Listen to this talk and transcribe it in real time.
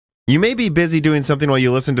You may be busy doing something while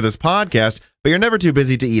you listen to this podcast, but you're never too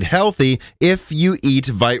busy to eat healthy if you eat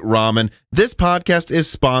Vite Ramen. This podcast is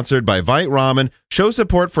sponsored by Vite Ramen. Show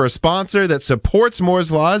support for a sponsor that supports Moore's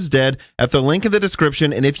Law is Dead at the link in the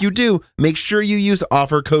description. And if you do, make sure you use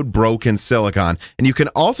offer code BROKENSILICON. And you can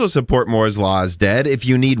also support Moore's Law is Dead if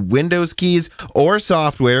you need Windows keys or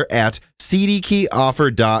software at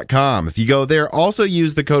cdkeyoffer.com. If you go there, also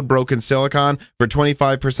use the code BROKENSILICON for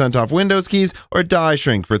 25% off Windows keys or Die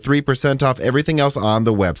Shrink for 3% off everything else on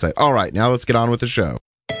the website. All right, now let's get on with the show.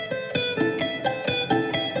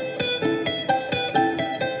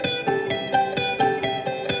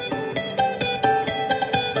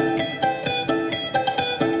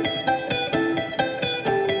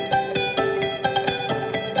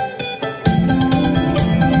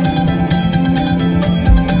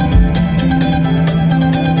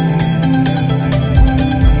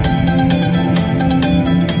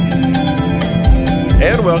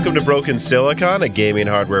 Welcome to Broken Silicon, a gaming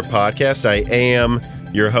hardware podcast. I am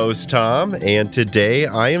your host, Tom, and today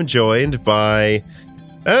I am joined by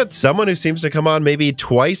someone who seems to come on maybe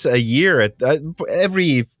twice a year.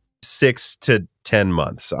 Every 6 to 10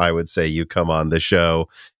 months, I would say, you come on the show.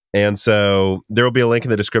 And so there will be a link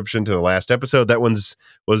in the description to the last episode. That one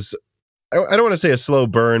was, I don't want to say a slow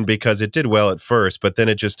burn because it did well at first, but then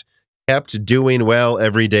it just kept doing well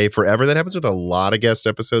every day forever. That happens with a lot of guest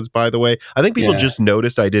episodes, by the way. I think people just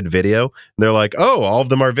noticed I did video, and they're like, oh, all of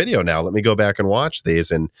them are video now. Let me go back and watch these.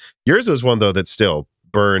 And yours was one, though, that still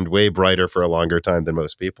burned way brighter for a longer time than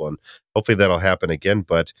most people. And hopefully that'll happen again.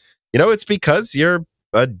 But, you know, it's because you're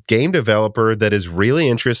a game developer that is really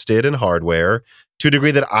interested in hardware to a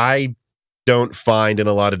degree that I don't find in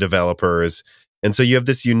a lot of developers. And so you have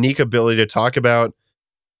this unique ability to talk about,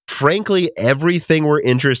 frankly, everything we're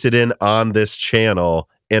interested in on this channel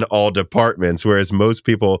in all departments, whereas most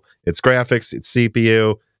people, it's graphics, it's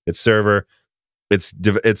CPU, it's server,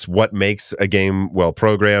 it's what makes a game well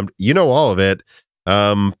programmed. You know all of it,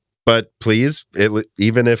 but please,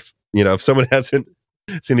 even if if someone hasn't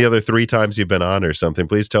seen the other 3 times you've been on or something,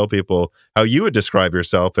 please tell people how you would describe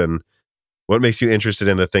yourself and what makes you interested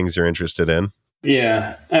in the things you're interested in.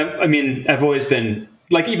 Yeah, I mean, I've always been,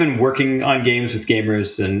 like, even working on games with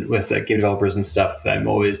gamers and with game developers and stuff, I'm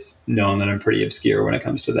always known that I'm pretty obscure when it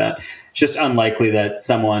comes to that. It's just unlikely that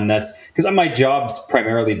someone because my job's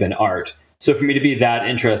primarily been art. So for me to be that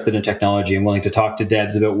interested in technology and willing to talk to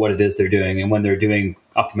devs about what it is they're doing, and when they're doing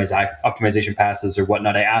optimization passes or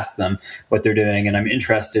whatnot, I ask them what they're doing, and I'm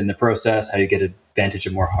interested in the process, how you get advantage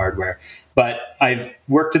of more hardware. But I've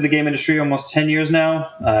worked in the game industry almost 10 years now.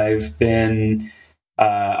 I've been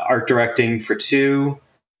art directing for 2.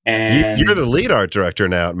 And you're the lead art director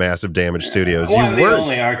now at Massive Damage Studios. Well, I'm the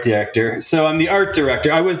only art director, so I'm the art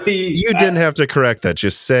director. I was the. You didn't have to correct that.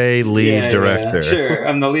 Just say lead director. Yeah, sure,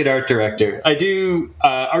 I'm the lead art director. I do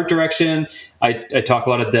art direction. I talk a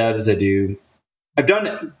lot of devs. I've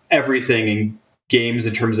done everything in games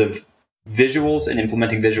in terms of visuals and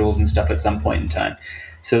implementing visuals and stuff at some point in time.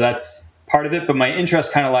 So that's part of it. But my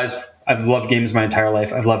interest kind of lies. I've loved games my entire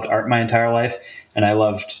life. I've loved art my entire life, and I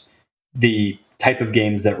loved the type of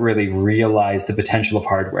games that really realize the potential of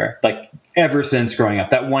hardware. Like, ever since growing up,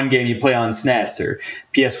 that one game you play on SNES or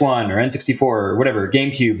PS1 or N64 or whatever,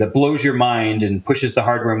 GameCube, that blows your mind and pushes the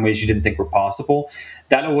hardware in ways you didn't think were possible.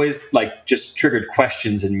 That always just triggered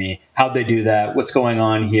questions in me. How'd they do that? What's going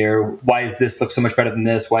on here? Why does this look so much better than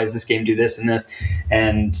this? Why does this game do this and this?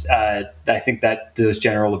 And I think that those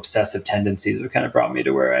general obsessive tendencies have kind of brought me to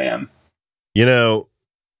where I am.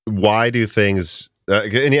 Why do things...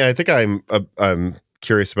 and I think I'm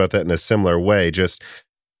curious about that in a similar way, just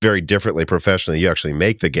very differently professionally. You actually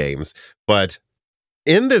make the games. But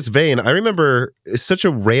in this vein, I remember, it's such a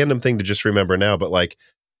random thing to just remember now, but like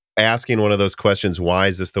asking one of those questions, why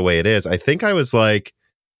is this the way it is? I think I was like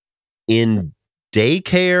in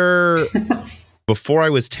daycare before I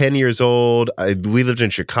was 10 years old. We lived in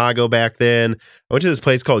Chicago back then. I went to this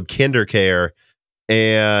place called KinderCare,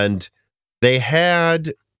 and they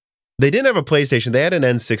didn't have a PlayStation. They had an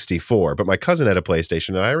N64, but my cousin had a PlayStation.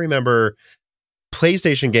 And I remember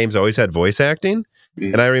PlayStation games always had voice acting.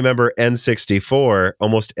 And I remember N64,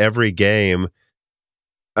 almost every game.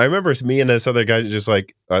 I remember me and this other guy, just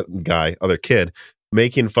like other kid,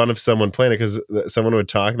 making fun of someone playing it because someone would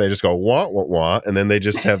talk and they just go, wah, wah, wah. And then they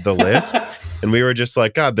just have the list. And we were just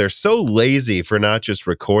like, God, they're so lazy for not just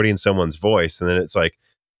recording somene's voice. And then it's like,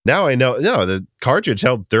 now I know, no, the cartridge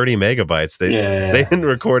held 30 megabytes. They didn't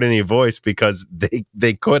record any voice because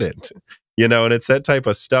they couldn't, and it's that type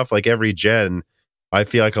of stuff. Like every gen, I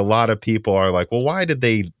feel like a lot of people are like, well, why did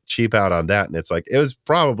they cheap out on that? And it's like, it was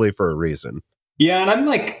probably for a reason. Yeah. And I'm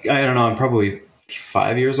like, I don't know, I'm probably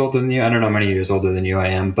 5 years older than you. I don't know how many years older than you I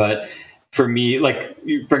am, but for me, like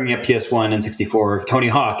bringing up PS1 and 64 of Tony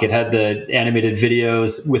Hawk, it had the animated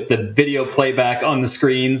videos with the video playback on the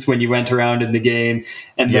screens when you went around in the game.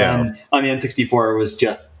 And then on the N64, it was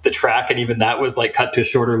just the track. And even that was like cut to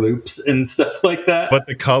shorter loops and stuff like that. But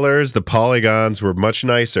the colors, the polygons were much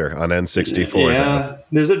nicer on N64. Yeah,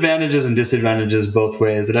 there's advantages and disadvantages both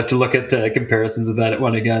ways. I'd have to look at comparisons of that at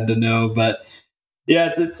one again to know. But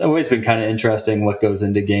yeah, it's always been kind of interesting what goes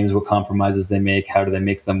into games, what compromises they make, how do they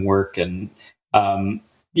make them work. And, when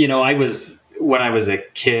I was a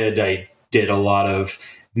kid, I did a lot of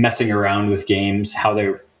messing around with games, how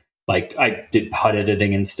they're like, I did PUD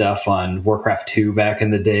editing and stuff on Warcraft 2 back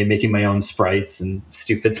in the day, making my own sprites and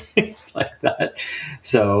stupid things like that.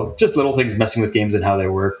 So just little things, messing with games and how they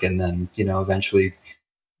work. And then, eventually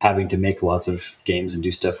having to make lots of games and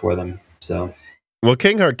do stuff for them. So. Well,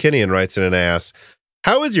 King Harkinian writes in and asks,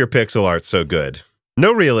 how is your pixel art so good?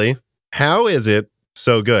 No, really. How is it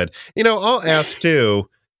so good? I'll ask too.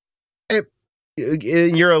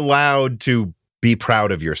 You're allowed to be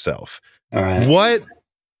proud of yourself. All right. What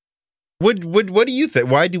do you think?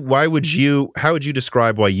 How would you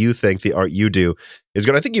describe why you think the art you do is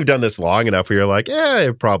good? I think you've done this long enough where you're like,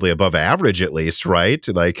 probably above average at least, right?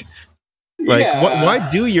 Why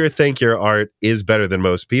do you think your art is better than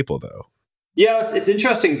most people though? Yeah, it's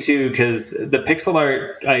interesting too, because the pixel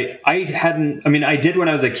art, I did when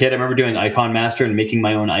I was a kid. I remember doing Icon Master and making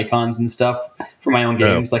my own icons and stuff for my own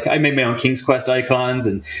games. Like I made my own King's Quest icons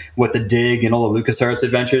and What the Dig and all the LucasArts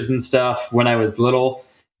adventures and stuff when I was little.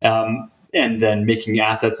 And then making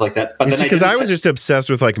assets like that. But then because I was just obsessed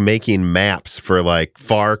with like making maps for like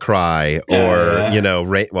Far Cry or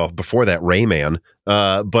before that Rayman.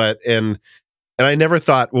 And I never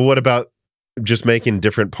thought, well, what about just making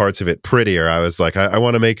different parts of it prettier? I was like, I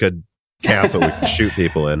want to make a castle we can shoot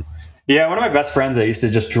people in. Yeah, one of my best friends, I used to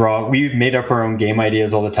just draw. We made up our own game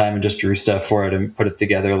ideas all the time and just drew stuff for it and put it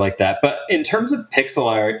together like that. But in terms of pixel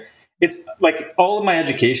art, it's like all of my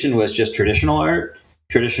education was just traditional art,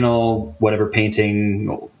 traditional whatever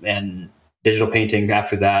painting and digital painting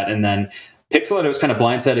after that. And then pixel art, I was kind of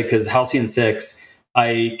blindsided because Halcyon 6,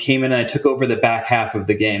 I came in and I took over the back half of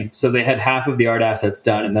the game. So they had half of the art assets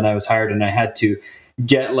done, and then I was hired and I had to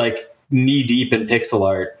get like knee deep in pixel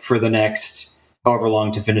art for the next however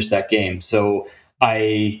long to finish that game. So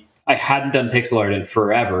I hadn't done pixel art in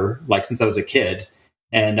forever, like since I was a kid,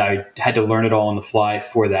 and I had to learn it all on the fly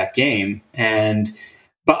for that game.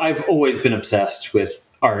 But I've always been obsessed with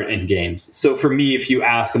art in games. So for me, if you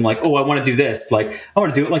ask, I'm like, oh, I want to do this. Like, I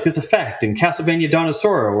want to do it like this effect in Castlevania Dawn of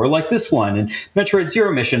Sorrow, or like this one in Metroid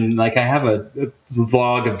Zero Mission. Like I have a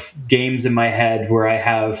log of games in my head where I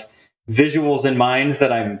have visuals in mind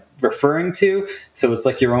that I'm referring to. So it's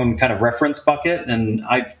like your own kind of reference bucket. And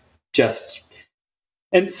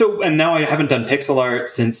and now I haven't done pixel art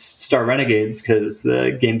since Star Renegades because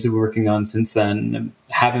the games we've been working on since then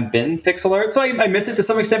haven't been pixel art. So I miss it to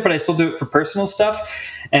some extent, but I still do it for personal stuff.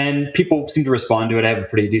 And people seem to respond to it. I have a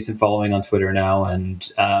pretty decent following on Twitter now.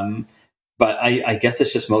 But I guess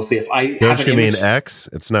it's just mostly if I Don't have you mean X?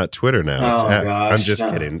 It's not Twitter now. It's X. Gosh, I'm just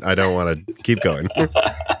kidding. I don't want to keep going.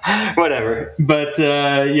 Whatever. But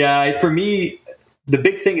for me, the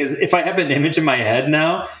big thing is if I have an image in my head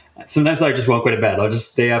now, sometimes I just won't go to bed. I'll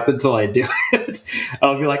just stay up until I do it.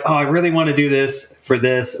 I'll be like, oh, I really want to do this for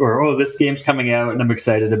this, or, oh, this game's coming out and I'm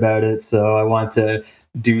excited about it. So I want to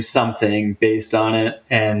do something based on it.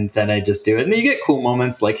 And then I just do it. And then you get cool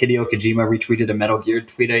moments like Hideo Kojima retweeted a Metal Gear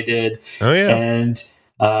tweet I did. Oh, yeah.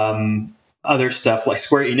 And other stuff like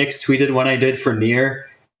Square Enix tweeted one I did for Nier.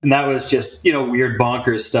 And that was just, weird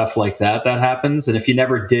bonkers stuff like that happens. And if you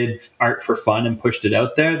never did art for fun and pushed it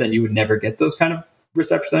out there, then you would never get those kind of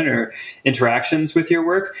reception or interactions with your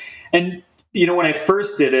work. And when I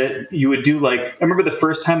first did it, you would do I remember the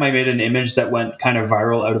first time I made an image that went kind of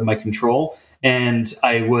viral out of my control, and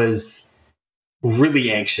I was really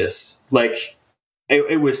anxious.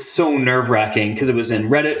 It was so nerve-wracking because it was in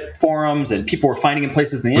Reddit forums and people were finding it in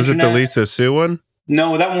places in the internet. Was it the Lisa Sue one?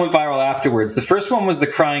 No, that one went viral afterwards. The first one was the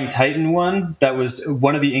Crying Titan one. That was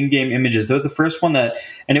one of the in-game images. That was the first one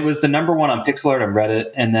and it was the number one on pixel art on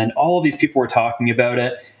Reddit. And then all of these people were talking about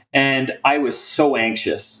it. And I was so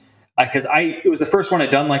anxious because it was the first one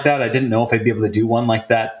I'd done like that. I didn't know if I'd be able to do one like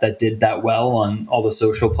that did that well on all the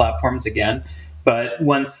social platforms again. But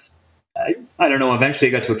once, I don't know, eventually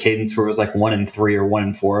I got to a cadence where it was like 1 in 3 or 1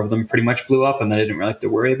 in 4 of them pretty much blew up. And then I didn't really have to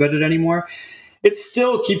worry about it anymore. It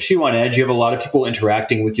still keeps you on edge. You have a lot of people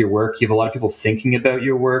interacting with your work. You have a lot of people thinking about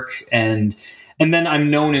your work. And And then I'm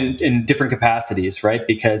known in different capacities, right?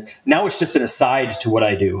 Because now it's just an aside to what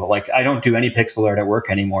I do. Like, I don't do any pixel art at work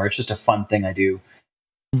anymore. It's just a fun thing I do.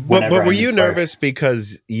 But were you nervous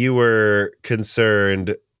because you were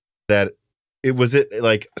concerned that it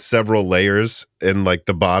like several layers, and like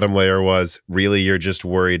the bottom layer was really you're just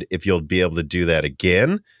worried if you'll be able to do that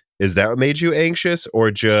again? Is that what made you anxious, or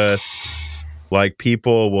just like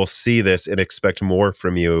people will see this and expect more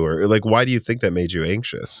from you? Or like, why do you think that made you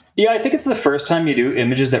anxious? Yeah, I think it's the first time you do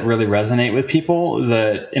images that really resonate with people.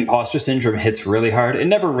 The imposter syndrome hits really hard. It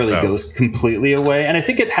never really goes completely away. And I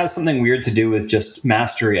think it has something weird to do with just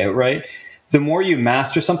mastery outright. The more you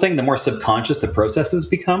master something, the more subconscious the processes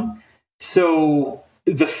become. So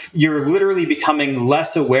you're literally becoming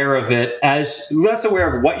less aware of it, less aware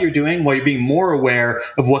of what you're doing, while you're being more aware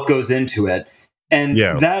of what goes into it. And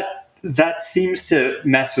that seems to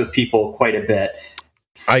mess with people quite a bit.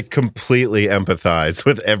 I completely empathize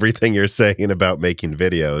with everything you're saying about making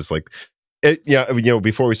videos. Like,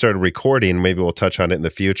 before we started recording, maybe we'll touch on it in the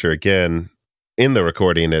future again in the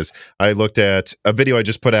recording, is I looked at a video I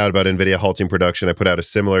just put out about NVIDIA halting production. I put out a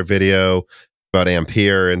similar video about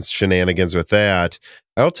Ampere and shenanigans with that.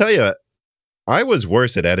 I'll tell you, I was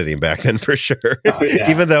worse at editing back then for sure. Oh, yeah.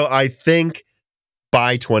 Even though I think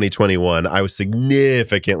by 2021, I was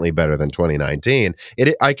significantly better than 2019.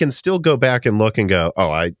 I can still go back and look and go, oh,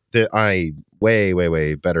 I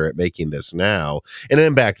way better at making this now. And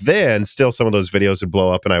then back then, still some of those videos would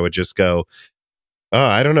blow up and I would just go, oh,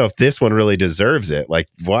 I don't know if this one really deserves it. Like,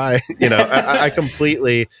 why? I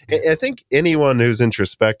completely, I think anyone who's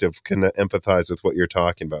introspective can empathize with what you're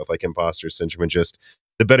talking about, like imposter syndrome, and just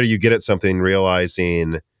the better you get at something,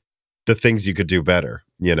 realizing the things you could do better,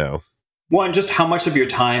 Well, and just how much of your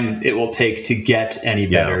time it will take to get any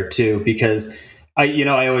better too, because I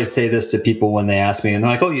always say this to people when they ask me and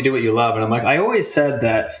they're like, oh, you do what you love. And I'm like, I always said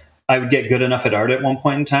that I would get good enough at art at one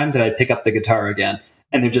point in time that I'd pick up the guitar again.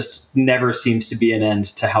 And there just never seems to be an end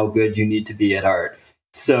to how good you need to be at art.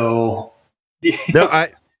 So, no,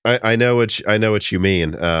 I know what you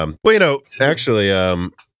mean. Actually,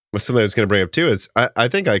 something I was going to bring up too is I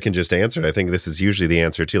think I can just answer it. I think this is usually the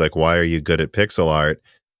answer too. Like, why are you good at pixel art?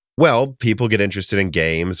 Well, people get interested in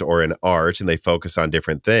games or in art and they focus on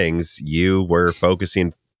different things. You were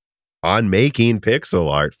focusing on making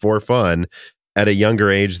pixel art for fun at a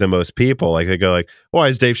younger age than most people. Like, they go like, why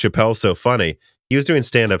is Dave Chappelle so funny? He was doing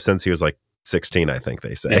stand-up since he was like 16, I think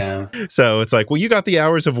they say. Yeah. So it's like, well, you got the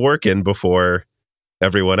hours of work in before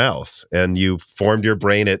everyone else, and you formed your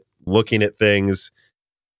brain at looking at things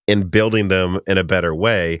and building them in a better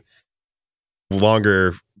way long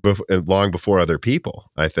before other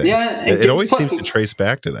people, I think. Yeah, it always seems to trace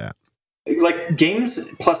back to that. Like,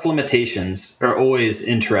 games plus limitations are always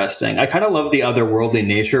interesting. I kind of love the otherworldly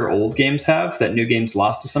nature old games have that new games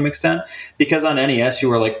lost to some extent, because on NES you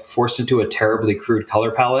were like forced into a terribly crude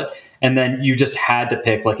color palette, and then you just had to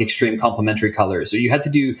pick like extreme complementary colors, or you had to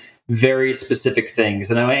do very specific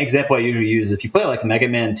things. And an example I usually use, if you play like Mega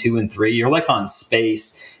Man 2 and 3, you're like on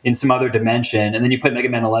space in some other dimension, and then you play Mega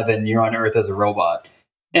Man 11, you're on Earth as a robot.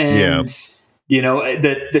 And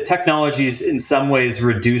the technologies in some ways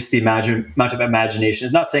reduce the amount of imagination.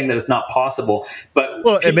 It's not saying that it's not possible, but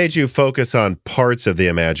it made you focus on parts of the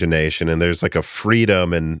imagination, and there's like a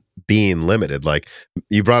freedom in being limited. Like,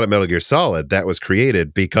 you brought up Metal Gear Solid, that was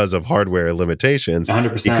created because of hardware limitations.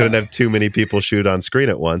 100%. He couldn't have too many people shoot on screen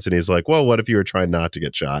at once, and he's like, well, what if you were trying not to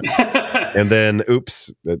get shot? And then,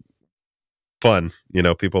 oops, fun.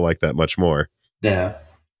 People like that much more. Yeah.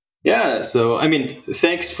 Yeah, so I mean,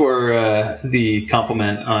 thanks for the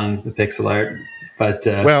compliment on the pixel art, but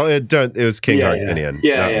well, it was King Art opinion.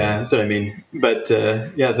 Yeah, that's what I mean. But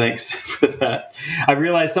thanks for that. I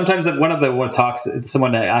realized sometimes that one of the talks,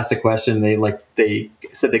 someone asked a question. They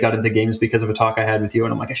said they got into games because of a talk I had with you,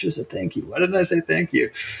 and I'm like, I should have said thank you. Why didn't I say thank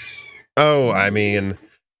you? Oh, I mean,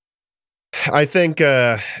 I think,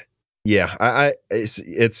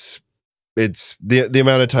 it's the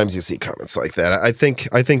amount of times you see comments like that. I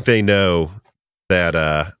think they know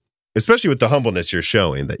that, especially with the humbleness you're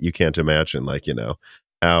showing, that you can't imagine, like,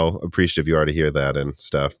 how appreciative you are to hear that and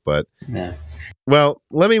stuff. But well,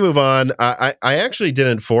 let me move on. I actually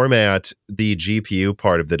didn't format the GPU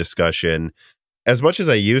part of the discussion as much as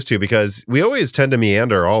I used to, because we always tend to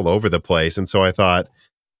meander all over the place. And so I thought,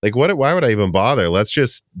 like, why would I even bother? Let's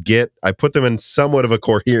just I put them in somewhat of a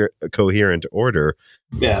coherent order.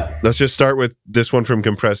 Yeah. Let's just start with this one from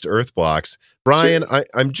Compressed Earth Blocks. Bryan, sure.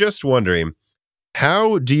 I'm just wondering,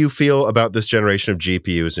 how do you feel about this generation of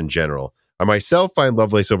GPUs in general? I myself find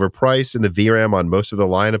Lovelace overpriced, and the VRAM on most of the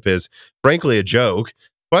lineup is, frankly, a joke.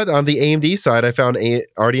 But on the AMD side, I found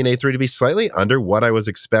RDNA 3 to be slightly under what I was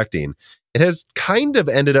expecting. it has kind of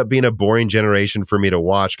ended up being a boring generation for me to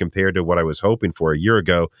watch compared to what I was hoping for a year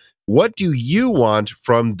ago. What do you want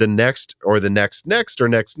from the next or the next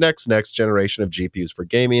generation of GPUs for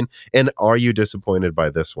gaming? And are you disappointed by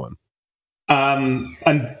this one? I'm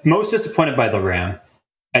most disappointed by the RAM.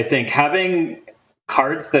 I think having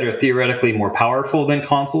cards that are theoretically more powerful than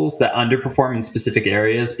consoles that underperform in specific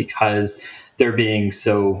areas because they're being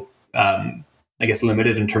so, I guess,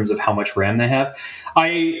 limited in terms of how much RAM they have.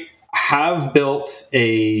 I have built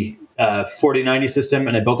a 4090 system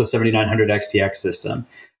and I built a 7900 XTX system.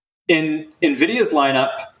 In NVIDIA's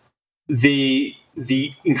lineup, the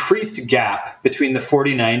increased gap between the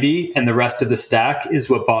 4090 and the rest of the stack is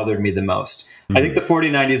what bothered me the most. Mm-hmm. I think the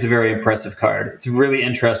 4090 is a very impressive card. It's really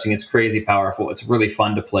interesting. It's crazy powerful. It's really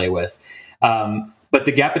fun to play with. But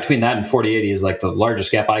the gap between that and 4080 is like the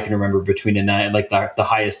largest gap I can remember between the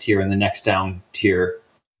highest tier and the next down tier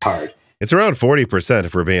card. It's around 40%,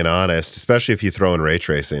 if we're being honest, especially if you throw in ray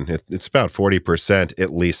tracing. It's about 40%,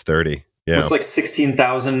 at least 30. Yeah. It's like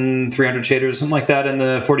 16,300 shaders, something like that in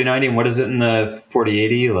the 4090. And what is it in the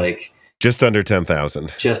 4080? Like just under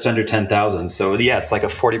 10,000. Just under 10,000. So yeah, it's like a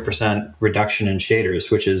 40% reduction in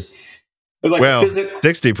shaders, which is like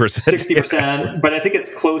 60%. 60%. But I think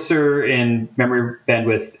it's closer in memory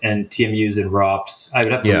bandwidth and TMUs and ROPS. I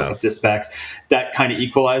would have to look up the specs that kind of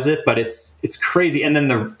equalize it, but it's crazy. And then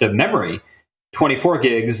the memory, 24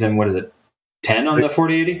 gigs and what is it? 10 on the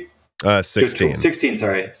 4080? 16.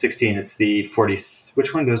 16. It's the 40.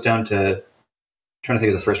 Which one goes down to? I'm trying to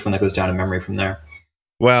think of the first one that goes down in memory from there.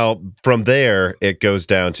 Well, from there it goes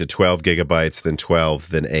down to 12 gigabytes, then 12,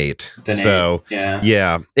 then 8.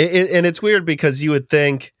 Yeah. And it's weird because you would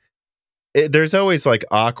think there's always like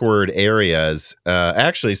awkward areas.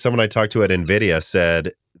 Actually, someone I talked to at Nvidia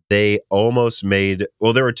said they almost made.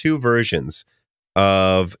 Well, there were two versions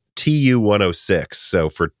of TU-106, so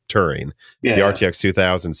for Turing, the RTX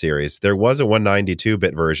 2000 series. There was a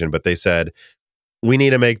 192-bit version, but they said, we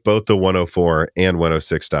need to make both the 104 and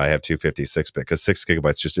 106 die have 256-bit because 6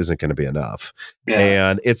 gigabytes just isn't going to be enough.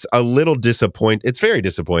 Yeah. And it's a little disappointing. It's very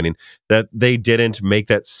disappointing that they didn't make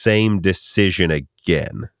that same decision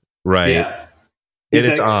again, right? Yeah. And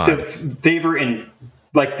it's odd. To favor in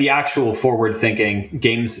like the actual forward-thinking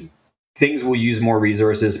games, things will use more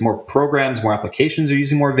resources, more programs, more applications are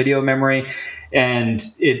using more video memory. And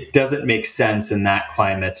it doesn't make sense in that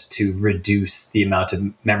climate to reduce the amount of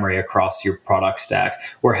memory across your product stack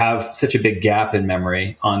or have such a big gap in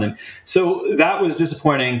memory on them. So that was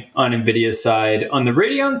disappointing on NVIDIA's side. On the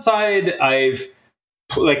Radeon side, I've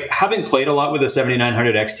having played a lot with a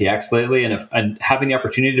 7900 XTX lately and having the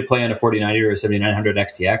opportunity to play on a 4090 or a 7900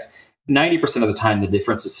 XTX, 90% of the time the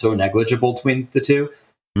difference is so negligible between the two.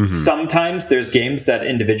 Mm-hmm. Sometimes there's games that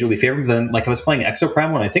individually favor them. Like I was playing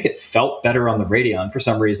Exoprime one, I think it felt better on the Radeon for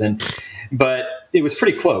some reason, but it was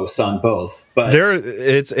pretty close on both. But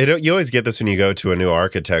you always get this when you go to a new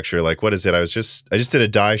architecture. Like, what is it? I just did a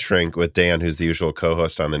die shrink with Dan, who's the usual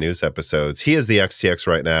co-host on the news episodes. He is the XTX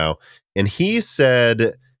right now, and he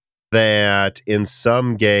said that in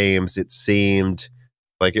some games it seemed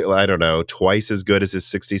like, I don't know, twice as good as his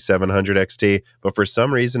 6700 XT, but for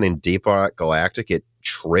some reason in Deep Galactic it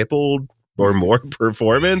tripled or more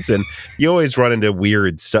performance, and you always run into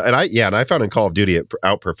weird stuff. And I found in Call of Duty it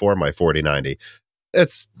outperformed my 4090.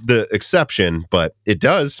 It's the exception, but it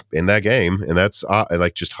does in that game, and that's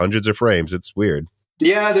like just hundreds of frames. It's weird.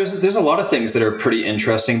 Yeah, there's a lot of things that are pretty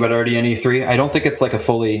interesting about RDNA 3. I don't think it's like a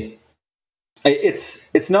fully.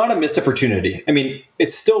 It's not a missed opportunity. I mean,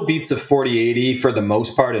 it still beats a 4080 for the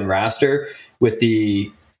most part in raster with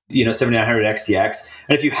the 7900 XTX.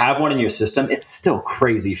 And if you have one in your system, it's still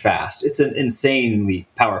crazy fast. It's an insanely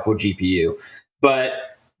powerful GPU.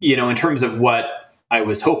 But in terms of what I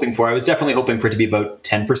was hoping for, I was definitely hoping for it to be about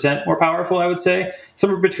 10% more powerful. I would say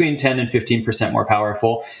somewhere between 10 and 15% more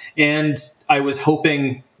powerful. And I was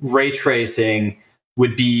hoping ray tracing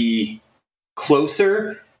would be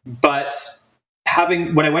closer, but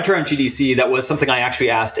when I went around GDC, that was something I actually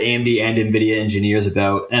asked AMD and NVIDIA engineers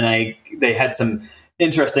about, and they had some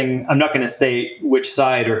interesting. I'm not going to say which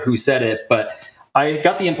side or who said it, but I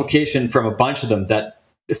got the implication from a bunch of them that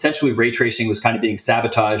essentially ray tracing was kind of being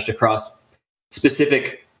sabotaged across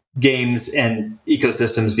specific games and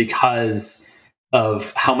ecosystems because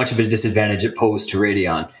of how much of a disadvantage it posed to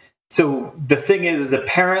Radeon. So the thing is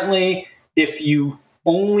apparently if you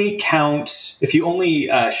only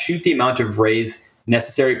shoot the amount of rays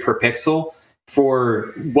necessary per pixel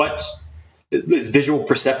for what is visual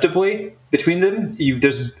perceptibly between them,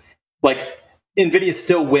 there's like NVIDIA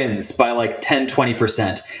still wins by like 10,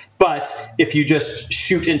 20%. But if you just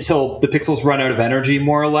shoot until the pixels run out of energy,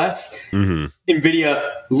 more or less,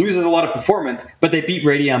 NVIDIA loses a lot of performance, but they beat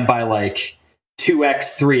Radeon by like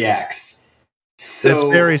 2x, 3x. So it's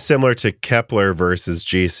very similar to Kepler versus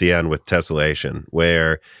GCN with tessellation,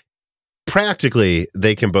 where practically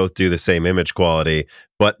they can both do the same image quality,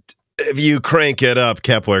 but if you crank it up,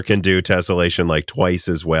 Kepler can do tessellation like twice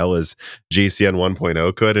as well as GCN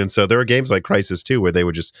 1.0 could. And so there are games like Crysis 2 where they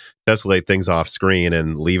would just tessellate things off screen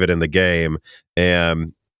and leave it in the game.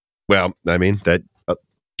 And, well, I mean, that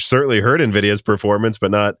certainly hurt NVIDIA's performance, but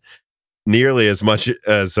not nearly as much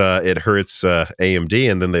as it hurts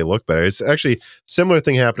AMD, and then they look better. It's actually a similar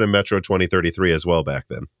thing happened in Metro 2033 as well back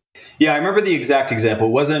then. Yeah, I remember the exact example.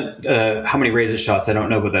 It wasn't how many rays it shots, I don't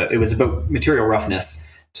know, but it was about material roughness.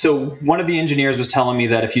 So one of the engineers was telling me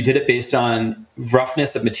that if you did it based on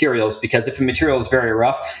roughness of materials, because if a material is very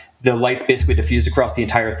rough, the light's basically diffused across the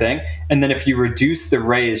entire thing. And then if you reduce the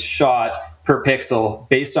rays shot per pixel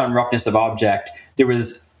based on roughness of object, there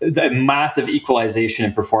was a massive equalization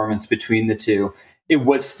in performance between the two. It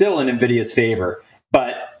was still in NVIDIA's favor,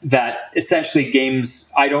 but that essentially games,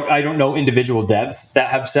 I don't know individual devs that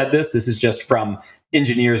have said this. This is just from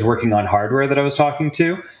engineers working on hardware that I was talking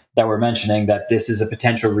to, that were mentioning that this is a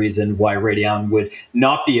potential reason why Radeon would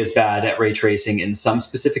not be as bad at ray tracing in some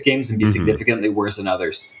specific games and be significantly worse in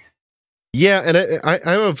others. Yeah, and I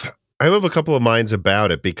have a couple of minds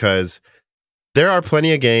about it, because there are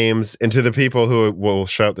plenty of games, and to the people who will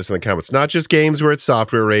shout this in the comments, not just games where it's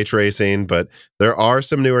software ray tracing, but there are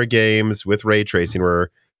some newer games with ray tracing where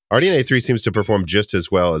RDNA 3 seems to perform just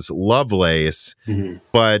as well as Lovelace,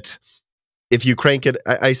 but if you crank it,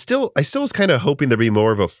 I still was kind of hoping there'd be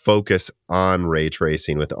more of a focus on ray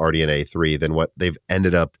tracing with RDNA 3 than what they've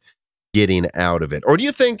ended up getting out of it. Or do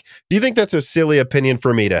you think that's a silly opinion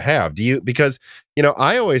for me to have? Because,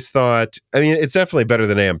 I always thought, I mean, it's definitely better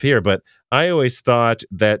than Ampere, but I always thought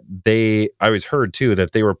that I always heard too,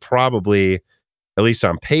 that they were probably, at least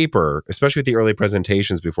on paper, especially with the early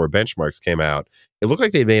presentations before benchmarks came out, it looked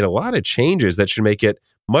like they made a lot of changes that should make it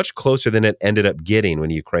much closer than it ended up getting when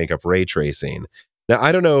you crank up ray tracing. Now,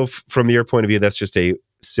 I don't know if from your point of view, that's just a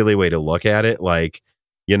silly way to look at it. Like,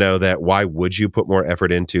 that why would you put more effort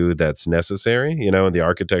into that's necessary, in the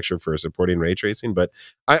architecture for supporting ray tracing? But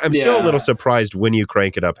I'm still a little surprised when you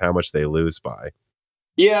crank it up, how much they lose by.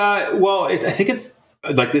 Yeah, well, I think it's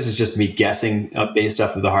like, this is just me guessing based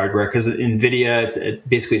off of the hardware, because in NVIDIA, it's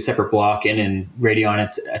basically a separate block, and in Radeon,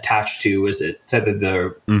 it's attached to, is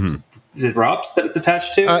it ROPS that it's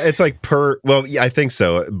attached to? It's like I think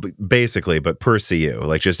so, basically, but per CU,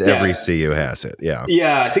 like just every CU has it. Yeah.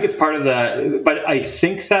 Yeah, I think it's part of that, but I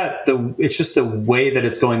think that it's just the way that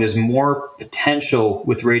it's going. There's more potential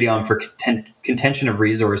with Radeon for contention of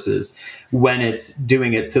resources when it's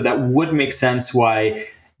doing it. So that would make sense why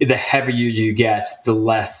the heavier you get, the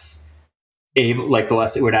less it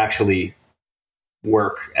would actually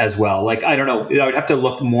work as well. Like, I don't know, I would have to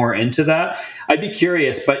look more into that. I'd be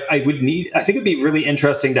curious, but I think it'd be really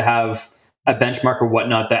interesting to have a benchmark or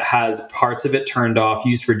whatnot that has parts of it turned off,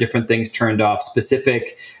 used for different things turned off,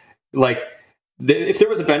 specific, like if there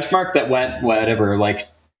was a benchmark that went whatever, like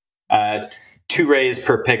 2 rays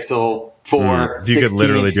per pixel for 16, you could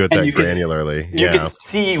literally do it that granularly. You could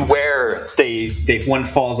see where one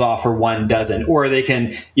falls off or one doesn't, or they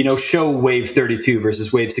can show wave 32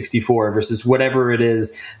 versus wave 64 versus whatever it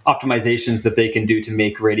is, optimizations that they can do to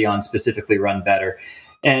make Radeon specifically run better,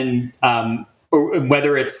 and or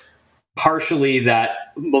whether it's partially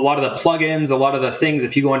that a lot of the plugins, a lot of the things,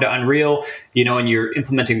 if you go into Unreal, and you're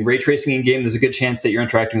implementing ray tracing in game, there's a good chance that you're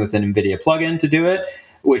interacting with an NVIDIA plugin to do it,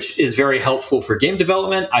 which is very helpful for game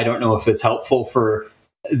development. I don't know if it's helpful for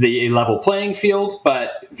the level playing field,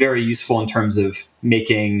 but very useful in terms of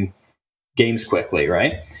making games quickly,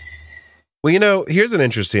 right? Well, here's an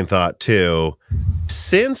interesting thought too.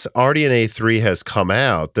 Since RDNA 3 has come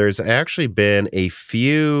out, there's actually been a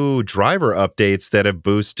few driver updates that have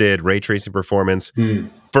boosted ray tracing performance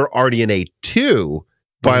for RDNA 2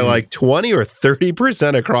 by like 20 or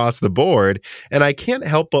 30% across the board. And I can't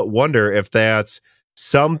help but wonder if that's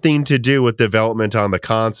something to do with development on the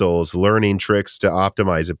consoles, learning tricks to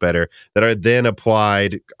optimize it better that are then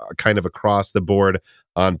applied kind of across the board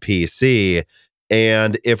on PC.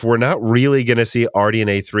 And if we're not really going to see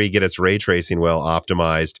RDNA 3 get its ray tracing well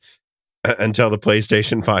optimized until the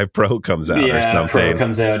PlayStation 5 Pro comes out or something. Pro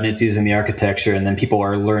comes out and it's using the architecture, and then people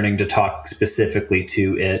are learning to talk specifically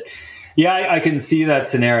to it. Yeah, I can see that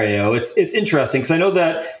scenario. It's interesting because I know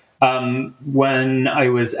that when I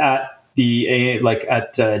was at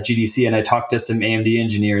GDC and I talked to some AMD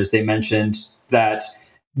engineers, they mentioned that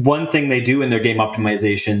one thing they do in their game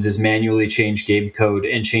optimizations is manually change game code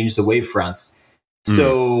and change the wavefronts.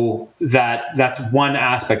 So that's one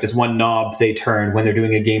aspect, it's one knob they turn when they're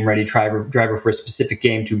doing a game-ready driver for a specific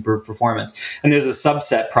game to improve performance. And there's a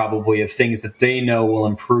subset probably of things that they know will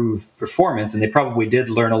improve performance, and they probably did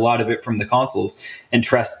learn a lot of it from the consoles and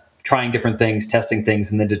trying different things, testing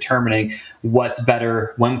things, and then determining what's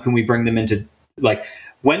better, when can we bring them into, like,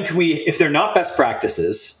 when can we, if they're not best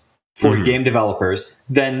practices for game developers,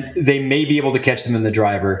 then they may be able to catch them in the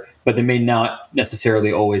driver, but they may not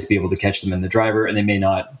necessarily always be able to catch them in the driver, and they may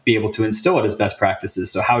not be able to instill it as best practices.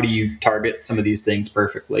 So how do you target some of these things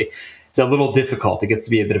perfectly? It's a little difficult. It gets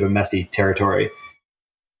to be a bit of a messy territory.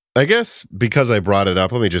 I guess because I brought it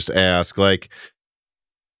up, let me just ask, like,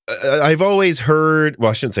 I've always heard,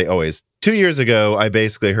 well, I shouldn't say always. 2 years ago, I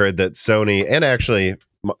basically heard that Sony and actually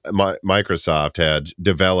Microsoft had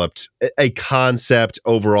developed a concept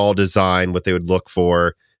overall design, what they would look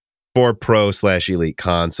for pro/elite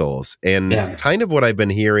consoles. And kind of what I've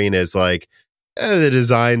been hearing is like, the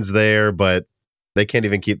design's there, but they can't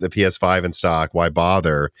even keep the PS5 in stock. Why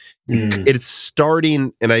bother? It's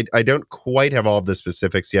starting, and I don't quite have all of the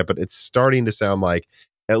specifics yet, but it's starting to sound like,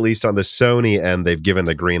 at least on the Sony end, they've given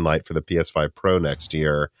the green light for the PS5 Pro next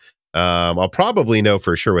year. I'll probably know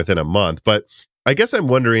for sure within a month, but I guess I'm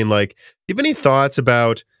wondering, like, do you have any thoughts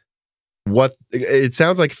about what it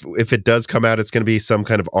sounds like? If it does come out, it's going to be some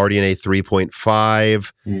kind of RDNA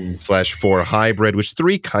 3.5/4 hybrid, which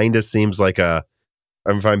 3 kind of seems like a,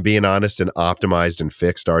 if I'm being honest, an optimized and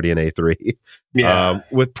fixed RDNA 3.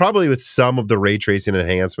 With some of the ray tracing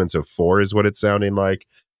enhancements of 4 is what it's sounding like.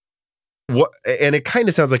 And it kind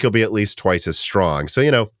of sounds like it'll be at least twice as strong. So,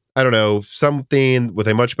 I don't know, something with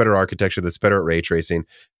a much better architecture that's better at ray tracing.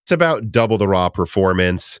 It's about double the raw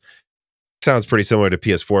performance. Sounds pretty similar to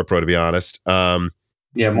PS4 Pro, to be honest. More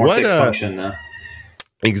fixed function though.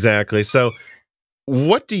 Exactly. So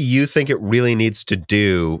what do you think it really needs to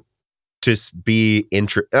do to be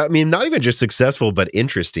not even just successful, but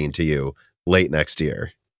interesting to you late next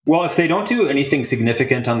year? Well, if they don't do anything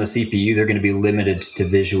significant on the CPU, they're going to be limited to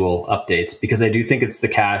visual updates, because I do think it's the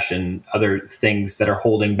cache and other things that are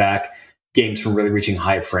holding back games from really reaching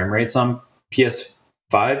high frame rates on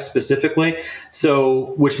PS5 specifically.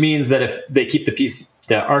 So, which means that if they keep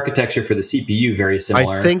the architecture for the CPU very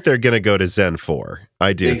similar, I think they're going to go to Zen 4.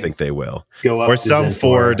 I do think they will go up, or some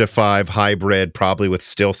 4 to 5 hybrid, probably with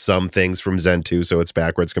still some things from Zen 2, so it's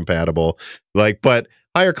backwards compatible. But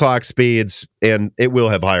higher clock speeds, and it will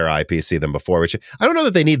have higher IPC than before, which I don't know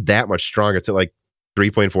that they need that much stronger. It's at like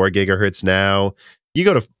 3.4 gigahertz now. You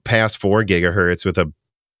go to past 4 gigahertz with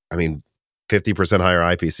 50% higher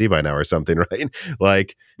IPC by now or something, right?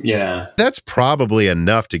 Like, that's probably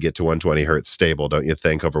enough to get to 120 hertz stable, don't you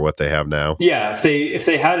think, over what they have now? Yeah, if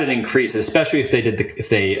they had an increase, especially if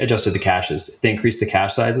they adjusted the caches, if they increased the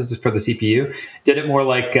cache sizes for the CPU, did it more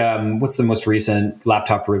like what's the most recent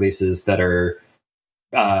laptop releases that are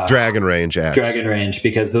Dragon Range X. Dragon Range,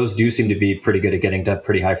 because those do seem to be pretty good at getting to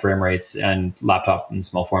pretty high frame rates and laptop and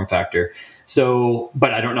small form factor. So,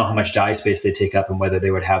 but I don't know how much die space they take up and whether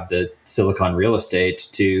they would have the silicon real estate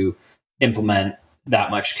to implement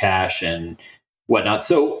that much cache and whatnot.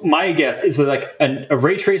 So my guess is like a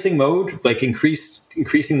ray tracing mode, like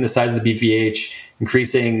increasing the size of the BVH,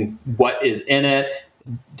 increasing what is in it,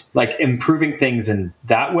 like improving things in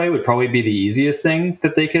that way would probably be the easiest thing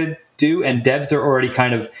that they could do. And devs are already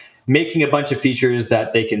kind of making a bunch of features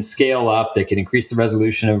that they can scale up. They can increase the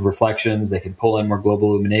resolution of reflections. They can pull in more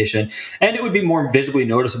global illumination. And it would be more visually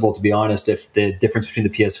noticeable, to be honest, if the difference between the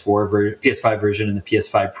PS5 version and the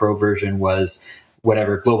PS5 Pro version was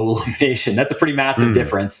whatever global illumination. That's a pretty massive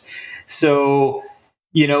difference. So,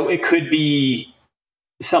 it could be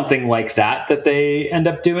something like that they end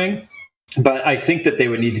up doing. But I think that they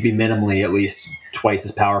would need to be minimally at least twice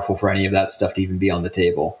as powerful for any of that stuff to even be on the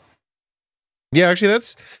table. Yeah, actually,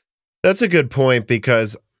 that's a good point,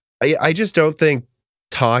 because I just don't think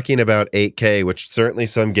talking about 8K, which certainly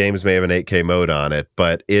some games may have an 8K mode on it,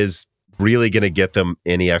 but is really going to get them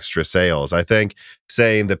any extra sales. I think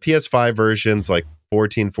saying the PS5 version's like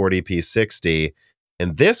 1440p 60,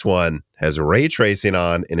 and this one has ray tracing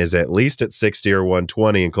on and is at least at 60 or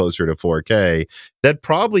 120 and closer to 4K, that'd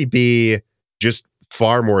probably be just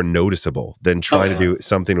far more noticeable than trying to do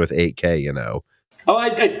something with 8K, Oh,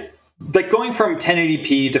 I like going from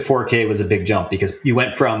 1080p to 4K was a big jump, because you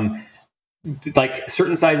went from like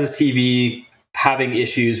certain sizes TV having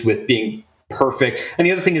issues with being perfect. And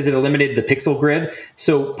the other thing is it eliminated the pixel grid.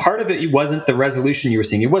 So part of it wasn't the resolution you were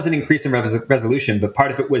seeing. It wasn't increase in resolution, but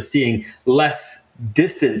part of it was seeing less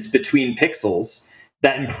distance between pixels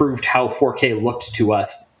that improved how 4K looked to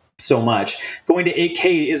us so much. Going to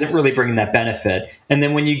 8K isn't really bringing that benefit. And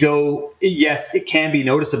then when you go, yes, it can be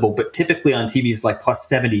noticeable, but typically on TVs like plus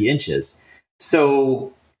 70 inches.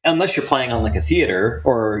 So unless you're playing on like a theater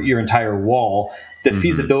or your entire wall, the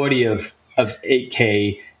feasibility of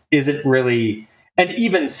 8K isn't really. And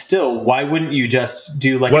even still, why wouldn't you just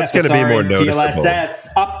do like what's going to be more noticeable? DLSS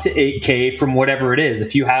up to 8K from whatever it is?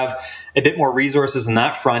 If you have a bit more resources on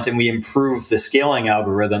that front and we improve the scaling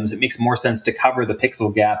algorithms, it makes more sense to cover the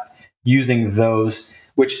pixel gap using those,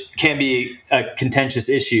 which can be a contentious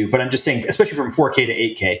issue. But I'm just saying, especially from 4K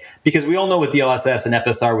to 8K, because we all know with DLSS and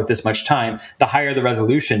FSR with this much time, the higher the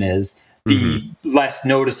resolution is, the less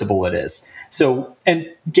noticeable it is. So, and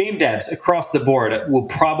game devs across the board will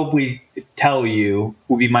probably tell you,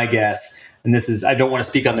 will be my guess, and this is, I don't want to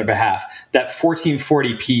speak on their behalf, that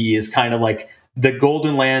 1440p is kind of like the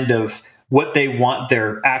golden land of what they want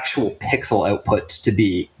their actual pixel output to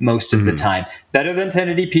be most of the time. Better than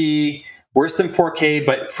 1080p, worse than 4K,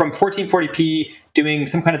 but from 1440p, doing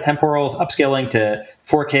some kind of temporal upscaling to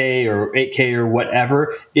 4K or 8K or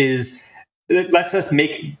whatever it lets us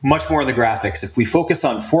make much more of the graphics. If we focus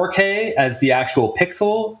on 4K as the actual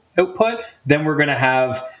pixel output, then we're going to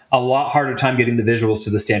have a lot harder time getting the visuals to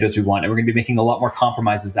the standards we want. And we're going to be making a lot more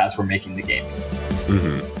compromises as we're making the games.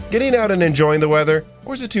 Getting out and enjoying the weather,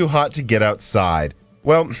 or is it too hot to get outside?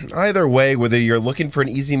 Well, either way, whether you're looking for an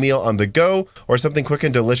easy meal on the go or something quick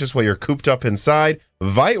and delicious while you're cooped up inside,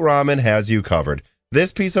 Vite Ramen has you covered.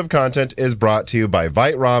 This piece of content is brought to you by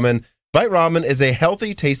Vite Ramen. Vite Ramen is a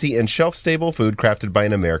healthy, tasty, and shelf-stable food crafted by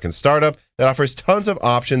an American startup that offers tons of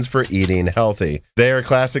options for eating healthy. Their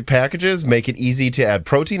classic packages make it easy to add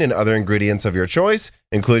protein and other ingredients of your choice,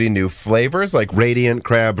 including new flavors like Radiant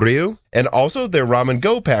Crab Ryu. And also, their Ramen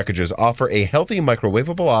Go packages offer a healthy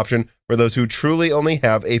microwavable option for those who truly only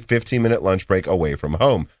have a 15-minute lunch break away from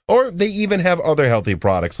home. Or they even have other healthy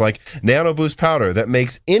products like Nano Boost Powder that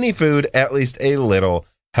makes any food at least a little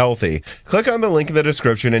healthy. Click on the link in the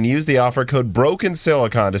description and use the offer code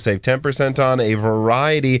BROKENSILICON to save 10% on a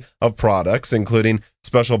variety of products, including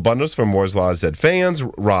special bundles for Moore's Law's Dead fans,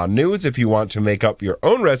 raw nudes if you want to make up your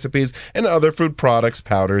own recipes, and other food products,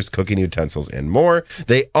 powders, cooking utensils, and more.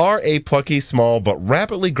 They are a plucky, small, but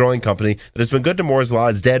rapidly growing company that has been good to Moore's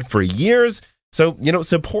Law's Dead for years. So,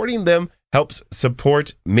 supporting them helps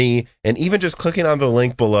support me, and even just clicking on the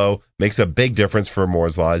link below makes a big difference for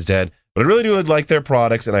Moore's Law's Dead. But I really do like their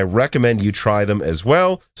products, and I recommend you try them as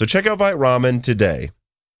well. So check out Vite Ramen today.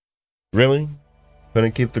 Really?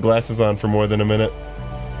 Couldn't keep the glasses on for more than a minute?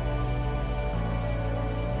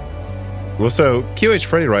 Well, so QH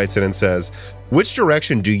Freddy writes in and says, which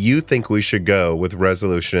direction do you think we should go with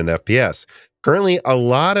resolution and FPS? Currently, a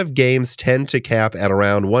lot of games tend to cap at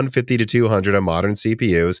around 150 to 200 on modern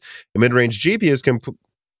CPUs, and mid-range GPUs can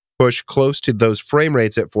push close to those frame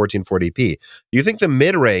rates at 1440p. Do you think the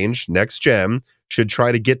mid-range, next gen, should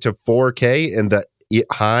try to get to 4K and the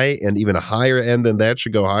high and even a higher end than that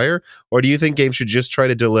should go higher? Or do you think games should just try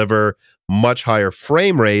to deliver much higher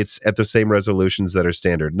frame rates at the same resolutions that are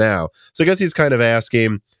standard now? So I guess he's kind of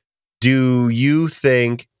asking, do you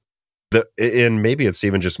think that, and maybe it's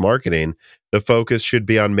even just marketing, the focus should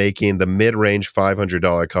be on making the mid-range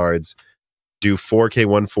 $500 cards do 4K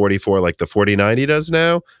 144 like the 4090 does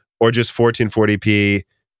now? Or just 1440p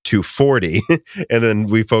 240, and then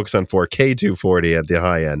we focus on 4K 240 at the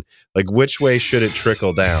high end. Like, which way should it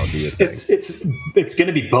trickle down, do you think? It's going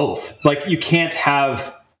to be both. Like, you can't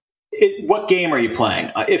have it. What game are you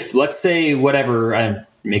playing? If, let's say, whatever, I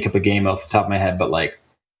make up a game off the top of my head, but like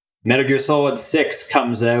Metal Gear Solid 6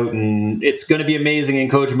 comes out and it's going to be amazing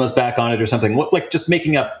and Kojima's back on it or something, like just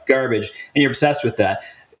making up garbage, and you're obsessed with that.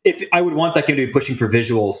 If I would want that game to be pushing for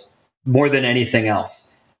visuals more than anything else.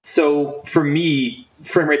 So for me,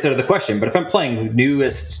 frame rate's out of the question. But if I'm playing the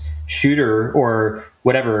newest shooter or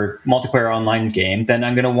whatever multiplayer online game, then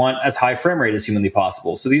I'm going to want as high frame rate as humanly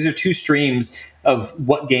possible. So these are two streams of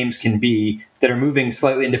what games can be that are moving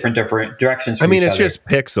slightly in different directions from each it's other. just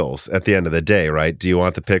pixels at the end of the day, right? Do you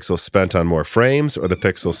want the pixels spent on more frames or the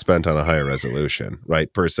pixels spent on a higher resolution,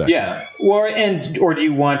 right, per second? Yeah. Or do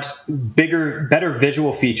you want better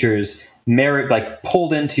visual features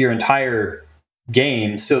pulled into your entire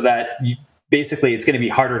game so that basically it's going to be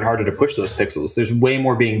harder and harder to push those pixels. There's way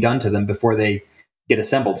more being done to them before they get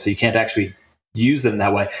assembled, so you can't actually use them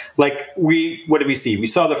that way. Like, what did we see? We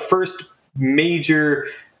saw the first major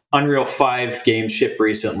Unreal 5 game ship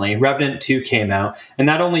recently. Revenant 2 came out, and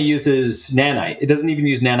that only uses Nanite. It doesn't even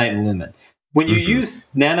use Nanite and Lumen. When you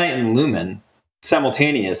use Nanite and Lumen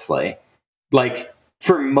simultaneously, like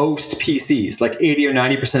for most PCs, like 80 or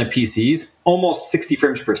 90% of PCs, almost 60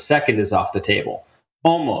 frames per second is off the table.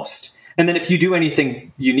 Almost. And then if you do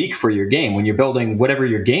anything unique for your game, when you're building whatever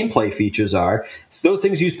your gameplay features are, so those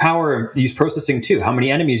things use power, use processing too. How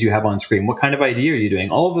many enemies you have on screen, what kind of ID are you doing?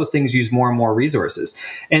 All of those things use more and more resources.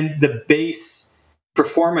 And the base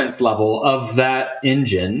performance level of that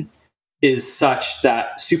engine is such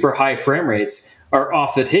that super high frame rates are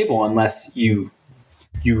off the table unless you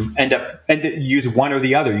end up and use one or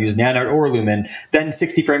the other, use nanite or lumen. Then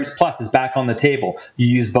 60 frames plus is back on the table. You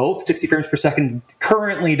use both. 60 frames per second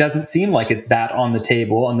currently doesn't seem like it's that on the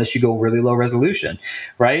table unless you go really low resolution,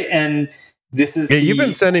 right? And this is you've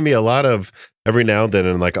been sending me a lot of, every now and then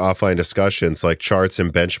in like offline discussions, like charts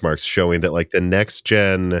and benchmarks showing that like the next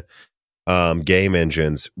gen game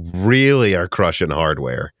engines really are crushing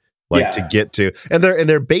hardware. Like to get to, and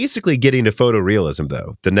they're basically getting to photorealism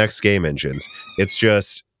though. The next game engines, it's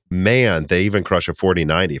just, man, they even crush a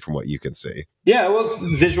 4090 from what you can see. Yeah, well, it's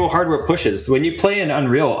visual hardware pushes. When you play in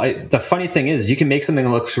Unreal, the funny thing is you can make something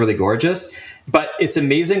that looks really gorgeous, but it's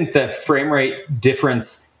amazing the frame rate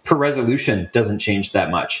difference per resolution doesn't change that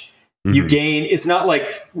much. You gain, it's not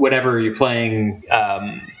like whatever you're playing.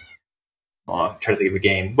 I'm trying to think of a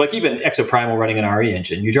game, like even Exoprimal running an RE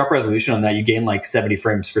engine. You drop resolution on that, you gain like 70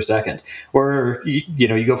 frames per second. Or,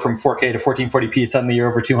 you go from 4K to 1440p, suddenly you're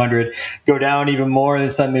over 200, go down even more,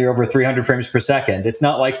 and suddenly you're over 300 frames per second. It's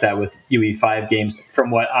not like that with UE5 games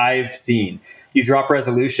from what I've seen. You drop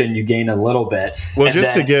resolution, you gain a little bit. Well,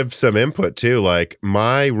 just to give some input too, like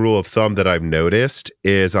my rule of thumb that I've noticed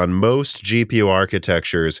is on most GPU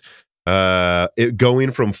architectures,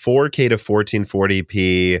 going from 4K to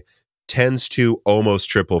 1440p tends to almost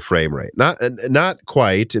triple frame rate. Not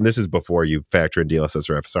quite, and this is before you factor in DLSS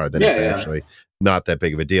or FSR, then it's actually not that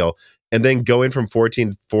big of a deal. And then going from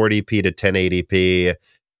 1440p to 1080p,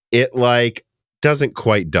 it like doesn't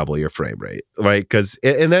quite double your frame rate, right?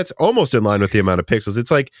 And that's almost in line with the amount of pixels.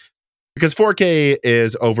 It's like, because 4K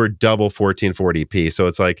is over double 1440p, so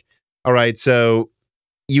it's like, all right, so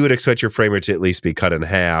you would expect your frame rate to at least be cut in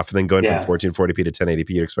half. And then going from 1440p to 1080p,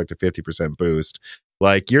 you'd expect a 50% boost.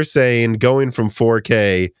 Like you're saying, going from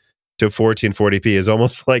 4K to 1440p is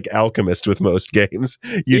almost like Alchemist with most games.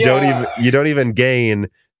 You don't even gain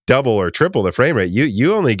double or triple the frame rate.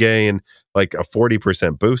 You only gain like a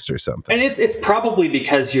 40% boost or something. And it's probably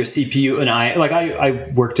because your CPU and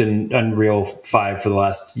I worked in Unreal 5 for the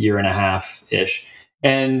last year and a half ish,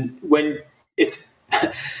 and when it's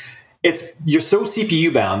you're so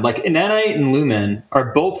CPU bound. Like Nanite and Lumen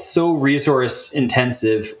are both so resource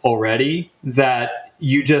intensive already that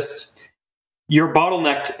you're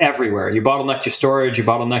bottlenecked everywhere. You bottlenecked your storage, you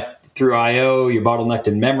bottlenecked through IO, you're bottlenecked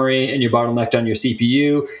in memory, and you're bottlenecked on your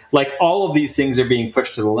CPU. Like all of these things are being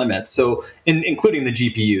pushed to the limit. So including the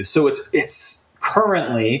GPU. So it's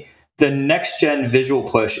currently the next gen visual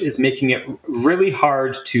push is making it really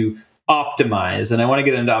hard to optimize, and I want to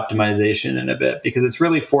get into optimization in a bit because it's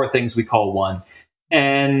really four things we call one.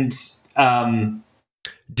 And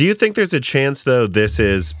do you think there's a chance though this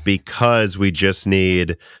is because we just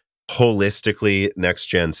need holistically next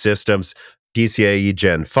gen systems, PCIe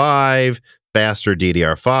Gen 5, faster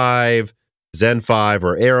DDR5, Zen 5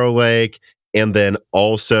 or Arrow Lake, and then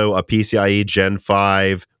also a PCIe Gen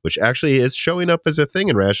 5, which actually is showing up as a thing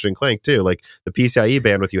in Ratchet & Clank too, like the PCIe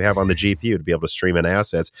bandwidth you have on the GPU to be able to stream in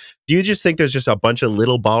assets. Do you just think there's just a bunch of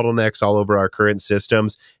little bottlenecks all over our current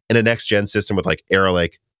systems, and a next-gen system with like Arrow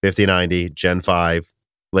Lake, 5090, Gen 5,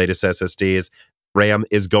 latest SSDs, RAM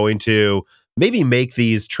is going to maybe make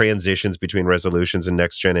these transitions between resolutions and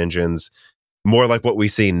next-gen engines more like what we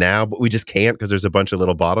see now, but we just can't because there's a bunch of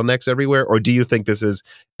little bottlenecks everywhere? Or do you think this is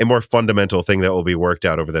a more fundamental thing that will be worked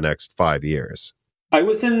out over the next 5 years? I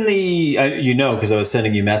was in the, because I was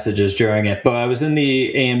sending you messages during it, but I was in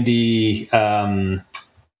the AMD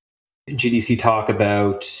GDC talk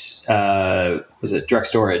about, was it direct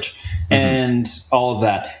storage and all of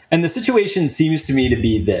that. And the situation seems to me to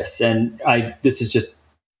be this, and this is just,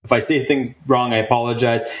 if I say things wrong, I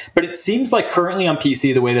apologize. But it seems like currently on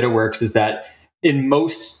PC, the way that it works is that in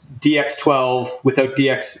most DX12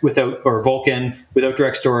 or Vulkan without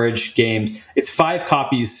direct storage games, it's 5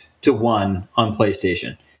 copies to 1 on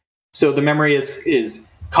PlayStation. So the memory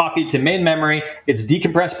is copied to main memory. It's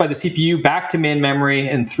decompressed by the CPU back to main memory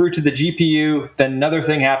and through to the GPU. Then another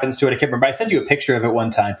thing happens to it. I can't remember. I sent you a picture of it one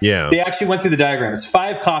time. Yeah. They actually went through the diagram. It's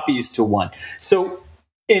 5 copies to 1. So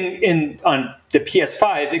on the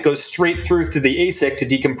PS5, it goes straight through to the ASIC to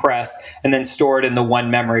decompress and then store it in the one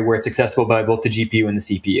memory where it's accessible by both the GPU and the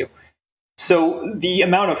CPU. So the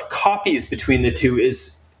amount of copies between the two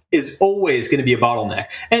is always going to be a bottleneck.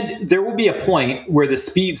 And there will be a point where the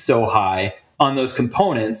speed's so high on those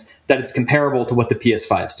components that it's comparable to what the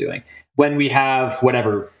PS5 is doing. When we have,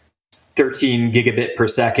 whatever, 13 gigabit per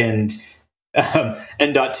second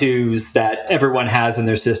N.2s that everyone has in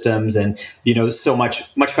their systems, and so much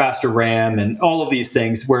faster RAM and all of these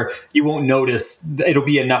things where you won't notice. It'll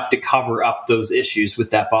be enough to cover up those issues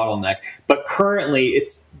with that bottleneck. But currently,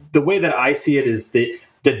 it's the way that I see it is the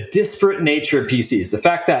disparate nature of PCs. The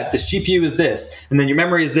fact that this GPU is this, and then your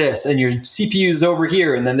memory is this, and your CPU is over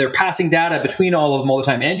here, and then they're passing data between all of them all the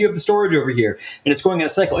time, and you have the storage over here, and it's going in a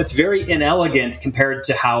cycle. It's very inelegant compared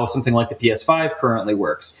to how something like the PS5 currently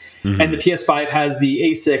works. Mm-hmm. And the PS5 has the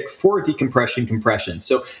ASIC for decompression compression.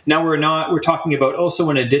 So now we're talking about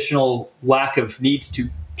also an additional lack of need to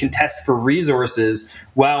contest for resources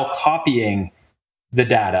while copying the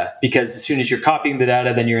data, because as soon as you're copying the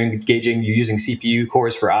data, then you're using CPU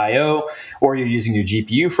cores for IO, or you're using your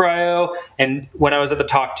GPU for IO. And when I was at the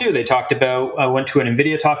talk too, they talked about, I went to an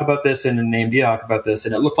Nvidia talk about this and an AMD talk about this,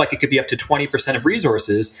 and it looked like it could be up to 20% of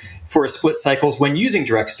resources for split cycles when using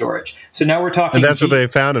direct storage. So now we're talking. And that's what they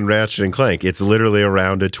found in Ratchet and Clank. It's literally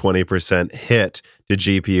around a 20% hit to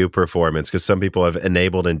GPU performance, because some people have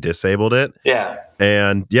enabled and disabled it. Yeah.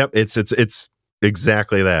 And yep, it's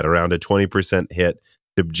exactly that, around a 20% hit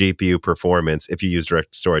to GPU performance if you use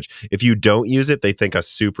direct storage. If you don't use it, they think a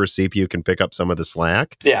super CPU can pick up some of the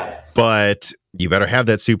slack. Yeah. But you better have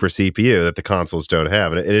that super CPU that the consoles don't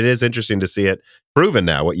have. And it is interesting to see it proven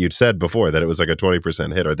now, what you'd said before, that it was like a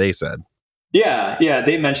 20% hit, or they said. Yeah,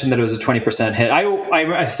 they mentioned that it was a 20% hit.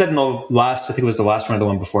 I said in the last, I think it was the last one or the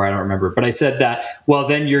one before, I don't remember, but I said that, well,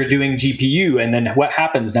 then you're doing GPU, and then what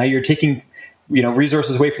happens? Now you're taking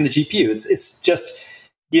resources away from the GPU. It's just,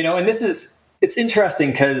 and it's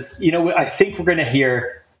interesting because, I think we're going to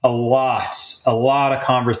hear a lot of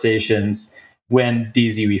conversations when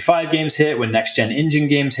these UE5 games hit, when next-gen engine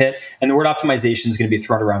games hit, and the word optimization is going to be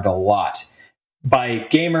thrown around a lot by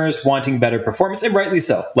gamers wanting better performance, and rightly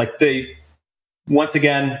so. Like, once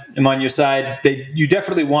again, I'm on your side. You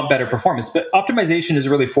definitely want better performance, but optimization is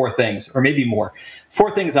really four things, or maybe more.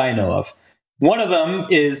 Four things I know of. One of them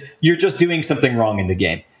is you're just doing something wrong in the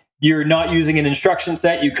game. You're not using an instruction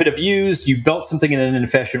set you could have used. You built something in an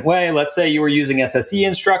inefficient way. Let's say you were using SSE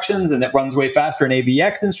instructions and it runs way faster than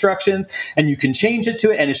AVX instructions, and you can change it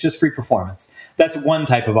to it, and it's just free performance. That's one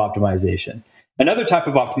type of optimization. Another type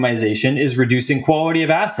of optimization is reducing quality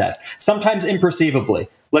of assets, sometimes imperceivably.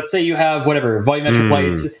 Let's say you have volumetric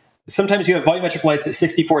lights. Sometimes you have volumetric lights at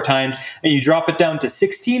 64 times, and you drop it down to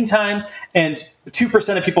 16 times, and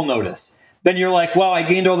 2% of people notice. Then you're like, well, I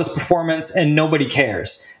gained all this performance and nobody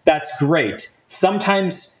cares. That's great.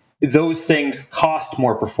 Sometimes those things cost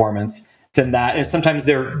more performance than that, and sometimes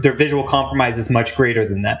their visual compromise is much greater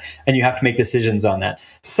than that, and you have to make decisions on that.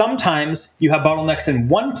 Sometimes you have bottlenecks in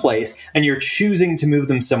one place and you're choosing to move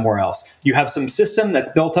them somewhere else. You have some system that's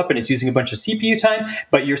built up and it's using a bunch of CPU time,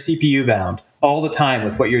 but you're CPU bound all the time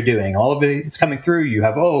with what you're doing. All of it's coming through. You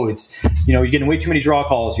have, you're getting way too many draw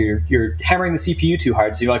calls. You're hammering the CPU too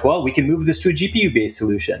hard. So you're like, well, we can move this to a GPU-based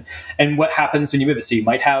solution. And what happens when you move it? So you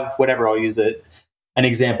might have I'll use an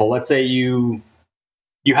example. Let's say you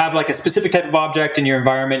have like a specific type of object in your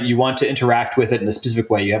environment. You want to interact with it in a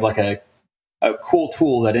specific way. You have like a cool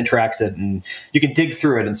tool that interacts it, and you can dig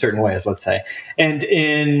through it in certain ways, let's say. And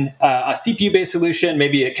in a CPU-based solution,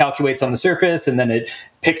 maybe it calculates on the surface, and then it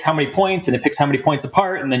picks how many points, and it picks how many points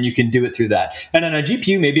apart, and then you can do it through that. And on a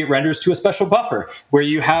GPU, maybe it renders to a special buffer, where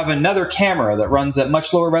you have another camera that runs at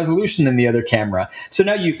much lower resolution than the other camera. So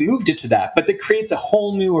now you've moved it to that, but that creates a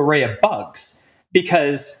whole new array of bugs,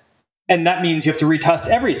 and that means you have to retest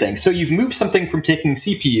everything. So you've moved something from taking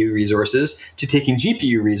CPU resources to taking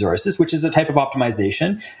GPU resources, which is a type of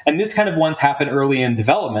optimization. And this kind of ones happen early in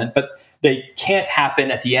development, but they can't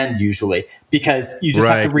happen at the end usually, because you just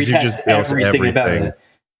have to retest everything about it.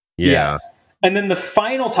 Yeah. Yes. And then the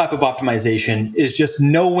final type of optimization is just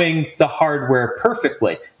knowing the hardware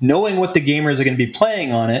perfectly, knowing what the gamers are going to be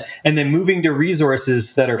playing on it, and then moving to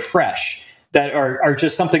resources that are fresh, that are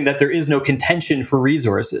just something that there is no contention for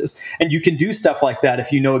resources. And you can do stuff like that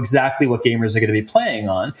if you know exactly what gamers are going to be playing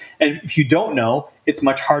on. And if you don't know, it's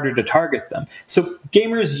much harder to target them. So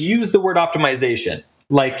gamers use the word optimization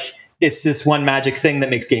like it's this one magic thing that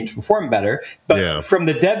makes games perform better. But from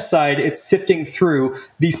the dev side, it's sifting through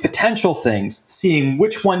these potential things, seeing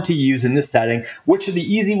which one to use in this setting, which are the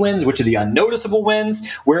easy wins, which are the unnoticeable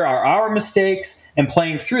wins, where are our mistakes, and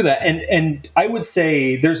playing through that. And I would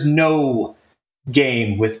say there's no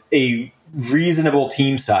game with a reasonable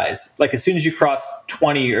team size, like as soon as you cross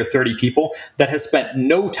 20 or 30 people, that has spent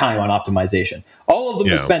no time on optimization. All of them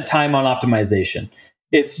have spent time on optimization.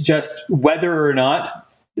 It's just whether or not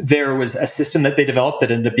there was a system that they developed that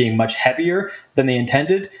ended up being much heavier than they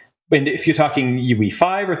intended. And if you're talking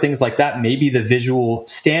UE5 or things like that, maybe the visual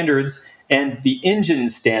standards and the engine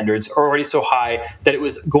standards are already so high that it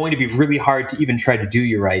was going to be really hard to even try to do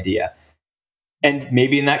your idea. And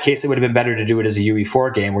maybe in that case, it would have been better to do it as a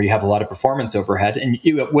UE4 game where you have a lot of performance overhead and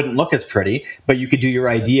it wouldn't look as pretty, but you could do your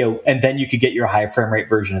idea and then you could get your high frame rate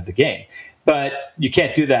version of the game. But you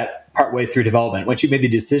can't do that partway through development. Once you've made the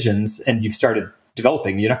decisions and you've started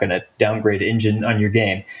developing, you're not going to downgrade engine on your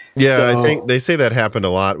game. Yeah, So, I think they say that happened a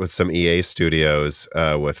lot with some EA studios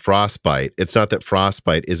with Frostbite. It's not that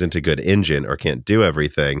Frostbite isn't a good engine or can't do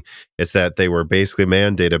everything. It's that they were basically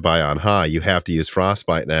mandated by on high. You have to use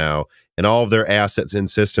Frostbite now. And all of their assets and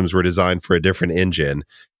systems were designed for a different engine.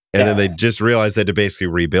 And then they just realized they had to basically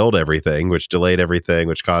rebuild everything, which delayed everything,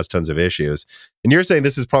 which caused tons of issues. And you're saying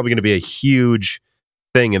this is probably going to be a huge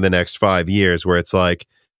thing in the next 5 years where it's like,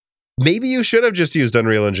 maybe you should have just used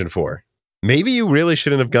Unreal Engine 4. Maybe you really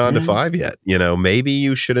shouldn't have gone to 5 yet. You know, maybe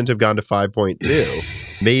you shouldn't have gone to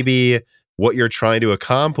 5.2. Maybe what you're trying to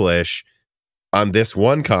accomplish on this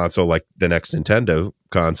one console, like the next Nintendo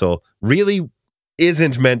console, really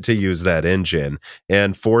isn't meant to use that engine,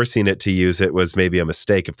 and forcing it to use it was maybe a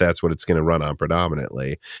mistake if that's what it's going to run on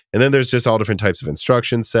predominantly. And then there's just all different types of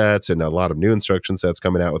instruction sets and a lot of new instruction sets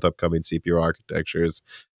coming out with upcoming CPU architectures.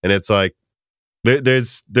 And it's like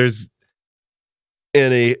there's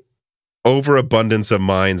an overabundance of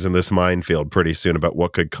mines in this minefield pretty soon about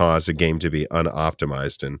what could cause a game to be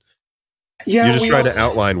unoptimized. And you're just trying to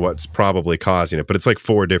outline what's probably causing it, but it's like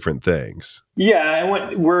 4 different things. Yeah,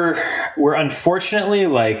 and we're unfortunately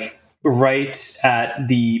like right at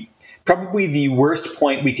probably the worst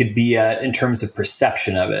point we could be at in terms of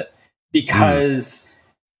perception of it, because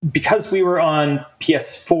we were on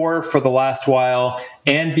PS4 for the last while,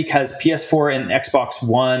 and because PS4 and Xbox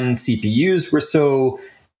One CPUs were so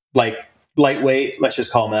like lightweight, let's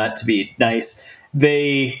just call them that to be nice,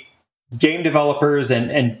 game developers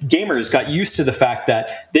and gamers got used to the fact that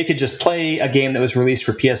they could just play a game that was released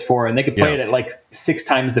for PS4 and they could play it at like 6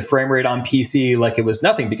 times the frame rate on PC like it was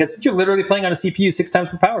nothing, because you're literally playing on a CPU 6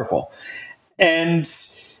 times more powerful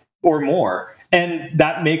or more. And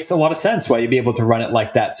that makes a lot of sense why you'd be able to run it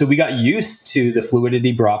like that. So we got used to the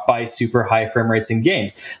fluidity brought by super high frame rates in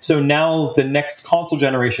games. So now the next console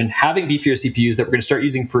generation having beefier CPUs that we're going to start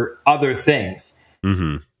using for other things.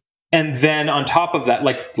 Mm-hmm. And then on top of that,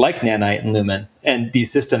 like Nanite and Lumen and these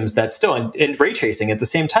systems that still, and ray tracing at the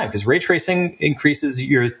same time, because ray tracing increases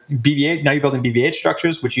your BVH. Now you're building BVH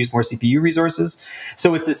structures, which use more CPU resources.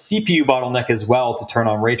 So it's a CPU bottleneck as well to turn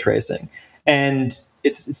on ray tracing. And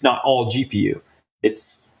it's not all GPU.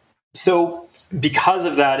 So because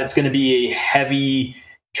of that, it's going to be a heavy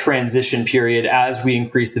transition period as we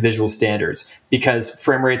increase the visual standards, because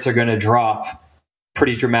frame rates are going to drop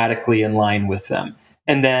pretty dramatically in line with them.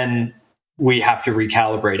 And then we have to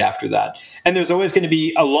recalibrate after that. And there's always going to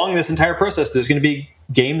be, along this entire process, there's going to be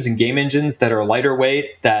games and game engines that are lighter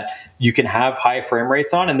weight that you can have high frame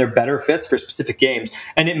rates on, and they're better fits for specific games.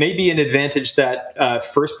 And it may be an advantage that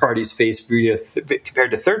first parties face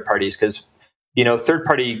compared to third parties, because third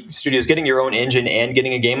party studios getting your own engine and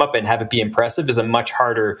getting a game up and have it be impressive is a much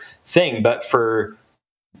harder thing. But for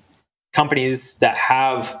companies that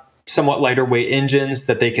have somewhat lighter weight engines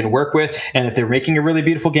that they can work with, and if they're making a really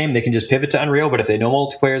beautiful game, they can just pivot to Unreal. But if they know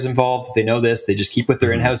multiplayer is involved, if they know this, they just keep with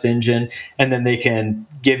their in-house engine, and then they can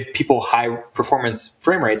give people high performance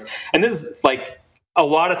frame rates. And this is like a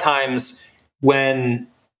lot of times when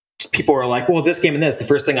people are like, well, this game and this, the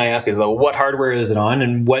first thing I ask is, well, what hardware is it on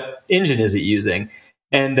and what engine is it using?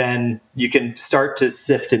 And then you can start to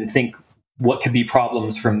sift and think what could be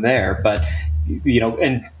problems from there. But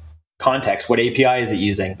and context, what API is it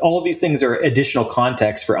using? All of these things are additional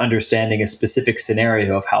context for understanding a specific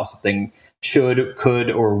scenario of how something should, could,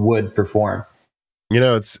 or would perform.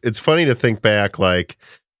 It's funny to think back, like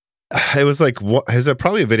it was like,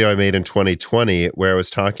 probably a video I made in 2020 where I was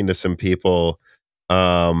talking to some people.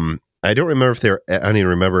 I don't remember if I don't even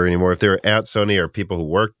remember anymore if they were at Sony or people who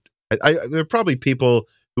worked. They're probably people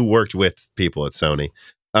who worked with people at Sony.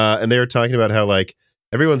 And they were talking about how like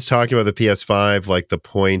everyone's talking about the PS5, like the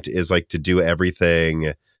point is like to do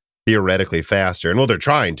everything theoretically faster. And well, they're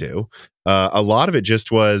trying to. A lot of it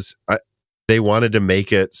just was they wanted to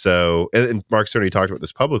make it so, and Mark Cerny talked about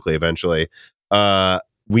this publicly eventually,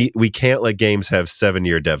 we can't let games have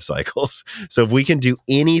 7-year dev cycles. So if we can do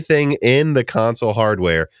anything in the console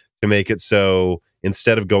hardware to make it so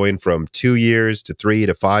instead of going from 2 years to 3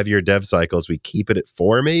 to 5 year dev cycles, we keep it at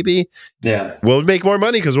 4 maybe. Yeah. We'll make more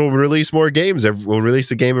money because we'll release more games. We'll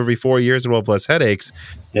release a game every 4 years and we'll have less headaches.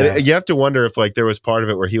 Yeah. You have to wonder if like there was part of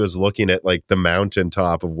it where he was looking at like the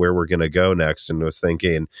mountaintop of where we're going to go next and was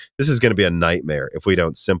thinking, this is going to be a nightmare if we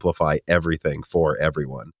don't simplify everything for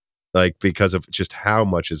everyone. Like, because of just how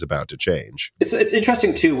much is about to change. It's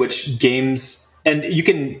interesting too, which games, and you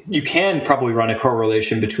can probably run a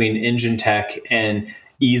correlation between engine tech and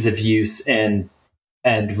ease of use and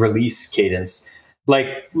release cadence.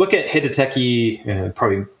 Like, look at Hideteki,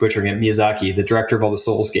 probably butchering it, Miyazaki, the director of all the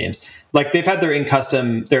Souls games. Like, they've had their in-house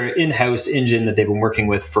engine that they've been working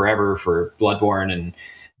with forever for Bloodborne, and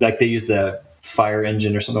like they use the Fire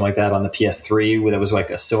engine or something like that on the PS3, where that was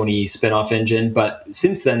like a Sony spin-off engine. But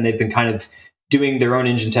since then, they've been kind of doing their own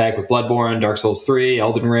engine tech with Bloodborne, Dark Souls 3,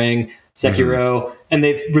 Elden Ring, Sekiro, and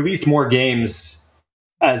they've released more games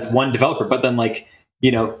as one developer. But then, like,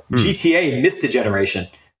 GTA missed a generation,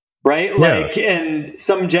 right? Like, and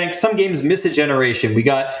some games miss a generation. We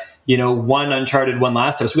got, one Uncharted, one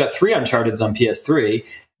Last of Us. We got 3 Uncharteds on PS3,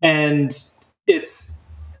 and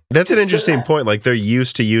that's an interesting point. Like, they're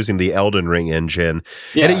used to using the Elden Ring engine,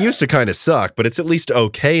 and it used to kind of suck, but it's at least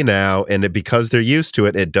okay now. And because they're used to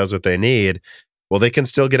it, it does what they need. Well, they can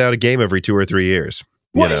still get out a game every 2 or 3 years.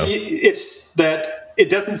 It's that it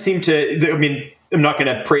doesn't seem to. I mean, I'm not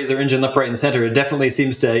going to praise their engine left, right, and center. It definitely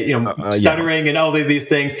seems to, stuttering and all of these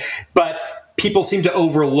things. But people seem to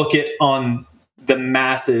overlook it on the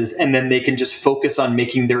masses, and then they can just focus on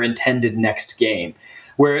making their intended next game.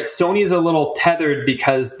 Where Sony's a little tethered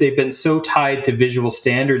because they've been so tied to visual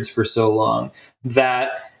standards for so long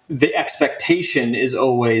that the expectation is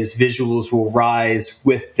always visuals will rise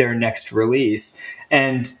with their next release.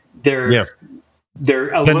 And the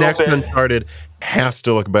next Uncharted has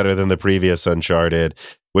to look better than the previous Uncharted,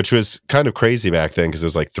 which was kind of crazy back then because it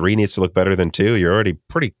was like 3 needs to look better than 2. You're already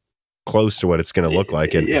pretty close to what it's going to look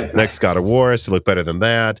like. And next God of War has to look better than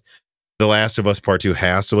that. The Last of Us Part 2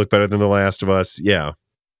 has to look better than The Last of Us. Yeah.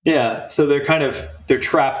 Yeah, so they're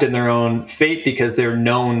trapped in their own fate because they're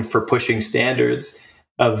known for pushing standards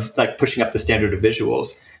of like pushing up the standard of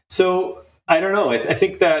visuals. So I don't know. I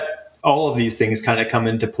think that all of these things kind of come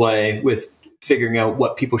into play with figuring out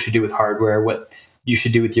what people should do with hardware, what you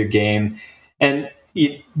should do with your game. And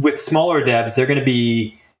with smaller devs, they're going to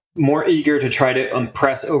be more eager to try to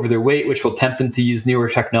impress over their weight, which will tempt them to use newer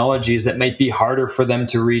technologies that might be harder for them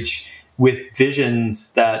to reach with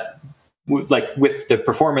visions that, like with the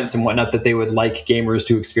performance and whatnot, that they would like gamers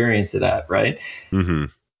to experience it at, right? Mm-hmm.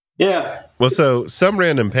 Yeah. Well, so some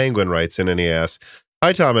random penguin writes in and he asks,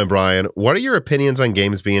 "Hi, Tom and Bryan. What are your opinions on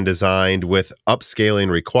games being designed with upscaling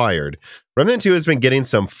required? Remnant 2 has been getting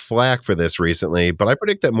some flack for this recently, but I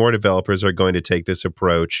predict that more developers are going to take this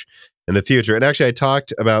approach in the future." And actually, I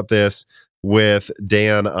talked about this with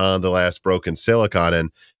Dan on the last Broken Silicon,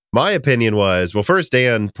 and my opinion was, well, first,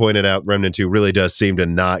 Dan pointed out Remnant 2 really does seem to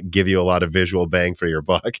not give you a lot of visual bang for your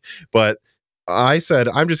buck. But I said,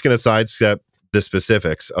 I'm just going to sidestep the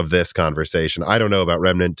specifics of this conversation. I don't know about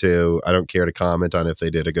Remnant 2. I don't care to comment on if they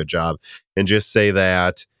did a good job. And just say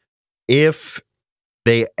that if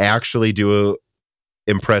they actually do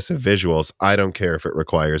impressive visuals, I don't care if it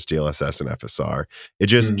requires DLSS and FSR. It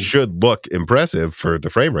just should look impressive for the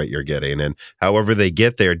frame rate you're getting, and however they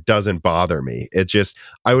get there doesn't bother me. It just,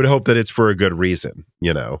 I would hope that it's for a good reason,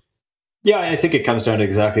 Yeah, I think it comes down to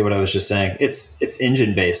exactly what I was just saying. It's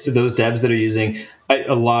engine based. Those devs that are using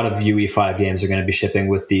a lot of UE5 games are going to be shipping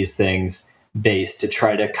with these things based to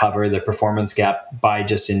try to cover the performance gap by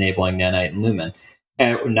just enabling Nanite and Lumen,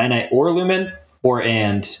 Nanite or Lumen, or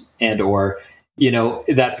or.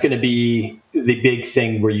 That's going to be the big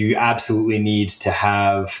thing where you absolutely need to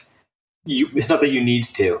have it's not that you need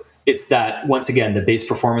to, it's that once again, the base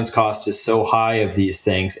performance cost is so high of these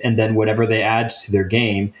things. And then whatever they add to their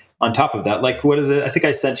game on top of that, like, what is it? I think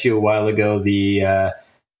I sent you a while ago, the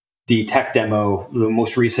tech demo, the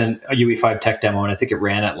most recent UE5 tech demo. And I think it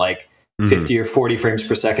ran at like 50 or 40 frames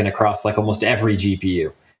per second across like almost every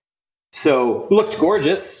GPU. So it looked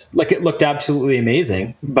gorgeous, like it looked absolutely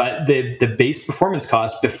amazing, but the base performance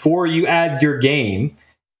cost before you add your game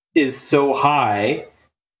is so high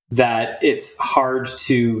that it's hard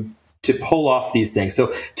to pull off these things.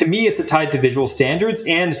 So to me, it's tied to visual standards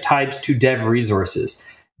and tied to dev resources.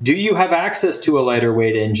 Do you have access to a lighter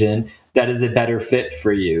weight engine that is a better fit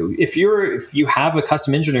for you? If you have a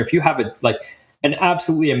custom engine, or if you have an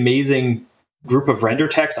absolutely amazing group of render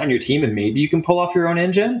techs on your team, and maybe you can pull off your own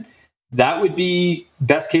engine, that would be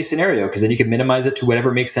best case scenario, because then you can minimize it to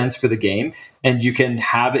whatever makes sense for the game, and you can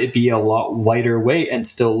have it be a lot lighter weight and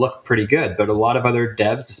still look pretty good. But a lot of other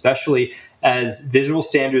devs, especially as visual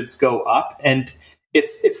standards go up, and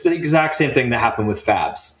it's the exact same thing that happened with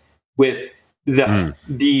fabs. With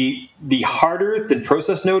the harder the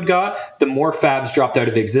process node got, the more fabs dropped out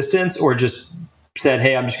of existence or just said,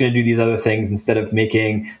 hey, I'm just going to do these other things instead of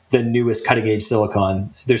making the newest cutting edge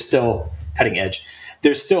silicon. There's still cutting edge.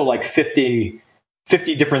 There's still like 50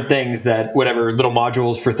 different things that whatever little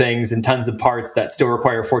modules for things and tons of parts that still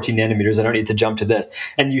require 14 nanometers. I don't need to jump to this.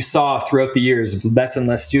 And you saw throughout the years, less and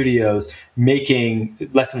less studios making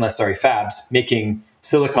fabs making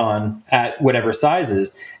silicon at whatever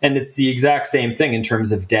sizes. And it's the exact same thing in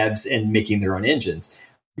terms of devs and making their own engines.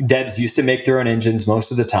 Devs used to make their own engines most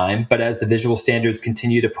of the time, but as the visual standards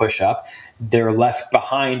continue to push up, they're left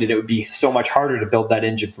behind, and it would be so much harder to build that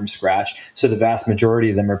engine from scratch. So the vast majority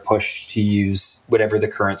of them are pushed to use whatever the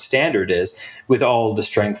current standard is, with all the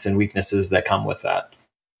strengths and weaknesses that come with that.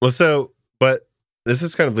 Well, but this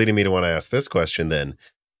is kind of leading me to want to ask this question then.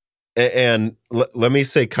 And let me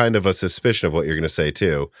say kind of a suspicion of what you're going to say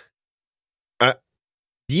too.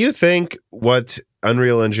 Do you think what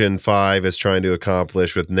Unreal Engine 5 is trying to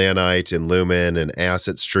accomplish with Nanite and Lumen and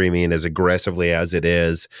asset streaming as aggressively as it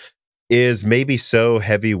is maybe so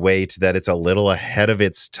heavyweight that it's a little ahead of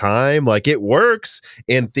its time? Like, it works,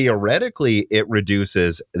 and theoretically it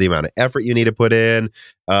reduces the amount of effort you need to put in.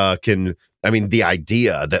 The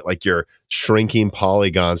idea that like you're shrinking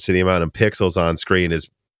polygons to the amount of pixels on screen is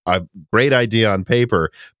a great idea on paper,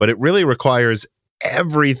 but it really requires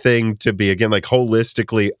everything to be, again, like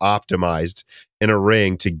holistically optimized in a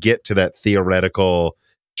ring to get to that theoretical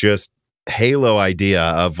just halo idea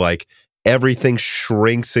of like everything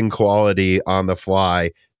shrinks in quality on the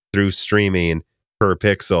fly through streaming per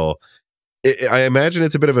pixel. I imagine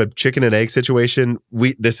it's a bit of a chicken and egg situation.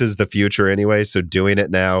 This is the future anyway, so doing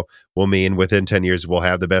it now will mean within 10 years we'll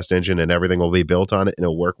have the best engine and everything will be built on it and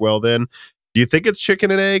it'll work well then. Do you think it's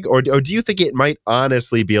chicken and egg, or do you think it might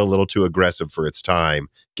honestly be a little too aggressive for its time,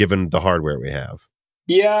 given the hardware we have?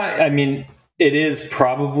 Yeah, I mean, it is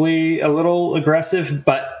probably a little aggressive,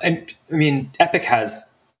 but I mean, Epic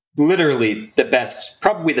has literally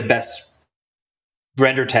probably the best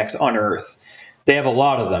render techs on Earth. They have a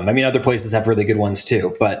lot of them. I mean, other places have really good ones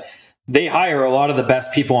too, but they hire a lot of the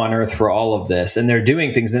best people on Earth for all of this, and they're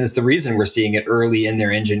doing things, and it's the reason we're seeing it early in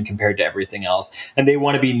their engine compared to everything else. And they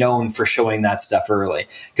want to be known for showing that stuff early,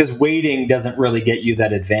 because waiting doesn't really get you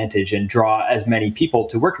that advantage and draw as many people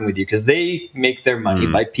to working with you, because they make their money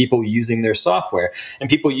by people using their software, and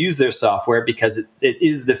people use their software because it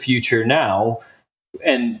is the future now,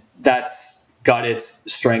 and that's got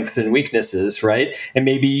its strengths and weaknesses, right? And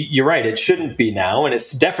maybe you're right, it shouldn't be now, and it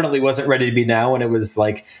definitely wasn't ready to be now when it was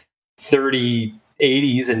like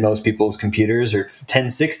 3080s in most people's computers or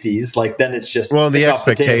 1060s. Like, then it's just, well, the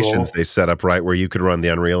expectations they set up, right, where you could run the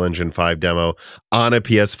Unreal Engine 5 demo on a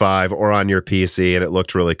PS5 or on your PC and it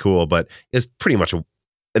looked really cool, but it's pretty much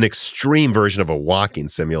an extreme version of a walking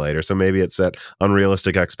simulator. So maybe it set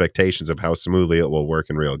unrealistic expectations of how smoothly it will work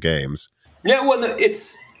in real games. Yeah, well,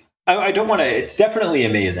 I don't want to. It's definitely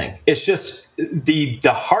amazing. It's just the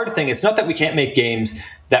hard thing. It's not that we can't make games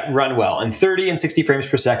that run well, and 30 and 60 frames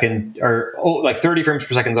per second, or like 30 frames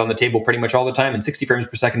per second is on the table pretty much all the time, and 60 frames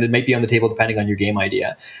per second it might be on the table depending on your game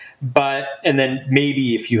idea. And then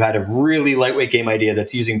maybe if you had a really lightweight game idea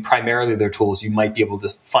that's using primarily their tools, you might be able to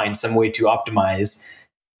find some way to optimize,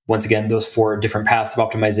 once again, those 4 different paths of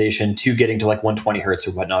optimization to getting to like 120 hertz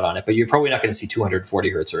or whatnot on it. But you're probably not going to see 240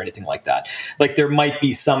 hertz or anything like that. Like, there might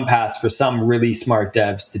be some paths for some really smart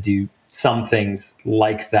devs to do some things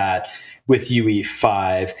like that with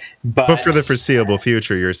UE5. But for the foreseeable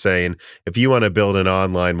future, you're saying if you want to build an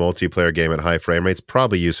online multiplayer game at high frame rates,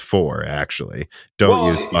 probably use 4, actually.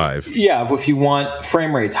 Don't use 5. Yeah, if you want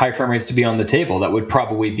high frame rates to be on the table, that would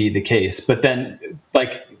probably be the case. But then,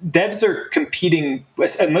 like, devs are competing,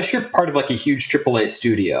 unless you're part of like a huge AAA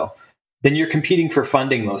studio, then you're competing for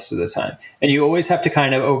funding most of the time. And you always have to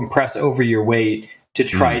kind of press over your weight to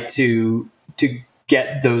try to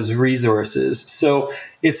get those resources. So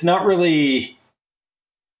it's not really,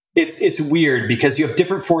 it's weird because you have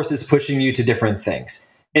different forces pushing you to different things.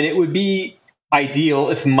 And it would be ideal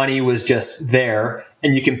if money was just there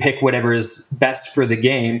and you can pick whatever is best for the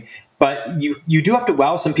game. But you do have to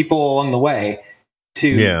wow some people along the way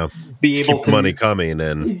to be able keep to money coming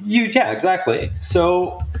in. Yeah, exactly.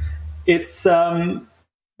 So it's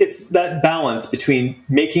that balance between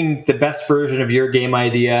making the best version of your game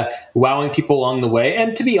idea, wowing people along the way.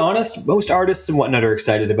 And to be honest, most artists and whatnot are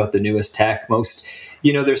excited about the newest tech. Most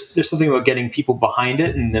there's something about getting people behind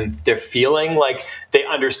it, and then they're feeling like they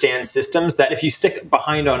understand systems, that if you stick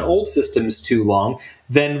behind on old systems too long,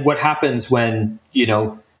 then what happens when,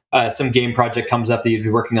 some game project comes up that you'd be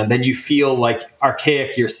working on, then you feel like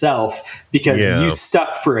archaic yourself because you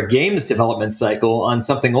stuck for a games development cycle on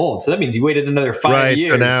something old. So that means you waited another 5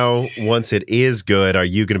 years. So now, once it is good, are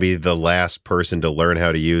you going to be the last person to learn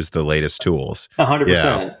how to use the latest tools?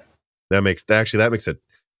 100%. That makes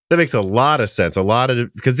a lot of sense.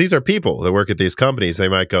 Because these are people that work at these companies. They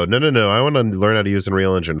might go, no, I want to learn how to use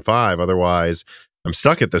Unreal Engine 5. Otherwise, I'm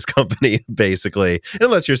stuck at this company, basically.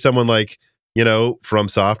 Unless you're someone like, From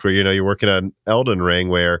Software, you're working on Elden Ring,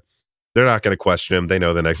 where they're not going to question him. They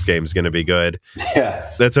know the next game is going to be good.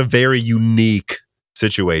 Yeah. That's a very unique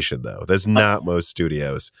situation, though. That's not most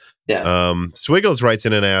studios. Yeah. Swiggles writes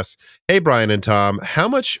in and asks, hey, Bryan and Tom, how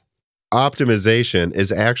much optimization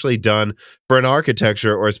is actually done for an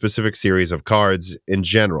architecture or a specific series of cards in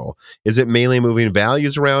general? Is it mainly moving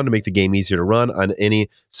values around to make the game easier to run on any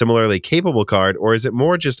similarly capable card, or is it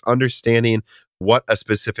more just understanding what a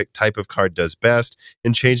specific type of card does best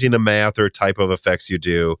and changing the math or type of effects you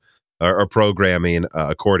do or programming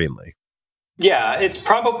accordingly? Yeah, it's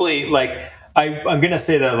probably like, I'm going to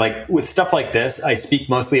say that, like, with stuff like this, I speak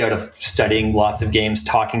mostly out of studying lots of games,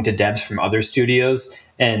 talking to devs from other studios,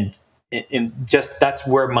 and just that's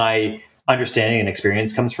where my understanding and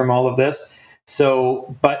experience comes from all of this.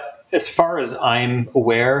 So, but as far as I'm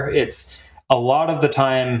aware, it's a lot of the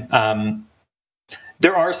time,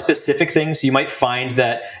 there are specific things you might find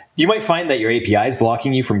that your API is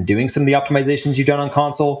blocking you from doing some of the optimizations you've done on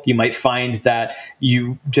console. You might find that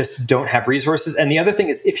you just don't have resources. And the other thing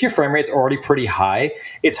is, if your frame rate's already pretty high,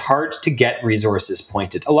 it's hard to get resources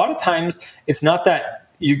pointed. A lot of times, it's not that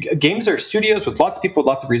games are studios with lots of people with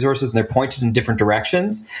lots of resources, and they're pointed in different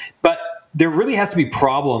directions. But there really has to be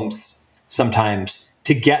problems sometimes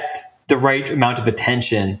to get the right amount of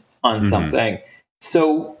attention on something.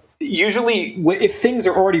 So usually, if things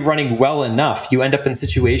are already running well enough, you end up in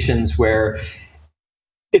situations where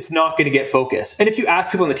it's not going to get focused. And if you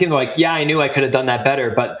ask people on the team, they're like, yeah, I knew I could have done that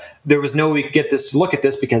better, but there was no way we could get this to look at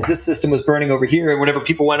this because this system was burning over here, and whenever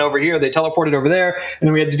people went over here, they teleported over there, and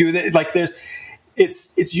then we had to do that. Like,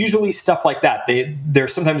 it's usually stuff like that.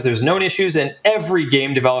 Sometimes there's known issues, and every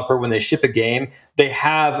game developer, when they ship a game, they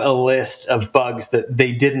have a list of bugs that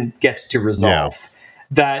they didn't get to resolve. Yeah.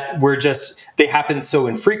 That they happened so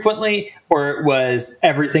infrequently, or it was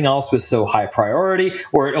everything else was so high priority,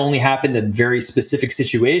 or it only happened in very specific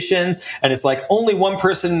situations. And it's like only one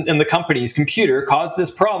person in the company's computer caused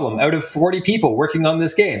this problem out of 40 people working on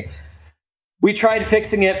this game. We tried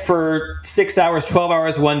fixing it for 6 hours, 12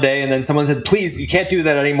 hours one day, and then someone said, please, you can't do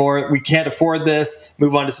that anymore. We can't afford this.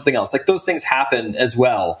 Move on to something else. Like, those things happen as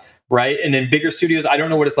well, right? And in bigger studios, I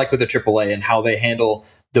don't know what it's like with a AAA and how they handle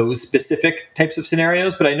those specific types of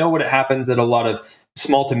scenarios, but I know what happens at a lot of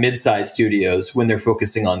small to mid-sized studios when they're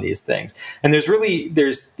focusing on these things. And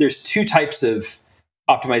there's two types of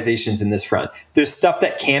optimizations in this front. There's stuff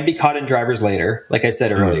that can be caught in drivers later, like I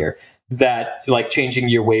said earlier, that, like, changing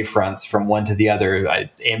your wave fronts from one to the other.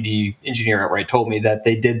 AMD engineer outright told me that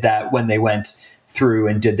they did that when they went through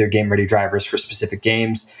and did their game ready drivers for specific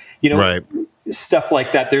games. Right. Stuff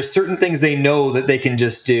like that. There's certain things they know that they can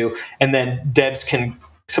just do, and then devs can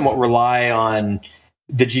somewhat rely on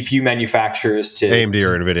the GPU manufacturers to AMD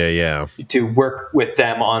or Nvidia, to work with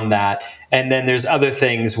them on that. And then there's other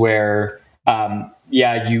things where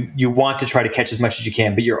you want to try to catch as much as you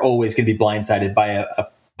can, but you're always going to be blindsided by a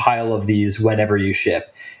pile of these whenever you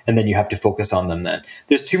ship, and then you have to focus on them. Then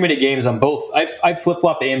there's too many games on both. I've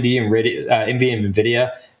flip-flop AMD and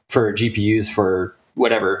Nvidia for GPUs for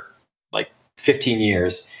whatever, like 15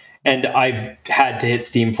 years, and I've had to hit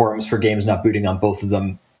Steam forums for games not booting on both of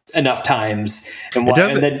them enough times. And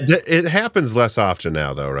it happens less often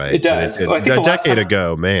now, though, right? It does. I think a decade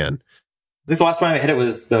ago, man. I think the last time I hit it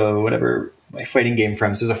was my fighting game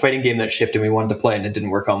from. So it was a fighting game that shipped and we wanted to play, and it didn't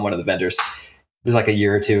work on one of the vendors. It was like a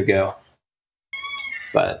year or two ago.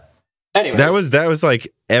 But anyways. That was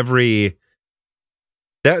like every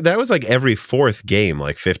fourth game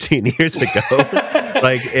like 15 years ago.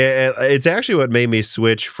 Like it's actually what made me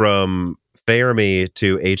switch from Fermi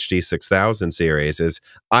to HD 6000 series is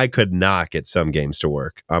I could not get some games to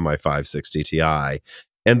work on my 560 Ti.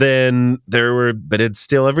 And then but it's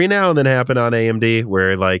still every now and then happen on AMD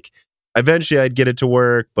where like eventually I'd get it to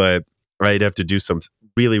work, but I'd have to do some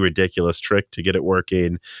really ridiculous trick to get it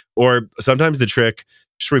working. Or sometimes the trick,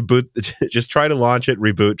 just reboot, just try to launch it,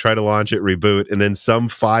 reboot, try to launch it, reboot, and then some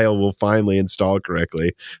file will finally install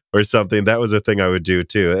correctly or something. That was a thing I would do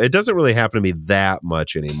too. It doesn't really happen to me that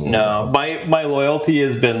much anymore. No, my loyalty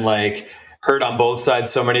has been like, heard on both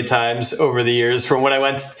sides so many times over the years. From when I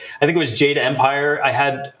went, I think it was Jade Empire.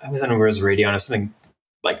 I was on a Radeon, something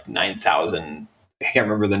like 9,000. I can't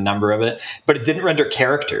remember the number of it, but it didn't render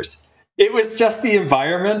characters. It was just the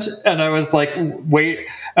environment, and I was like,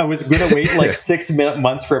 I was going to wait like 6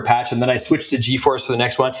 months for a patch, and then I switched to GeForce for the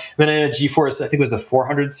next one. And then I had a GeForce, I think it was a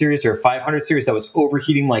 400 series or a 500 series that was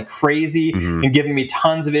overheating like crazy and giving me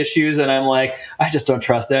tons of issues. And I'm like, I just don't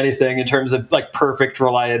trust anything in terms of like perfect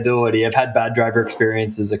reliability. I've had bad driver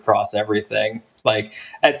experiences across everything. Like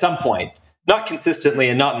at some point, not consistently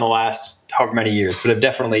and not in the last however many years, but I've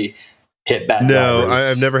definitely hit bad drivers. No,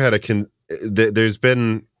 I've never had there's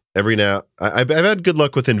been... Every now, I've had good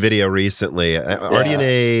luck with Nvidia recently.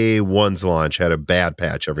 RDNA 1's launch had a bad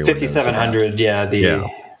patch. 5700,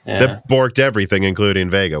 that borked everything, including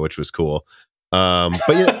Vega, which was cool. But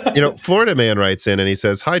Florida Man writes in and he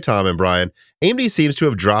says, "Hi Tom and Bryan. AMD seems to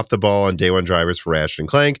have dropped the ball on day one drivers for Ratchet and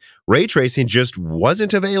Clank. Ray tracing just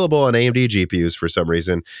wasn't available on AMD GPUs for some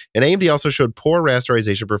reason, and AMD also showed poor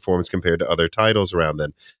rasterization performance compared to other titles around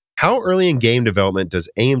then. How early in game development does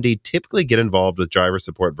AMD typically get involved with driver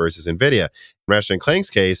support versus NVIDIA? In Ratchet and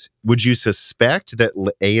Clank's case, would you suspect that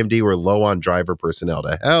AMD were low on driver personnel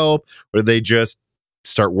to help, or did they just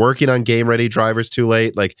start working on game-ready drivers too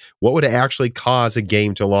late? Like, what would actually cause a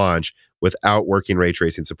game to launch without working ray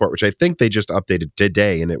tracing support, which I think they just updated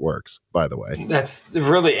today, and it works, by the way." That's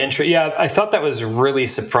really interesting. Yeah, I thought that was really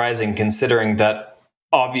surprising, considering that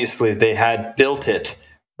obviously they had built it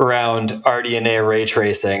around RDNA ray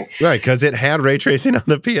tracing. Right, because it had ray tracing on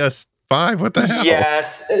the PS5. What the hell?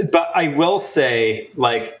 Yes, but I will say,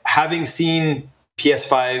 like, having seen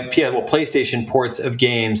PlayStation ports of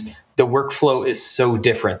games, the workflow is so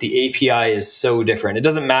different. The API is so different. It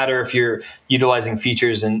doesn't matter if you're utilizing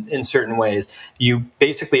features in certain ways. You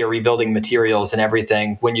basically are rebuilding materials and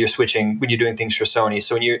everything when you're doing things for Sony.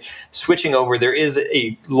 So when you're switching over, there is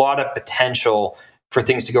a lot of potential for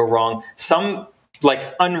things to go wrong. Some,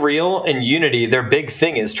 like Unreal and Unity, their big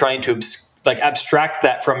thing is trying to abstract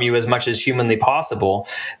that from you as much as humanly possible.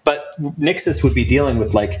 But Nixus would be dealing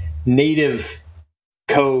with like native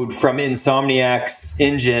code from Insomniac's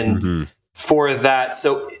engine for that.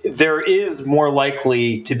 So there is more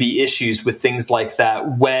likely to be issues with things like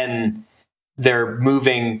that when they're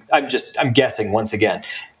moving. I'm guessing once again,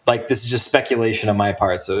 like this is just speculation on my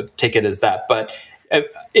part, so take it as that. But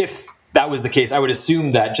if that was the case, I would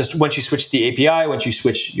assume that just once you switch the API, once you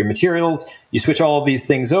switch your materials, you switch all of these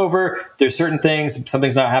things over, there's certain things,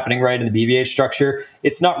 something's not happening right in the BBH structure.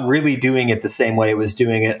 It's not really doing it the same way it was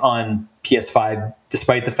doing it on PS5,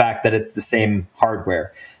 despite the fact that it's the same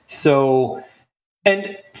hardware. So,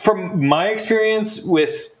 and from my experience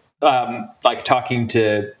with like talking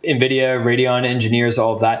to Nvidia, Radeon engineers,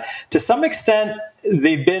 all of that, to some extent,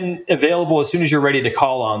 they've been available as soon as you're ready to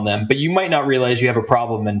call on them, but you might not realize you have a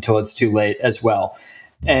problem until it's too late as well.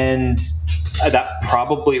 And that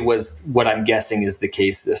probably was what I'm guessing is the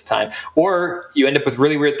case this time. Or you end up with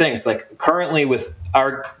really weird things. Like currently with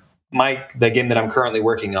the game that I'm currently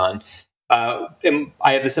working on, I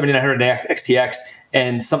have the 7900 XTX,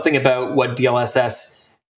 and something about what DLSS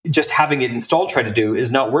just having it installed try to do is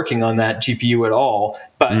not working on that GPU at all.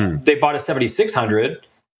 But they bought a 7600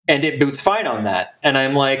 and it boots fine on that. And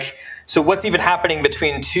I'm like, so what's even happening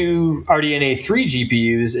between two RDNA 3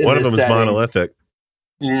 GPUs in One of this them setting? is monolithic.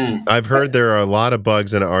 I've heard there are a lot of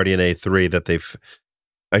bugs in RDNA 3 that they've,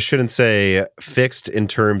 I shouldn't say fixed in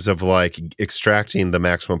terms of like extracting the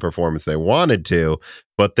maximum performance they wanted to,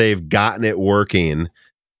 but they've gotten it working.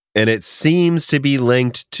 And it seems to be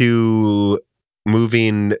linked to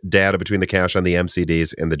moving data between the cache on the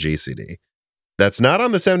MCDs and the GCD. That's not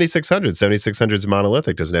on the 7600. 7600 is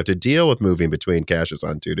monolithic, doesn't have to deal with moving between caches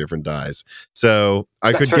on two different dies. So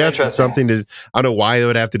I could guess it's something to, I don't know why it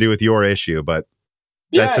would have to do with your issue, but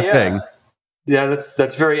that's a thing. Yeah,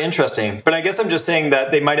 that's very interesting. But I guess I'm just saying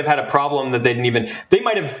that they might have had a problem that they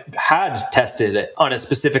might have had tested on a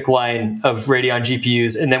specific line of Radeon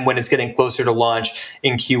GPUs, and then when it's getting closer to launch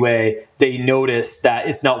in QA, they notice that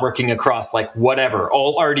it's not working across like whatever,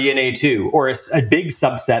 all RDNA 2, or a big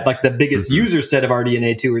subset, like the biggest user set of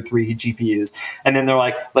RDNA 2 or 3 GPUs. And then they're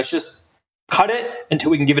like, let's just cut it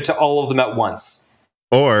until we can give it to all of them at once.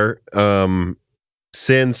 Or,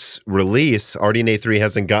 since release, RDNA 3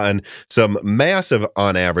 hasn't gotten some massive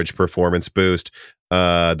on-average performance boost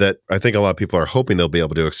that I think a lot of people are hoping they'll be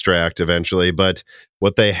able to extract eventually. But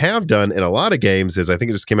what they have done in a lot of games is, I think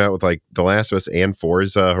it just came out with like The Last of Us and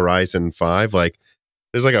Forza Horizon 5, like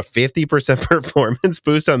there's like a 50% performance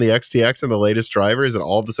boost on the XTX and the latest drivers, and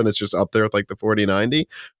all of a sudden it's just up there with like the 4090.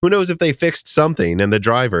 Who knows if they fixed something in the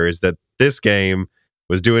drivers that this game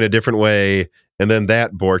was doing a different way and then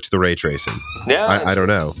that borked the ray tracing. Yeah, I don't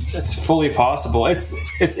know. It's fully possible. It's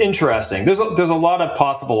interesting. There's a lot of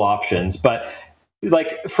possible options, but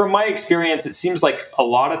like from my experience, it seems like a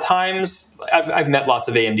lot of times I've met lots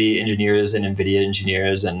of AMD engineers and Nvidia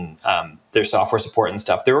engineers and their software support and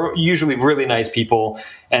stuff. They're usually really nice people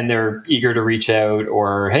and they're eager to reach out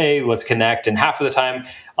or, hey, let's connect. And half of the time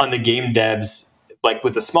on the game devs, like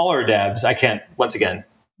with the smaller devs, I can't, once again,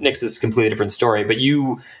 Nix is a completely different story, but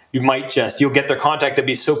you'll get their contact, they'll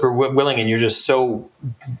be super willing, and you're just so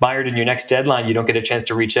mired in your next deadline, you don't get a chance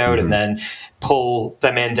to reach out and then pull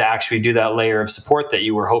them in to actually do that layer of support that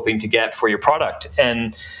you were hoping to get for your product.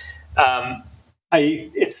 And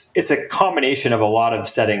it's a combination of a lot of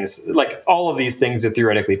settings. Like all of these things are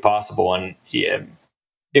theoretically possible, and it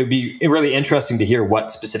would be really interesting to hear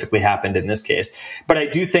what specifically happened in this case. But I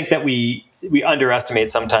do think that we underestimate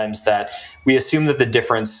sometimes that we assume that the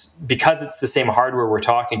difference, because it's the same hardware we're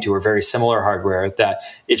talking to, or very similar hardware, that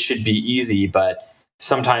it should be easy. But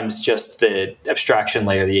sometimes just the abstraction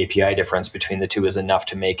layer, the API difference between the two is enough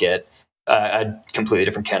to make it a completely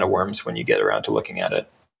different can of worms when you get around to looking at it.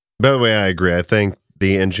 By the way, I agree. I think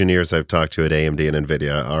the engineers I've talked to at AMD and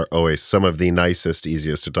Nvidia are always some of the nicest,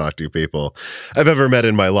 easiest to talk to people I've ever met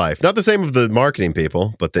in my life. Not the same with the marketing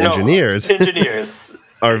people, but the engineers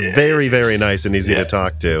are very, very nice and easy to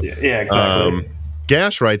talk to. Yeah, exactly.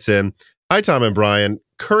 Gash writes in, hi, Tom and Bryan.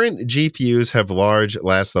 Current GPUs have large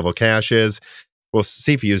last level caches. Well,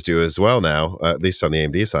 CPUs do as well now, at least on the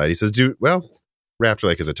AMD side. He says, Raptor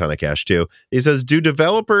Lake has a ton of cache too. He says, do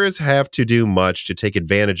developers have to do much to take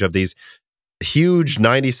advantage of these huge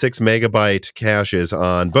 96 megabyte caches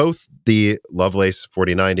on both the Lovelace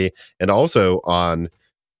 4090 and also on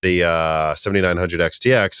the 7900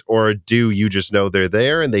 XTX, or do you just know they're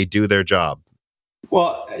there and they do their job?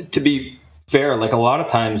 Well, to be fair, like a lot of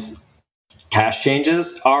times cache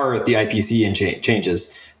changes are the IPC and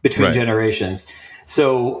changes between generations.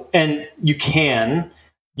 So, and you can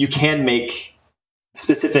make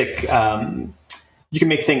specific you can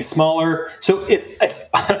make things smaller. So it's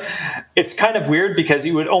it's kind of weird because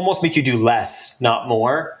it would almost make you do less, not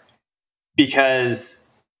more, because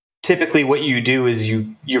typically what you do is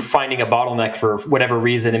you're finding a bottleneck for whatever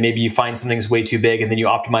reason, and maybe you find something's way too big, and then you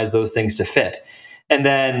optimize those things to fit, and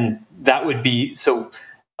then that would be so.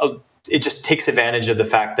 It just takes advantage of the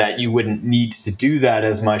fact that you wouldn't need to do that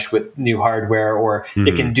as much with new hardware, or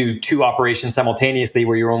it can do two operations simultaneously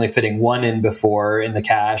where you're only fitting one in before in the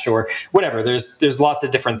cache or whatever. There's lots of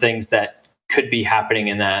different things that could be happening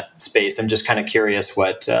in that space. I'm just kind of curious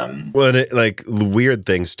what. Well, and like weird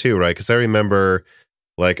things too, right? Because I remember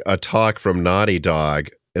like a talk from Naughty Dog,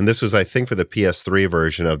 and this was, I think, for the PS3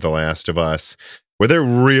 version of The Last of Us, where they're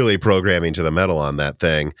really programming to the metal on that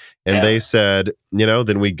thing. And they said,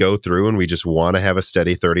 then we go through and we just want to have a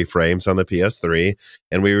steady 30 frames on the PS3.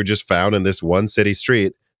 And we were just found in this one city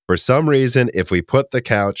street. For some reason, if we put the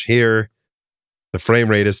couch here, the frame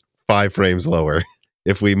rate is 5 frames lower.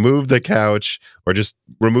 If we move the couch or just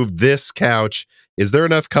remove this couch, is there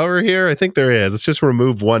enough cover here? I think there is. Let's just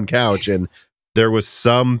remove one couch. And there was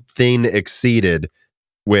something exceeded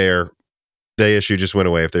where the issue just went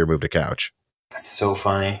away if they removed a couch. That's so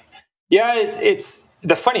funny. Yeah, it's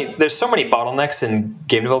the funny. There's so many bottlenecks in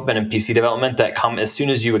game development and PC development that come as soon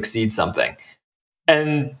as you exceed something,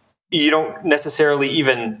 and you don't necessarily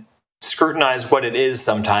even scrutinize what it is.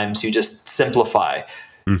 Sometimes you just simplify.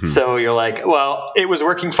 So you're like, well, it was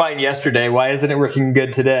working fine yesterday. Why isn't it working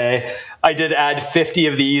good today? I did add 50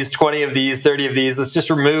 of these, 20 of these, 30 of these. Let's just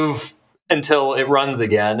remove until it runs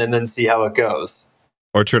again, and then see how it goes.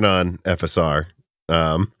 Or turn on FSR.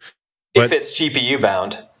 If it's GPU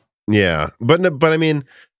bound. Yeah. But I mean,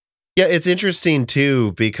 yeah, it's interesting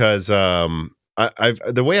too, because the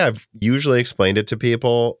way I've usually explained it to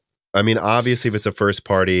people, I mean, obviously if it's a first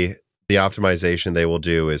party, the optimization they will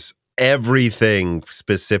do is everything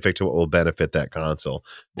specific to what will benefit that console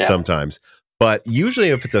sometimes. But usually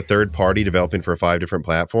if it's a third party developing for 5 different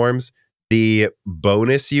platforms, the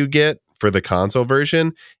bonus you get for the console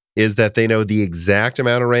version is that they know the exact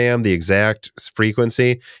amount of RAM, the exact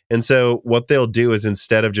frequency. And so what they'll do is,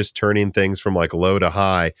 instead of just turning things from like low to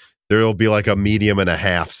high, there'll be like a medium and a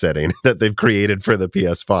half setting that they've created for the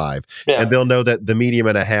PS5. And they'll know that the medium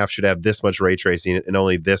and a half should have this much ray tracing and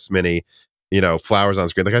only this many, flowers on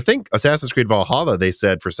screen. Like I think Assassin's Creed Valhalla, they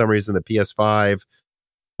said for some reason the PS5,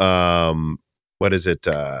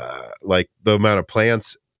 like the amount of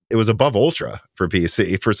plants, it was above ultra for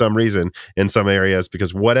PC for some reason in some areas,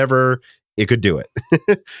 because whatever it could do it.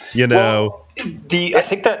 You know? Well, I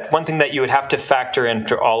think that one thing that you would have to factor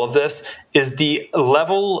into all of this is the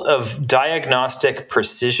level of diagnostic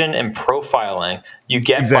precision and profiling you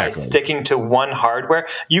get by sticking to one hardware.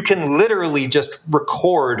 You can literally just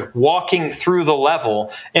record walking through the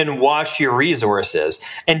level and watch your resources.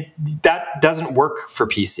 And that doesn't work for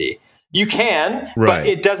PC. You can, but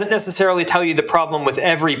it doesn't necessarily tell you the problem with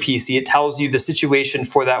every PC. It tells you the situation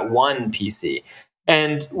for that one PC.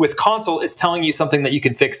 And with console, it's telling you something that you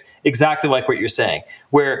can fix exactly like what you're saying,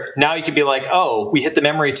 where now you could be like, oh, we hit the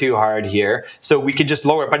memory too hard here, so we could just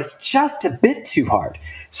lower it, but it's just a bit too hard.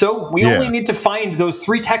 So we only need to find those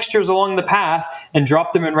 3 textures along the path and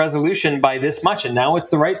drop them in resolution by this much, and now it's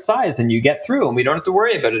the right size, and you get through, and we don't have to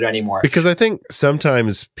worry about it anymore. Because I think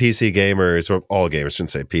sometimes PC gamers, or all gamers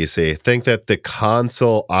shouldn't say PC, think that the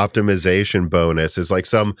console optimization bonus is like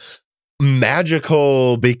some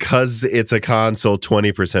magical, because it's a console,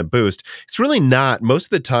 20% boost. It's really not. Most of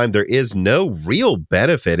the time there is no real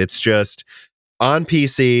benefit. It's just on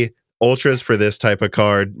PC, ultras for this type of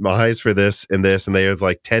card, highs for this, and there's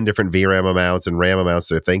like 10 different VRAM amounts and RAM amounts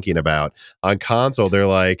they're thinking about. On console, they're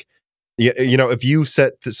like, you know, if you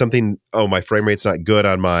set something, oh, my frame rate's not good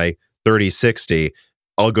on my 3060,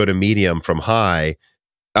 I'll go to medium from high.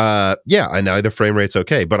 Yeah, I know the frame rate's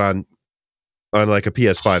okay, but on like a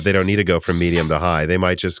PS5, they don't need to go from medium to high. They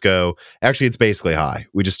might just go, actually, it's basically high.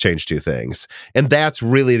 We just changed 2 things. And that's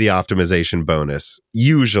really the optimization bonus,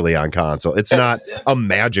 usually on console. It's not a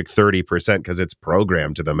magic 30% because it's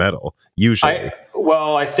programmed to the metal, usually.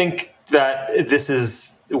 I think that this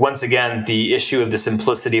is, once again, the issue of the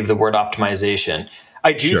simplicity of the word optimization.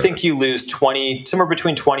 I do think you lose somewhere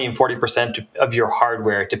between 20 and 40% of your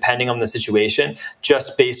hardware, depending on the situation,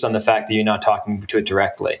 just based on the fact that you're not talking to it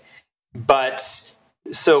directly. But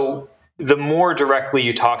so the more directly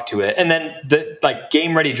you talk to it, and then the like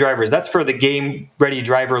game ready drivers, that's for the game ready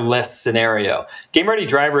driverless scenario. Game ready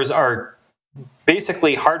drivers are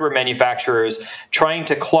basically hardware manufacturers trying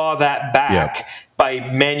to claw that back by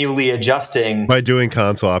manually adjusting. By doing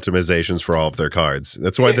console optimizations for all of their cards.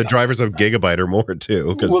 That's why the drivers of Gigabyte are more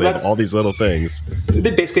too, because they have all these little things.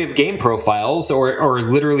 They basically have game profiles or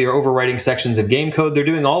literally are overwriting sections of game code. They're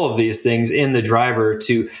doing all of these things in the driver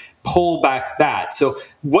to pull back that. So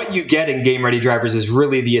what you get in game ready drivers is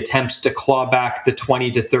really the attempt to claw back the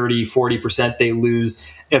 20 to 30, 40% they lose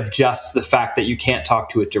of just the fact that you can't talk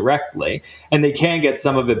to it directly. And they can get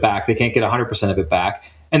some of it back. They can't get 100% of it back.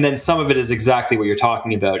 And then some of it is exactly what you're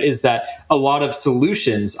talking about, is that a lot of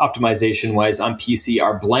solutions, optimization-wise, on PC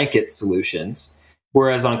are blanket solutions,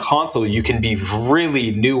 whereas on console, you can be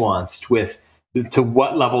really nuanced with to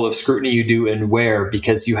what level of scrutiny you do and where,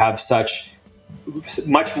 because you have such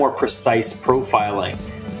much more precise profiling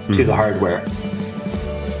to the hardware.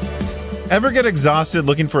 Ever get exhausted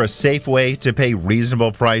looking for a safe way to pay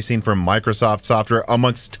reasonable pricing for Microsoft software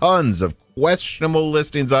amongst tons of questionable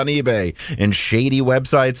listings on eBay and shady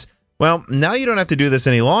websites? Well, now you don't have to do this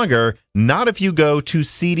any longer, not if you go to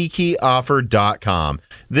cdkeyoffer.com.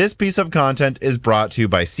 This piece of content is brought to you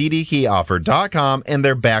by cdkeyoffer.com and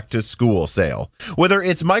their back to school sale. Whether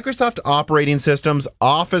it's Microsoft operating systems,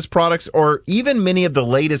 Office products, or even many of the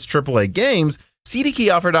latest AAA games,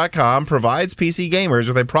 cdkeyoffer.com provides PC gamers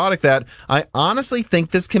with a product that I honestly think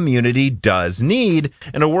this community does need.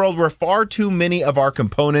 In a world where far too many of our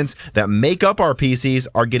components that make up our PCs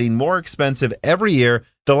are getting more expensive every year,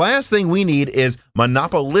 the last thing we need is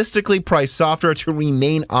monopolistically priced software to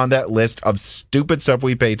remain on that list of stupid stuff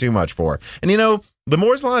we pay too much for. And you know, the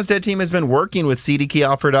Moore's Law is Dead team has been working with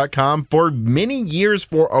cdkeyoffer.com for many years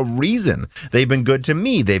for a reason. They've been good to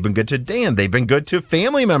me. They've been good to Dan. They've been good to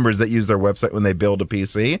family members that use their website when they build a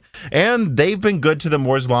PC. And they've been good to the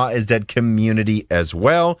Moore's Law is Dead community as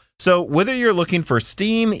well. So whether you're looking for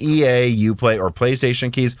Steam, EA, Uplay, or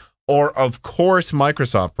PlayStation keys, or of course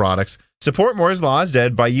Microsoft products, support Moore's Law is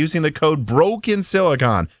Dead by using the code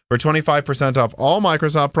BROKENSILICON for 25% off all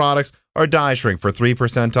Microsoft products, or Die Shrink for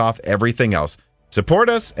 3% off everything else. Support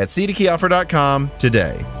us at cdkeyoffer.com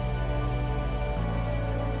today.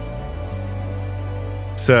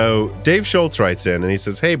 So Dave Schultz writes in and he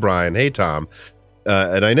says, hey, Brian, hey, Tom.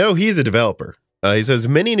 And I know he's a developer. He says,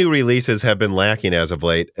 many new releases have been lacking as of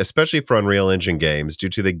late, especially for Unreal Engine games, due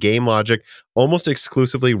to the game logic almost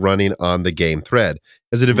exclusively running on the game thread.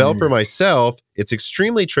 As a developer myself, it's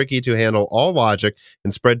extremely tricky to handle all logic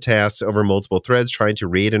and spread tasks over multiple threads trying to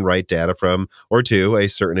read and write data from or to a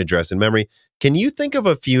certain address in memory. Can you think of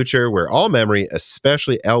a future where all memory,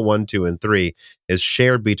 especially L1, 2, and 3, is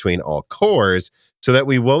shared between all cores so that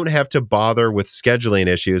we won't have to bother with scheduling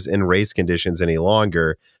issues and race conditions any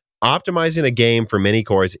longer? optimizing a game for many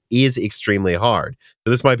cores is extremely hard.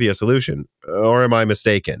 So this might be a solution, or am I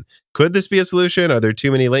mistaken? Could this be a solution? Are there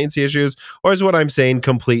too many latency issues? Or is what I'm saying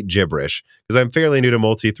complete gibberish? Because I'm fairly new to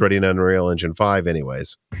multi-threading Unreal Engine 5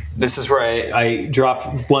 anyways. This is where I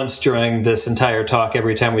drop once during this entire talk,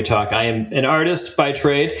 every time we talk. I am an artist by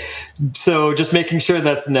trade, so just making sure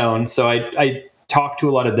that's known. So I talk to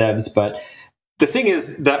a lot of devs, but the thing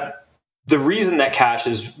is that the reason that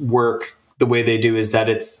caches work the way they do is that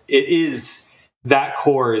it is that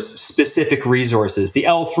core's specific resources. The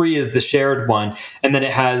L3 is the shared one, and then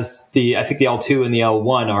it has I think the L2 and the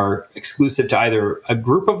L1 are exclusive to either a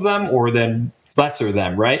group of them or then lesser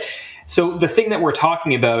them, right? So the thing that we're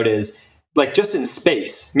talking about is, like, just in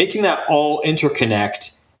space, making that all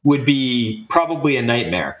interconnect would be probably a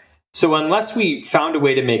nightmare. So unless we found a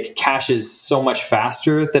way to make caches so much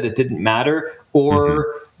faster that it didn't matter,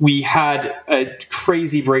 or we had a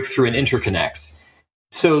crazy breakthrough in interconnects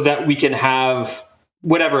so that we can have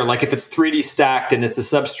whatever, like if it's 3D stacked and it's a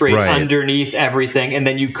substrate underneath everything, and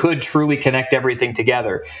then you could truly connect everything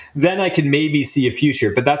together, then I could maybe see a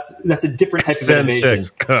future. But that's a different type of innovation.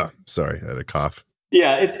 Sorry, I had a cough.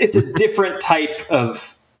 Yeah, it's a different type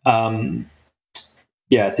of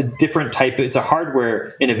it's a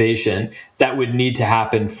hardware innovation that would need to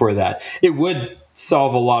happen for that. It would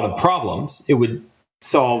solve a lot of problems. It would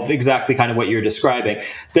solve exactly kind of what you're describing.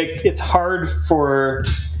 It's hard for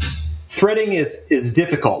threading is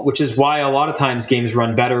difficult, which is why a lot of times games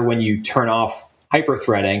run better when you turn off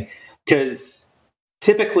hyperthreading, because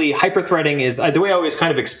typically hyperthreading is the way I always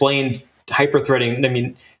kind of explained hyperthreading. I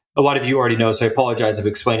mean, a lot of you already know, so I apologize if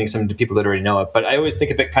explaining something to people that already know it, but I always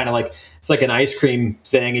think of it kind of like it's like an ice cream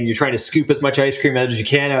thing, and you're trying to scoop as much ice cream as you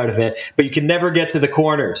can out of it, but you can never get to the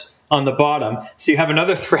corners on the bottom. So you have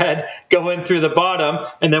another thread going through the bottom,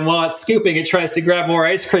 and then while it's scooping, it tries to grab more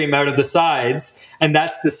ice cream out of the sides, and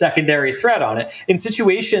that's the secondary thread on it. In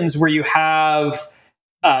situations where you have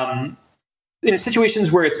in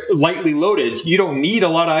situations where it's lightly loaded, you don't need a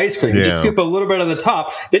lot of ice cream. You just scoop a little bit on the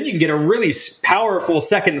top. Then you can get a really powerful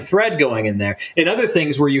second thread going in there. In other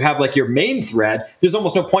things where you have like your main thread, there's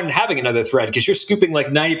almost no point in having another thread because you're scooping like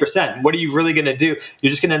 90%. What are you really going to do?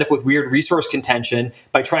 You're just going to end up with weird resource contention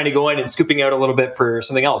by trying to go in and scooping out a little bit for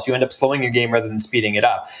something else. You end up slowing your game rather than speeding it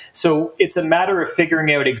up. So it's a matter of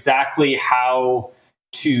figuring out exactly how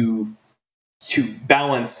to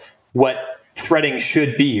balance what threading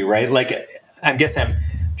should be, right? Like, I guess I'm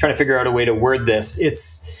trying to figure out a way to word this.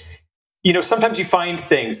 It's, sometimes you find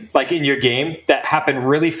things like in your game that happen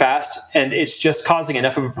really fast, and it's just causing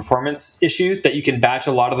enough of a performance issue that you can batch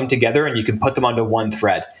a lot of them together and you can put them onto one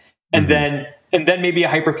thread. And then maybe a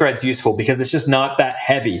hyperthread's useful because it's just not that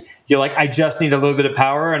heavy. You're like, I just need a little bit of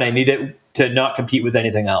power and I need it to not compete with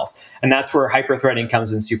anything else. And that's where hyperthreading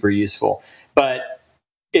comes in super useful. But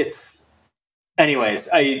anyways,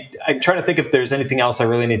 I'm trying to think if there's anything else I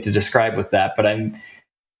really need to describe with that, but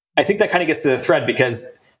I think that kind of gets to the thread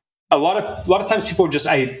because a lot of times people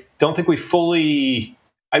I don't think we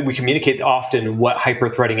communicate often what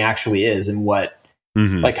hyperthreading actually is and what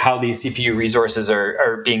like how these CPU resources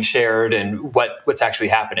are being shared and what's actually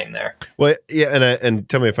happening there. Well, yeah, and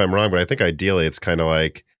tell me if I'm wrong, but I think ideally it's kind of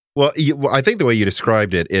like, I think the way you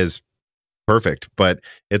described it is perfect, but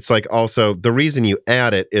it's like also the reason you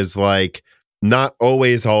add it is like not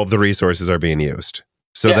always all of the resources are being used.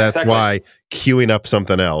 So that's why queuing up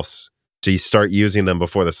something else so you start using them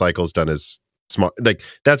before the cycle's done is smart. Like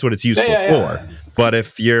that's what it's useful for. But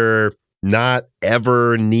if you're not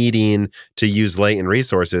ever needing to use latent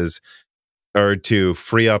resources or to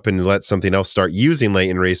free up and let something else start using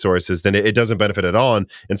latent resources, then it doesn't benefit at all. And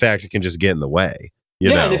in fact, it can just get in the way. You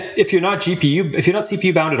know? And if you're not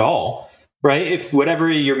CPU bound at all, right? If whatever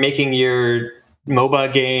you're making your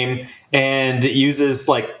MOBA game and it uses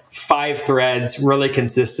like 5 threads really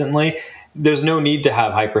consistently, there's no need to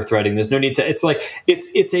have hyperthreading. There's no need to,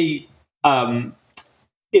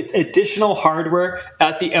 it's additional hardware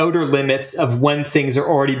at the outer limits of when things are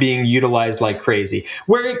already being utilized like crazy.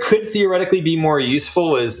 Where it could theoretically be more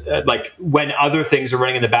useful is like when other things are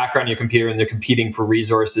running in the background of your computer and they're competing for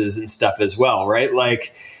resources and stuff as well, right?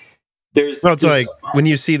 Like it's like when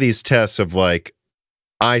you see these tests of like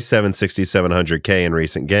i7 6700K in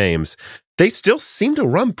recent games, they still seem to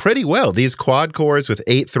run pretty well. These quad cores with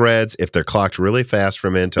 8 threads, if they're clocked really fast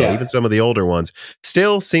from Intel, even some of the older ones,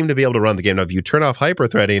 still seem to be able to run the game. Now, if you turn off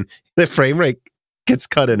hyperthreading, the frame rate gets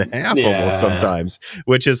cut in half almost sometimes,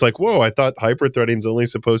 which is like, whoa, I thought hyperthreading is only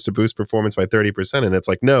supposed to boost performance by 30%. And it's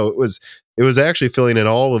like, no, it was actually filling in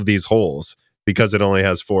all of these holes because it only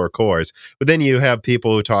has 4 cores. But then you have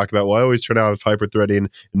people who talk about, well, I always turn off hyperthreading.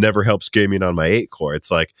 It never helps gaming on my 8 core. It's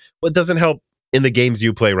like, well, it doesn't help in the games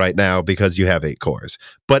you play right now because you have 8 cores.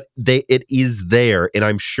 But it is there, and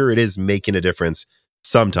I'm sure it is making a difference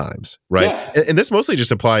sometimes, right? Yeah. And this mostly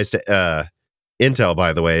just applies to Intel,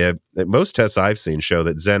 by the way. Most tests I've seen show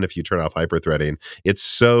that Zen, if you turn off hyperthreading, it's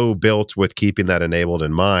so built with keeping that enabled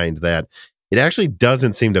in mind that it actually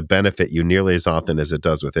doesn't seem to benefit you nearly as often as it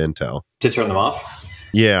does with Intel. To turn them off?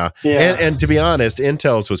 Yeah. And to be honest,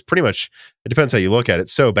 Intel's was pretty much, it depends how you look at it,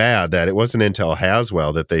 so bad that it wasn't Intel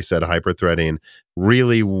Haswell that they said hyperthreading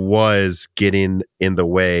really was getting in the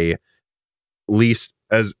way, least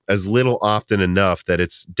as little often enough that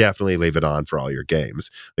it's definitely leave it on for all your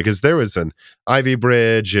games. Because there was an Ivy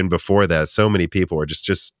Bridge, and before that, so many people were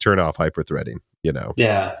just turn off hyperthreading, you know?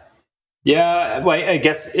 Yeah. Yeah, well, I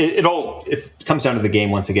guess it comes down to the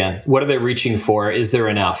game once again. What are they reaching for? Is there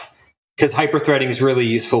enough? Because hyperthreading is really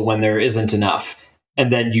useful when there isn't enough,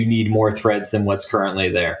 and then you need more threads than what's currently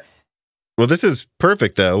there. Well, this is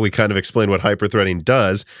perfect, though. We kind of explained what hyperthreading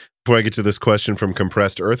does. Before I get to this question from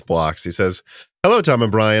Compressed Earth Blocks, he says, "Hello, Tom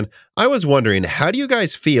and Bryan. I was wondering, how do you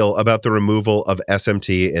guys feel about the removal of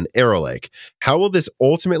SMT in Arrow Lake? How will this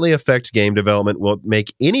ultimately affect game development? Will it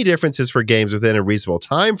make any differences for games within a reasonable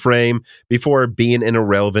time frame before being an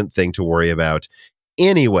irrelevant thing to worry about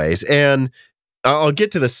anyways?" And I'll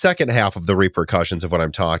get to the second half of the repercussions of what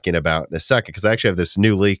I'm talking about in a second, because I actually have this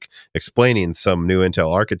new leak explaining some new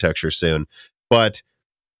Intel architecture soon. But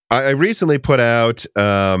I recently put out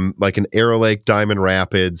like an Arrow Lake Diamond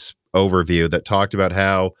Rapids overview that talked about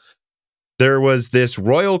how there was this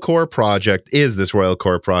Royal Core project,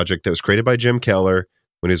 that was created by Jim Keller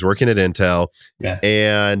when he was working at Intel. Yeah.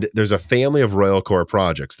 And there's a family of Royal Core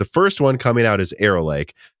projects. The first one coming out is Arrow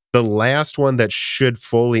Lake. The last one that should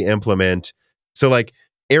fully implement, so like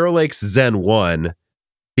Arrow Lake's Zen 1,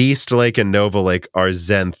 Beast Lake and Nova Lake are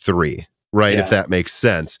Zen 3, right? Yeah. If that makes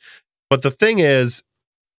sense. But the thing is,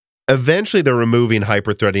 eventually they're removing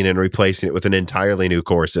hyperthreading and replacing it with an entirely new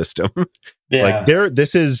core system. Yeah. Like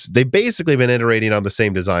they've basically been iterating on the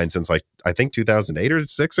same design since like I think 2008 or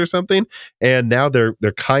 6 or something. And now they're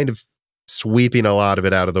kind of sweeping a lot of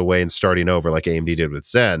it out of the way and starting over like AMD did with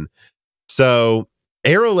Zen. So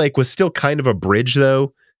Arrow Lake was still kind of a bridge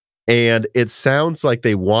though. And it sounds like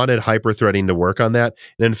they wanted hyperthreading to work on that.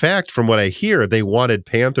 And in fact, from what I hear, they wanted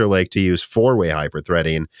Panther Lake to use 4-way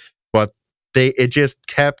hyperthreading, but it just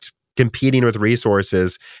kept competing with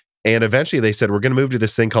resources. And eventually they said, we're going to move to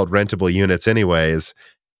this thing called rentable units anyways.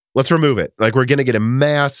 Let's remove it. Like, we're going to get a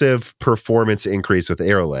massive performance increase with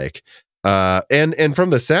Arrow Lake. And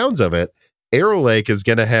from the sounds of it, Arrow Lake is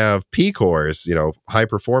going to have P cores, high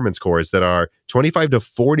performance cores that are 25 to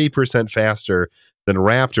 40% faster than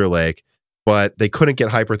Raptor Lake, but they couldn't get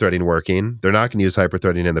hyperthreading working. They're not going to use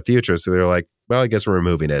hyperthreading in the future. So they're like, well, I guess we're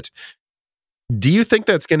removing it. Do you think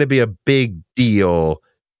that's going to be a big deal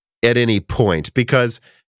at any point? Because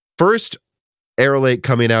first, Arrow Lake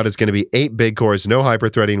coming out is going to be 8 big cores, no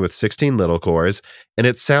hyperthreading with 16 little cores. And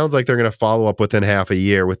it sounds like they're going to follow up within half a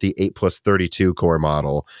year with the 8 plus 32 core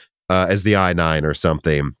model as the i9 or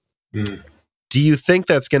something. Mm. Do you think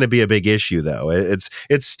that's going to be a big issue, though? It's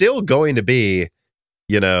still going to be,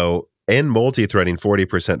 and multi-threading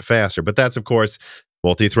 40% faster. But that's, of course,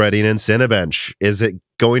 multi-threading in Cinebench. Is it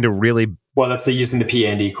going to really... Well, that's using the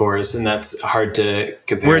P&D cores, and that's hard to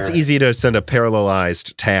compare. Where it's easy to send a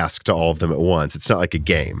parallelized task to all of them at once. It's not like a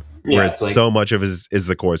game where it's like, so much of it is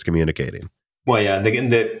the cores communicating. Well, yeah,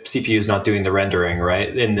 the CPU is not doing the rendering,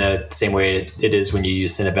 right? In the same way it is when you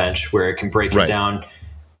use Cinebench, where it can break it down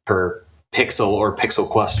per pixel or pixel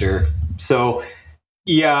cluster. So,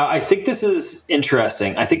 yeah, I think this is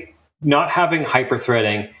interesting. I think not having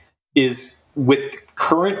hyperthreading is, with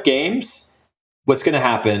current games, what's going to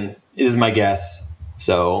happen is my guess.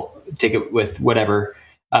 So take it with whatever.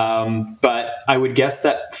 But I would guess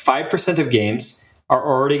that 5% of games are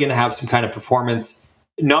already going to have some kind of performance,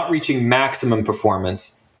 not reaching maximum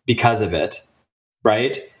performance because of it,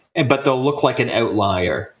 right? But they'll look like an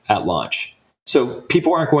outlier at launch. So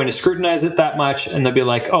people aren't going to scrutinize it that much, and they'll be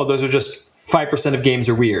like, oh, those are just 5% of games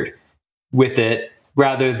are weird with it,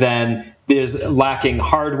 rather than there's lacking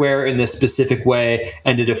hardware in this specific way,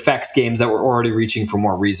 and it affects games that were already reaching for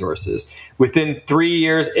more resources. Within 3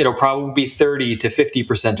 years, it'll probably be 30 to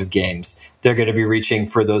 50% of games they're going to be reaching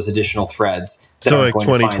for those additional threads. So like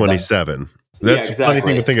 2027. That's exactly. Funny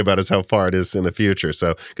thing to think about is how far it is in the future.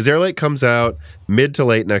 So, because Arrow Lake comes out mid to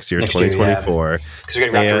late next year, 2024. Because we're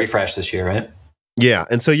going to have to refresh this year, right? Yeah,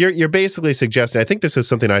 and so you're basically suggesting, I think this is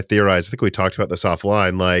something I theorized, I think we talked about this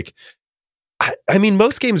offline, like, I mean,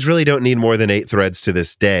 most games really don't need more than 8 threads to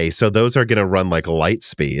this day, so those are going to run like light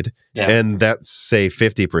speed, and that's, say,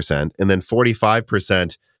 50%, and then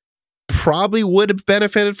 45% probably would have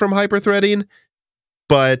benefited from hyperthreading,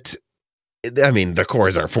 but I mean, the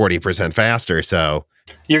cores are 40% faster, so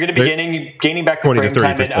you're going to be gaining back the frame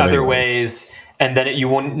time in other ways, and then you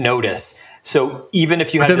won't notice. So even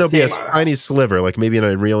if you had the same, there'll be a tiny sliver, like maybe in a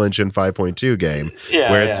Unreal Engine 5.2 game,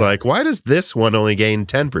 where it's like, why does this one only gain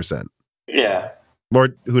 10%? Yeah.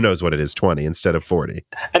 Or who knows what it is, 20 instead of 40.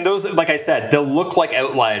 And those, like I said, they'll look like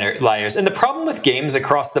outliers. And the problem with games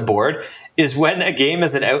across the board is when a game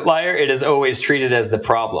is an outlier, it is always treated as the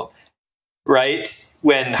problem, right?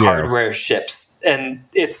 When hardware ships. And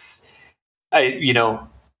it's,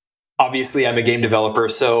 obviously I'm a game developer,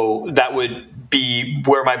 so that would be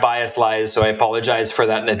where my bias lies. So I apologize for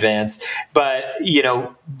that in advance. But,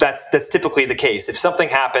 that's typically the case. If something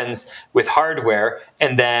happens with hardware,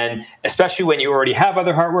 and then especially when you already have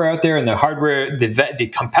other hardware out there and the hardware,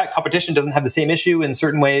 the competition doesn't have the same issue in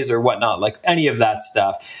certain ways or whatnot, like any of that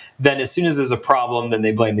stuff, then as soon as there's a problem, then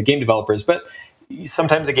they blame the game developers. But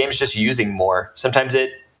sometimes the game is just using more. Sometimes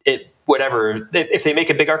whatever. If they make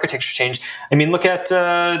a big architecture change, I mean, look at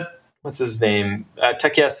what's his name?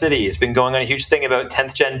 Tech Yeah City has been going on a huge thing about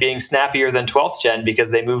 10th gen being snappier than 12th gen because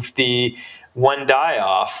they moved the one die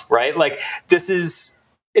off, right? Like it's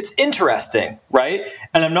interesting, right?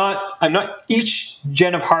 And I'm not. Each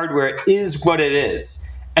gen of hardware is what it is,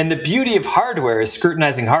 and the beauty of hardware is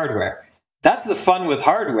scrutinizing hardware. That's the fun with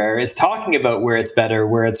hardware, is talking about where it's better,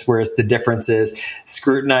 where it's the differences,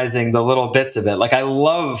 scrutinizing the little bits of it. Like, I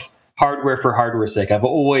love hardware for hardware's sake. I've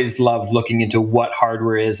always loved looking into what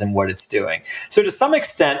hardware is and what it's doing. So to some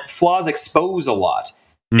extent, flaws expose a lot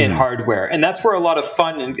in hardware. And that's where a lot of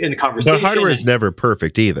fun in conversation. But hardware is never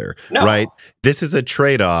perfect either, right? This is a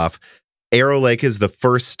trade-off. Arrow Lake is the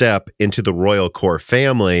first step into the Royal Core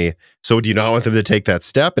family. So do you not want them to take that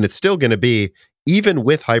step? And it's still going to be, even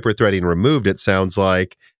with hyperthreading removed, it sounds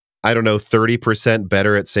like, I don't know, 30%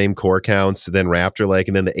 better at same core counts than Raptor Lake,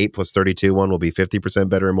 and then the 8+32 one will be 50%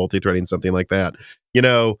 better in multi-threading, something like that.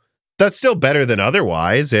 That's still better than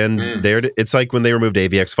otherwise. And it's like when they removed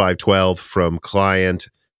AVX 512 from client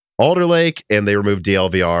Alder Lake, and they removed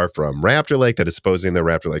DLVR from Raptor Lake, that is supposing the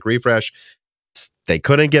Raptor Lake refresh. They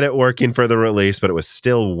couldn't get it working for the release, but it was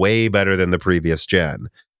still way better than the previous gen.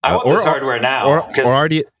 I want this hardware now. Or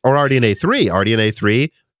RDNA 3. RDNA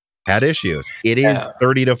 3 had issues. It is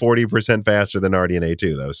 30 to 40% faster than RDNA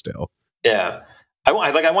 2, though, still. Yeah. I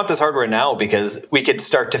want this hardware now, because we could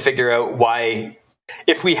start to figure out why,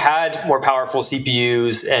 if we had more powerful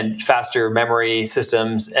CPUs and faster memory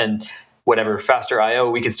systems and whatever, faster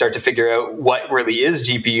IO, we could start to figure out what really is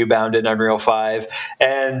GPU bound in Unreal 5.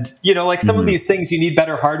 And, some of these things, you need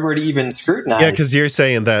better hardware to even scrutinize. Yeah, because you're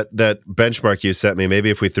saying that benchmark you sent me,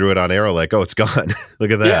 maybe if we threw it on Arrow Lake, it's gone.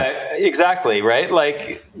 Look at that. Yeah, exactly, right?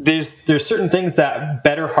 Like, there's certain things that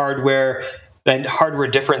better hardware and hardware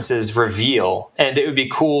differences reveal. And it would be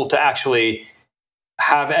cool to actually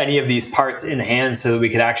have any of these parts in hand so that we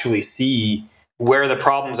could actually see where the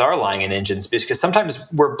problems are lying in engines, because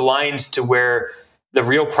sometimes we're blind to where the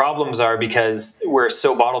real problems are because we're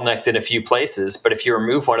so bottlenecked in a few places. But if you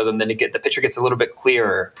remove one of them, then the picture gets a little bit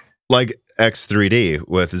clearer. Like X3D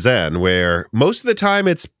with Zen, where most of the time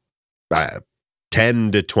it's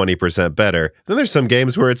 10 to 20% better. Then there's some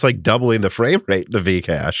games where it's like doubling the frame rate, the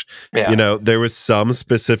Vcache. Yeah. There was some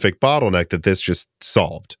specific bottleneck that this just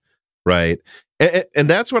solved, right? And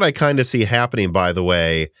that's what I kind of see happening, by the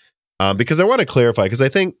way. Because I want to clarify, because I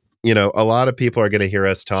think, a lot of people are going to hear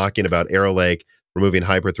us talking about Arrow Lake removing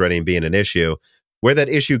hyperthreading being an issue. Where that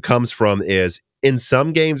issue comes from is, in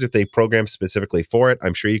some games, if they program specifically for it,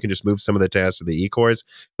 I'm sure you can just move some of the tasks to the E-cores,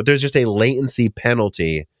 but there's just a latency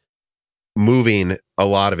penalty moving a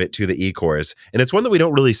lot of it to the E-cores. And it's one that we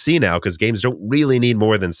don't really see now, because games don't really need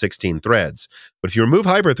more than 16 threads. But if you remove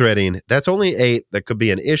hyperthreading, that's only 8. That could be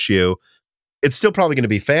an issue. It's still probably going to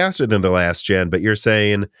be faster than the last gen, but you're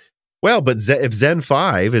saying, well, but if Zen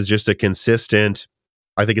 5 is just a consistent,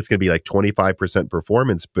 I think it's going to be like 25%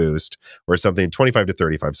 performance boost or something, 25 to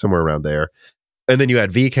 35, somewhere around there. And then you add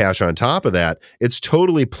Vcache on top of that, it's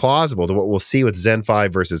totally plausible that what we'll see with Zen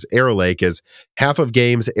 5 versus Arrow Lake is half of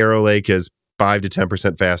games, Arrow Lake is 5 to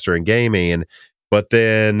 10% faster in gaming. But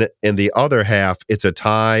then in the other half, it's a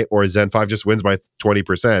tie, or Zen 5 just wins by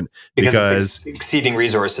 20%. Because it's exceeding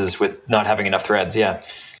resources with not having enough threads, yeah.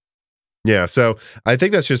 Yeah, so I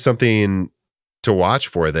think that's just something to watch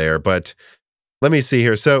for there. But let me see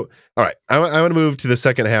here. So, all right, I want to move to the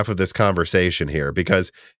second half of this conversation here,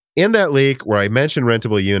 because in that leak where I mentioned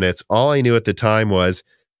rentable units, all I knew at the time was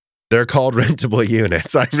they're called rentable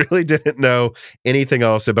units. I really didn't know anything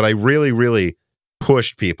else, but I really, really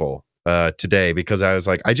pushed people today, because I was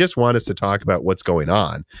like, I just want us to talk about what's going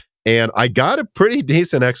on. And I got a pretty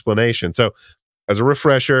decent explanation. So as a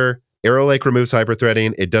refresher, Arrow Lake removes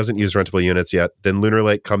hyperthreading. It doesn't use rentable units yet. Then Lunar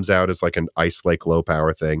Lake comes out as like an Ice Lake low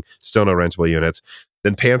power thing. Still no rentable units.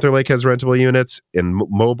 Then Panther Lake has rentable units. In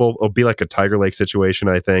mobile, it'll be like a Tiger Lake situation,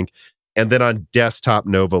 I think. And then on desktop,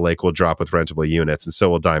 Nova Lake will drop with rentable units, and so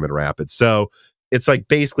will Diamond Rapids. So it's like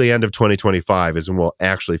basically end of 2025 is when we'll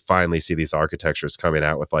actually finally see these architectures coming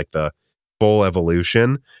out with like the full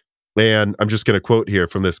evolution. And I'm just going to quote here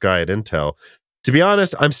from this guy at Intel. To be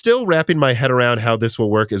honest, I'm still wrapping my head around how this will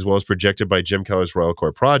work as well as projected by Jim Keller's Royal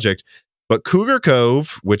Core project. But Cougar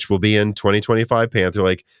Cove, which will be in 2025 Panther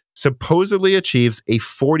Lake, supposedly achieves a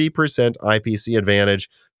 40% IPC advantage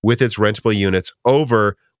with its rentable units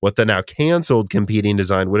over what the now canceled competing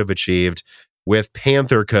design would have achieved with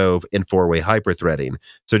Panther Cove in 4-way hyperthreading.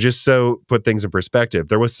 So just so put things in perspective,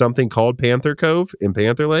 there was something called Panther Cove in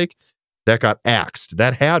Panther Lake that got axed.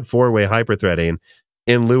 That had 4-way hyperthreading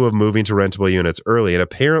in lieu of moving to rentable units early. And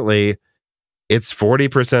apparently it's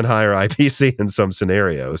 40% higher IPC in some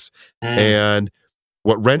scenarios. And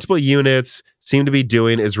what rentable units seem to be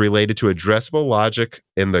doing is related to addressable logic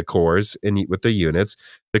in the cores and with the units.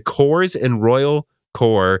 The cores in Royal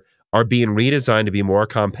Core are being redesigned to be more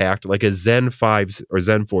compact, like a Zen 5 or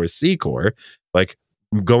Zen 4C core, like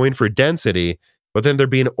going for density, but then they're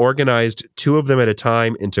being organized 2 of them at a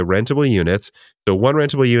time into rentable units. So one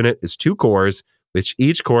rentable unit is 2 cores, with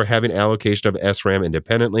each core having allocation of SRAM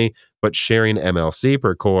independently, but sharing MLC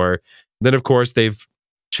per core. Then, of course, they've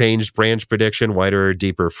changed branch prediction, wider or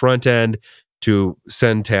deeper front end to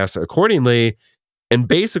send tasks accordingly. And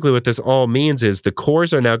basically what this all means is the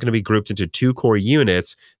cores are now going to be grouped into 2 core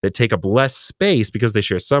units that take up less space because they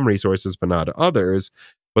share some resources, but not others.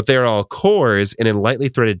 But they're all cores, and in lightly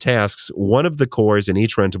threaded tasks, one of the cores in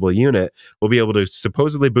each rentable unit will be able to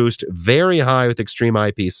supposedly boost very high with extreme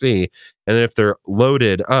IPC. And then if they're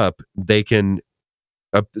loaded up, they can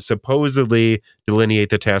supposedly delineate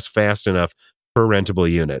the task fast enough per rentable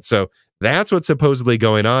unit. So that's what's supposedly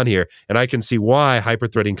going on here. And I can see why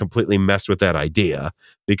hyperthreading completely messed with that idea,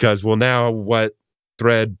 because, well, now what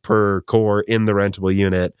thread per core in the rentable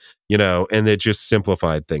unit, you know, and it just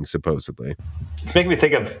simplified things supposedly. It's making me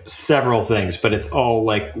think of several things, but it's all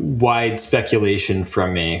like wide speculation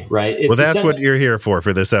from me, right? Well, that's what you're here for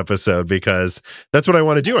this episode, because that's what I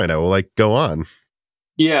want to do. I know. Like, go on.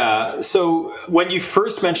 Yeah. So when you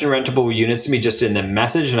first mentioned rentable units to me just in the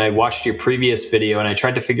message, and I watched your previous video and I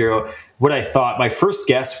tried to figure out what I thought, my first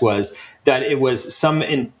guess was that it was some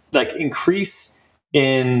increase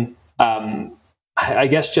in, I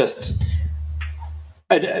guess, just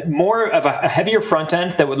more of a heavier front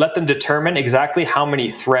end that would let them determine exactly how many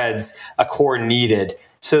threads a core needed,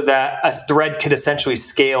 so that a thread could essentially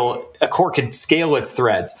a core could scale its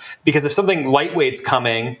threads. Because if something lightweight's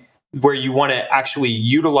coming where you want to actually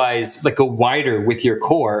utilize, like, go wider with your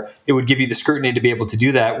core, it would give you the scrutiny to be able to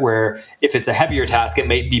do that, where if it's a heavier task, it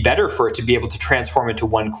may be better for it to be able to transform into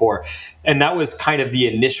one core. And that was kind of the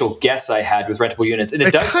initial guess I had with rentable units. And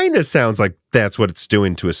it kind of sounds like that's what it's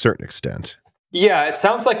doing to a certain extent. Yeah, it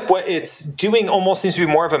sounds like what it's doing almost seems to be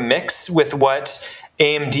more of a mix with what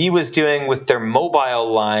AMD was doing with their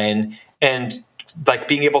mobile line, and like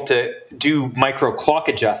being able to do micro clock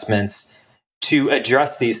adjustments to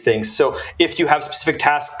address these things. So if you have specific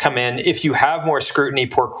tasks come in, if you have more scrutiny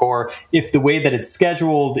per core, if the way that it's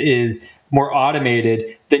scheduled is more automated,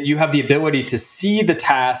 then you have the ability to see the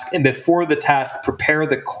task, and before the task, prepare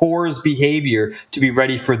the core's behavior to be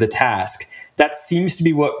ready for the task. That seems to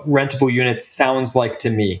be what rentable units sounds like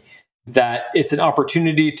to me, that it's an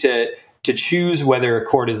opportunity to choose whether a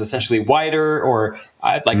core is essentially wider or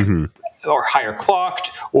or higher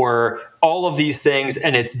clocked, or all of these things,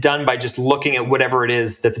 and it's done by just looking at whatever it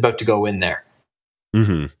is that's about to go in there.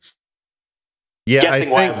 Mm-hmm. Yeah,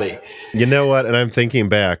 guessing wildly. You know what? And I'm thinking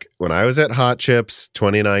back, when I was at Hot Chips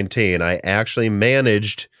 2019, I actually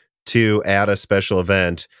managed to add a special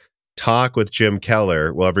event, talk with Jim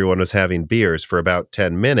Keller while everyone was having beers for about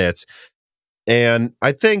 10 minutes. And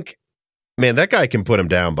I think, man, that guy can put him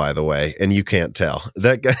down, by the way, and you can't tell.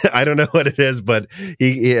 That guy, I don't know what it is, but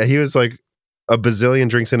he was like a bazillion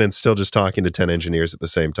drinks in and still just talking to 10 engineers at the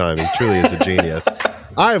same time. He truly is a genius.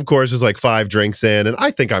 I, of course, was like 5 drinks in, and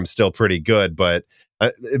I think I'm still pretty good, but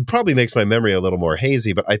it probably makes my memory a little more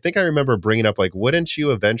hazy. But I think I remember bringing up, like, wouldn't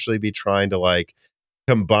you eventually be trying to, like,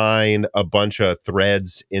 combine a bunch of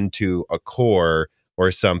threads into a core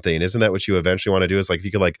or something? Isn't that what you eventually want to do? Is like, if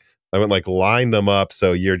you could, like, I went like line them up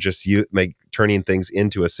so you're just turning things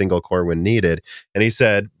into a single core when needed. And he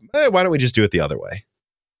said, why don't we just do it the other way?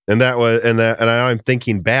 And I'm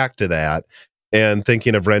thinking back to that and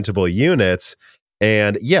thinking of rentable units.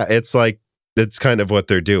 And yeah, it's like that's kind of what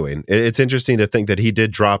they're doing. It's interesting to think that he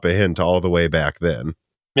did drop a hint all the way back then.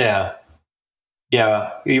 Yeah. Yeah.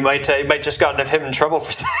 You might just gotten him in trouble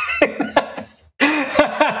for saying that.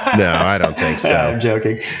 No, I don't think so. I'm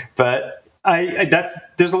joking. But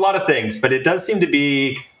there's a lot of things, but it does seem to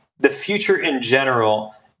be the future in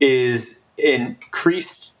general is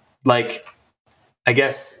increased, like, I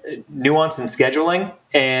guess, nuance in scheduling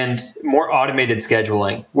and more automated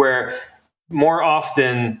scheduling, where more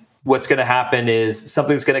often what's going to happen is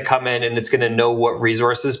something's going to come in and it's going to know what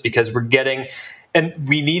resources, because we're getting, and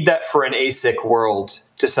we need that for an ASIC world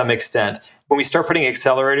to some extent. When we start putting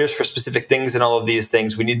accelerators for specific things and all of these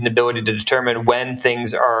things, we need an ability to determine when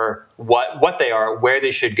things are what they are, where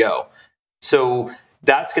they should go. So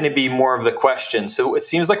that's going to be more of the question. So it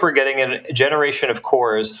seems like we're getting a generation of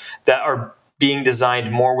cores that are being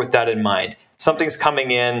designed more with that in mind. Something's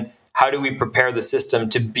coming in. How do we prepare the system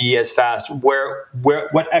to be as fast?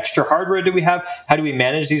 What extra hardware do we have? How do we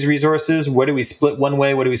manage these resources? What do we split one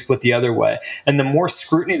way? What do we split the other way? And the more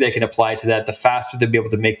scrutiny they can apply to that, the faster they'll be able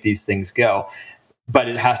to make these things go. But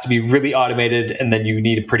it has to be really automated, and then you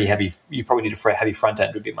probably need a heavy front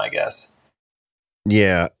end, would be my guess.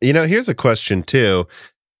 Yeah. Here's a question too.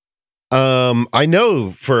 I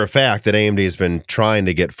know for a fact that AMD has been trying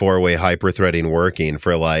to get 4-way hyperthreading working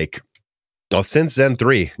for since Zen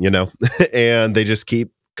 3, and they just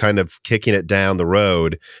keep kind of kicking it down the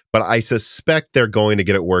road. But I suspect they're going to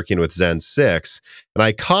get it working with Zen 6. And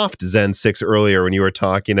I coughed Zen 6 earlier when you were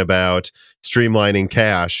talking about streamlining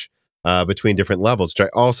cache between different levels, which I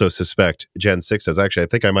also suspect Gen 6 has. Actually, I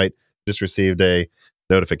think I might just received a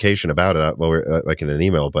notification about it in an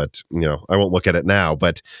email, but I won't look at it now.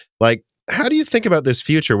 But how do you think about this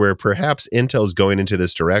future where perhaps Intel's going into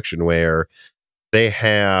this direction where they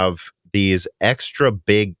have these extra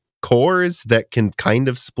big cores that can kind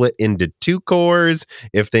of split into 2 cores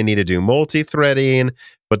if they need to do multi-threading,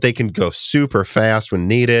 but they can go super fast when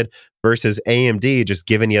needed, versus AMD just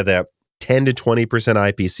giving you that 10 to 20%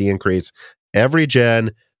 IPC increase every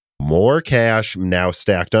gen, more cache now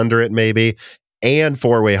stacked under it maybe, and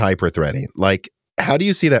 4-way hyperthreading? How do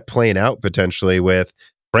you see that playing out potentially with,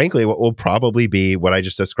 frankly, what will probably be what I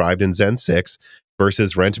just described in Zen 6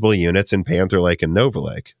 versus rentable units in Panther Lake and Nova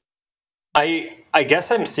Lake? I guess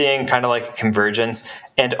I'm seeing kind of like a convergence,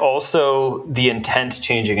 and also the intent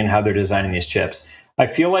changing in how they're designing these chips. I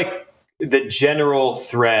feel like the general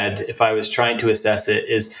thread, if I was trying to assess it,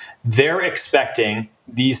 is they're expecting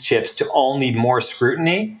these chips to all need more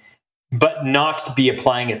scrutiny, but not to be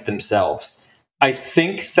applying it themselves. I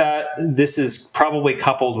think that this is probably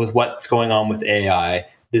coupled with what's going on with AI.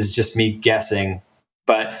 This is just me guessing,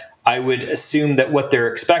 but I would assume that what they're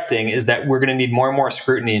expecting is that we're going to need more and more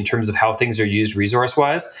scrutiny in terms of how things are used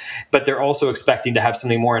resource-wise, but they're also expecting to have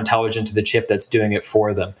something more intelligent to the chip that's doing it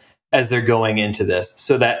for them as they're going into this,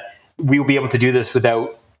 so that we will be able to do this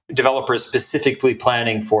without developers specifically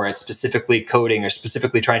planning for it, specifically coding, or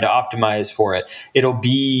specifically trying to optimize for it. It'll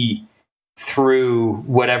be through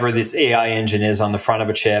whatever this AI engine is on the front of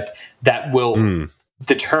a chip that will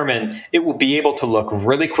determine, it will be able to look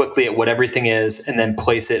really quickly at what everything is and then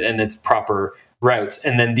place it in its proper routes.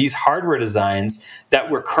 And then these hardware designs that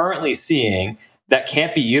we're currently seeing that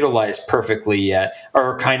can't be utilized perfectly yet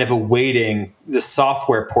are kind of awaiting the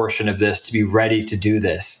software portion of this to be ready to do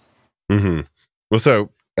this. Well, so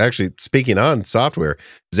actually, speaking on software,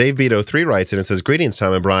 Zavebeat03 writes, and it says, "Greetings,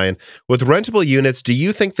 Tom and Bryan. With rentable units, do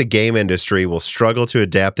you think the game industry will struggle to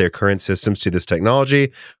adapt their current systems to this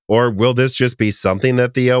technology, or will this just be something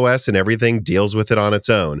that the OS and everything deals with it on its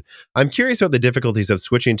own? I'm curious about the difficulties of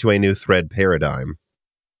switching to a new thread paradigm."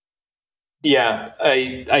 Yeah,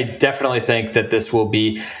 I definitely think that this will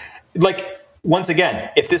be, once again,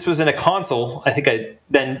 if this was in a console, I think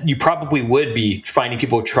then you probably would be finding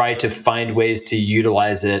people try to find ways to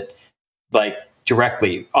utilize it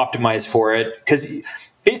directly, optimize for it. Because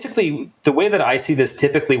basically, the way that I see this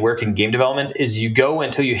typically work in game development is you go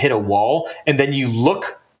until you hit a wall, and then you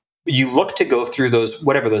look to go through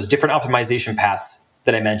those different optimization paths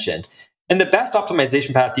that I mentioned. And the best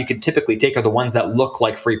optimization path you could typically take are the ones that look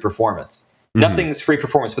like free performance. Nothing's free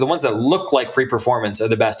performance, but the ones that look like free performance are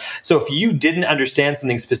the best. So if you didn't understand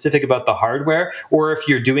something specific about the hardware, or if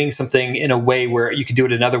you're doing something in a way where you could do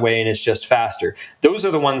it another way and it's just faster, those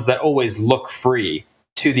are the ones that always look free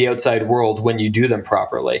to the outside world when you do them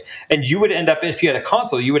properly. And you would end up, if you had a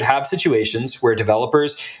console, you would have situations where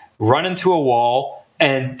developers run into a wall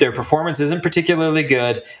and their performance isn't particularly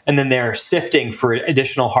good, and then they're sifting for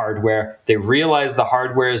additional hardware. They realize the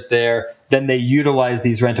hardware is there, then they utilize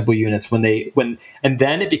these rentable units and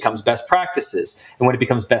then it becomes best practices. And when it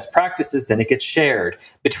becomes best practices, then it gets shared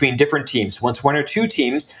between different teams. Once one or two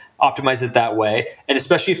teams optimize it that way, and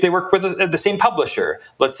especially if they work with the same publisher,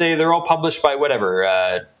 let's say they're all published by whatever,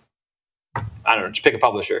 I don't know, just pick a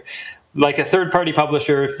publisher. Like a third-party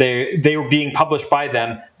publisher, if they were being published by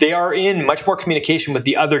them, they are in much more communication with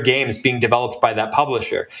the other games being developed by that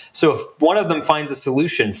publisher. So if one of them finds a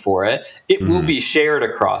solution for it, it will be shared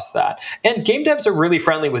across that. And game devs are really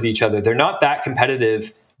friendly with each other. They're not that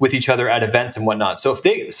competitive with each other at events and whatnot. So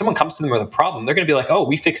if someone comes to them with a problem, they're going to be like, oh,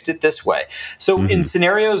 we fixed it this way. So in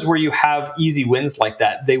scenarios where you have easy wins like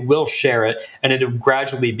that, they will share it and it'll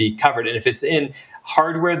gradually be covered. And if it's in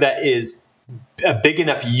hardware that is a big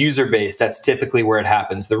enough user base, that's typically where it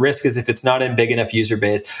happens. The risk is if it's not in big enough user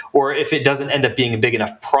base, or if it doesn't end up being a big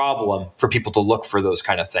enough problem for people to look for those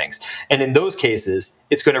kind of things. And in those cases,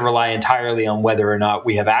 it's going to rely entirely on whether or not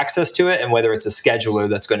we have access to it and whether it's a scheduler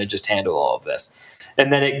that's going to just handle all of this.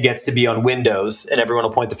 And then it gets to be on Windows, and everyone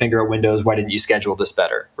will point the finger at Windows. Why didn't you schedule this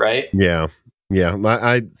better, right? Yeah. Yeah,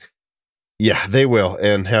 they will.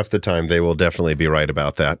 And half the time they will definitely be right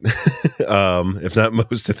about that. If not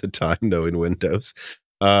most of the time, knowing Windows.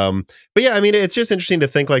 But yeah, I mean, it's just interesting to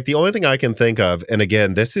think, like, the only thing I can think of, and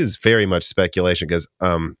again, this is very much speculation, because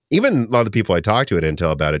even a lot of the people I talk to at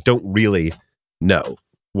Intel about it don't really know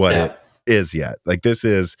what it is yet. Like, this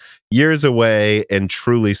is years away and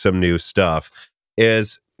truly some new stuff. To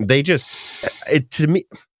me,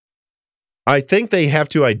 I think they have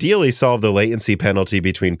to ideally solve the latency penalty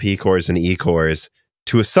between P cores and E cores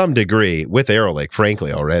to some degree with Arrow Lake.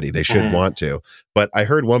 Frankly, already they should want to. But I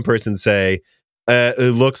heard one person say,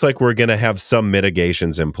 it looks like we're going to have some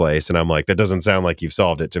mitigations in place. And I'm like, that doesn't sound like you've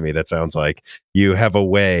solved it to me. That sounds like you have a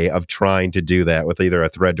way of trying to do that with either a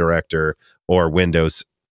thread director or Windows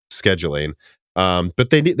scheduling. But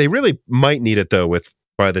they really might need it, though,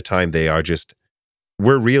 by the time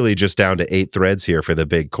we're really just down to 8 threads here for the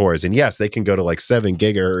big cores. And yes, they can go to like 7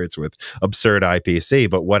 gigahertz with absurd IPC,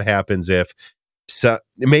 but what happens if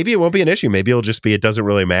maybe it won't be an issue. Maybe it'll just be, it doesn't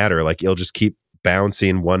really matter. Like, it'll just keep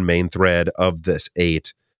bouncing one main thread of this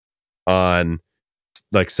 8 on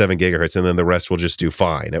like 7 gigahertz, and then the rest will just do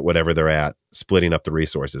fine at whatever they're at, splitting up the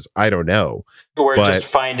resources. I don't know. Or just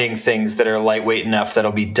finding things that are lightweight enough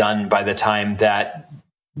that'll be done by the time that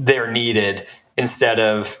they're needed, instead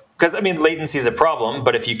of, because, I mean, latency is a problem,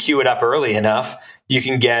 but if you queue it up early enough, you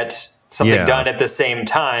can get something done at the same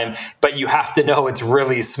time, but you have to know it's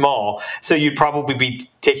really small. So you'd probably be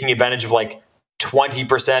taking advantage of like 20%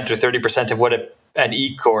 or 30% of what an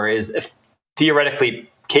E-core is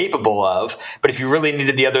theoretically capable of. But if you really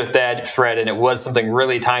needed the other thread and it was something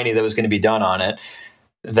really tiny that was going to be done on it,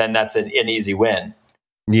 then that's an easy win.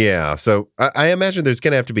 Yeah, so I imagine there's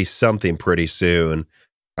going to have to be something pretty soon.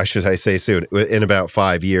 I say soon, in about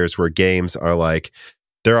 5 years, where games are like,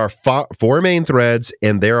 there are 4 main threads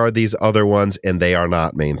and there are these other ones and they are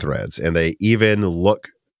not main threads. And they even look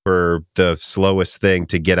for the slowest thing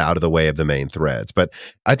to get out of the way of the main threads. But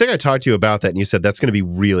I think I talked to you about that and you said that's going to be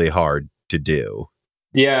really hard to do.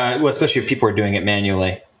 Yeah, well, especially if people are doing it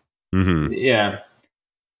manually. Yeah.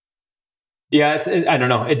 Yeah, I don't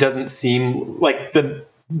know. It doesn't seem like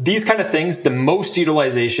these kind of things, the most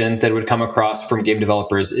utilization that would come across from game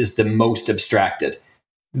developers is the most abstracted.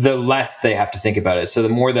 The less they have to think about it. So the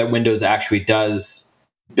more that Windows actually does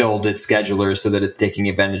build its scheduler so that it's taking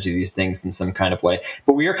advantage of these things in some kind of way.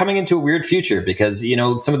 But we are coming into a weird future because, you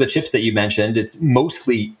know, some of the chips that you mentioned, it's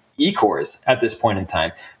mostly E-cores at this point in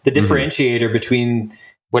time. The differentiator between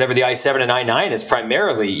whatever the i7 and i9 is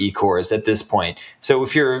primarily E-cores at this point. So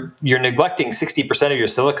if you're neglecting 60% of your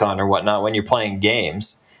silicon or whatnot when you're playing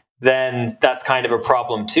games, then that's kind of a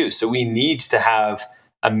problem too. So we need to have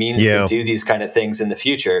a means to do these kind of things in the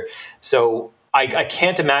future. So I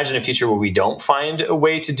can't imagine a future where we don't find a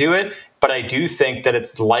way to do it, but I do think that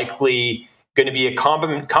it's likely going to be a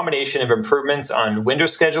combination of improvements on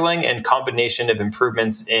Windows scheduling and combination of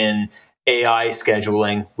improvements in AI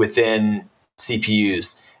scheduling within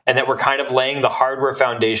CPUs. And that we're kind of laying the hardware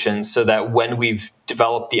foundation so that when we've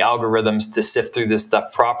developed the algorithms to sift through this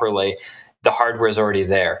stuff properly, the hardware is already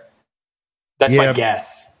there. That's my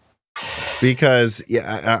guess. Because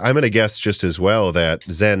I'm going to guess just as well that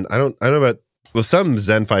Zen, I don't know about, well, some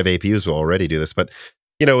Zen 5 APUs will already do this, but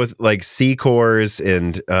you know, with like C cores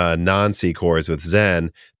and non-C cores with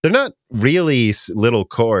Zen, they're not really little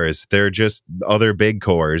cores. They're just other big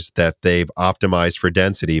cores that they've optimized for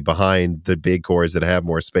density behind the big cores that have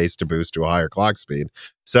more space to boost to a higher clock speed.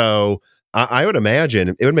 So I would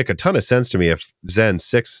imagine it would make a ton of sense to me if Zen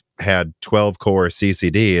 6 had 12 core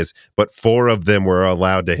CCDs, but 4 of them were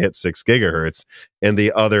allowed to hit 6 gigahertz, and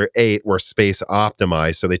the other 8 were space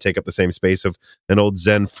optimized, so they take up the same space of an old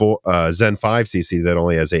Zen 5 CCD that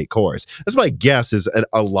only has 8 cores. That's my guess is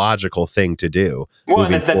a logical thing to do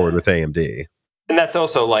moving forward with AMD. And that's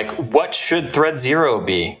also like, what should thread 0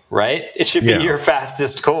 be, right? It should be your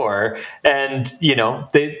fastest core, and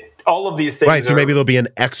all of these things. Right, so maybe there'll be an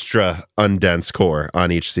extra undensed core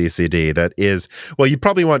on each CCD that is, well, you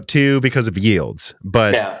probably want 2 because of yields,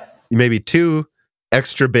 but maybe 2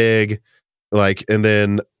 extra big, and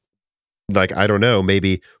then, I don't know,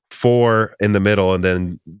 maybe 4 in the middle, and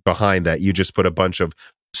then behind that, you just put a bunch of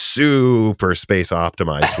super space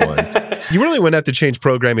optimized ones. You really wouldn't have to change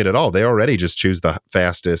programming at all. They already just choose the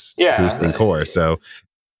fastest boosting core. So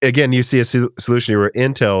again, you see a solution where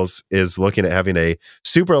Intel's is looking at having a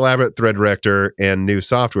super elaborate thread director and new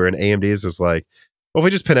software, and AMD's is like, well, if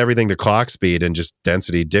we just pin everything to clock speed and just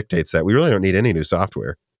density dictates that, we really don't need any new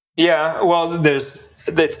software. Yeah, well,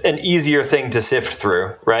 that's an easier thing to sift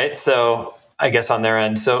through, right? So I guess on their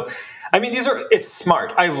end. So, I mean, it's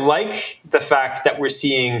smart. I like the fact that we're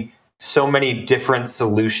seeing so many different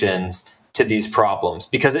solutions to these problems,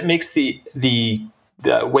 because it makes the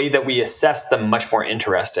way that we assess them much more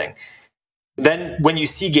interesting. Then when you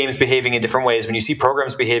see games behaving in different ways, when you see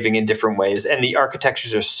programs behaving in different ways, and the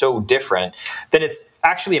architectures are so different, then it's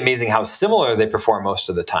actually amazing how similar they perform most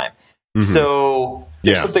of the time. Mm-hmm. So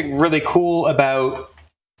there's something really cool about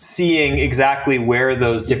seeing exactly where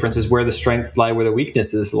those differences, where the strengths lie, where the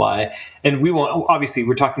weaknesses lie. And obviously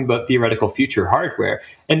we're talking about theoretical future hardware.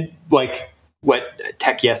 And like what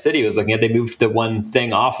Tech Yes City was looking at, they moved the one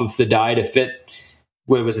thing off of the die to fit,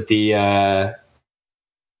 what was it, I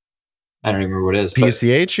don't even remember what it is.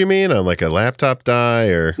 PCH, you mean, on like a laptop die?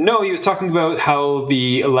 Or no, he was talking about how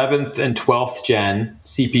the 11th and 12th gen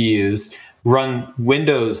CPUs run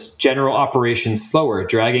Windows general operations slower,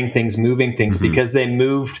 dragging things, moving things, because they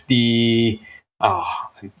moved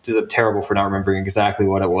I'm terrible for not remembering exactly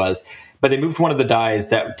what it was, but they moved one of the dies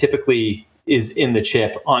that typically is in the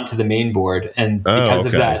chip onto the main board, and because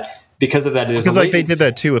of that, it is because they did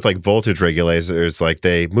that too with voltage regulators.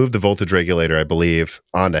 They moved the voltage regulator, I believe,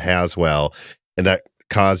 onto Haswell, and that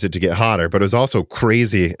caused it to get hotter, but it was also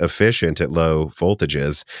crazy efficient at low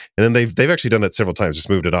voltages. And then they've actually done that several times, just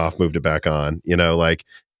moved it off, moved it back on.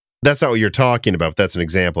 That's not what you're talking about. That's an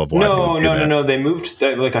example of why. No. They moved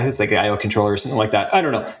I think it's like the IO controller or something like that. I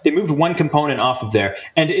don't know. They moved one component off of there,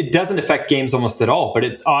 and it doesn't affect games almost at all. But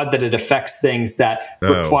it's odd that it affects things that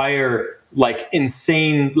require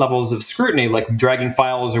insane levels of scrutiny, like dragging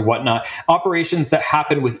files or whatnot, operations that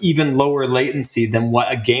happen with even lower latency than what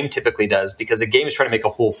a game typically does, because a game is trying to make a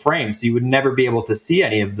whole frame. So you would never be able to see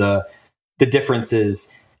any of the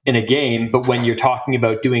differences in a game. But when you're talking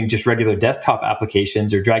about doing just regular desktop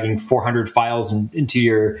applications or dragging 400 files into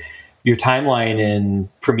your timeline in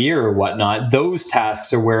Premiere or whatnot, those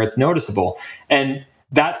tasks are where it's noticeable. And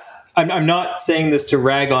I'm not saying this to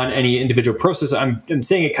rag on any individual process. I'm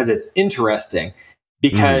saying it because it's interesting,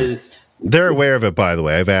 because they're aware of it, by the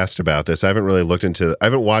way. I've asked about this. I haven't really I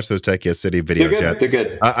haven't watched those Tech Yes City videos yet. They're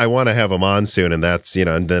good. I want to have them on soon, and that's,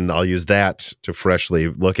 and then I'll use that to freshly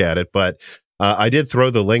look at it. But I did throw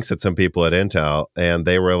the links at some people at Intel, and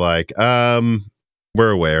they were like,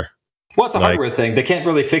 we're aware. Well, it's a hardware thing. They can't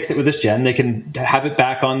really fix it with this gen. They can have it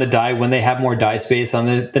back on the die when they have more die space on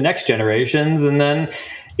the next generations, and then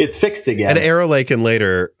it's fixed again. And Arrow Lake and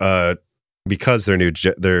later, because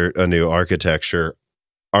they're a new architecture,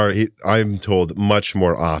 I'm told, much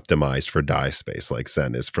more optimized for die space, like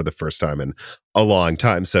Zen is for the first time in a long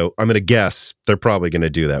time. So I'm going to guess they're probably going to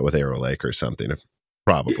do that with Arrow Lake or something,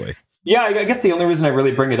 probably. Yeah, I guess the only reason I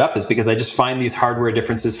really bring it up is because I just find these hardware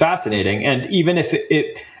differences fascinating. And even if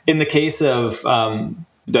in the case of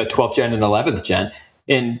the 12th gen and 11th gen,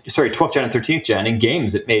 12th gen and 13th gen, in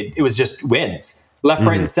games, it was just wins. Left,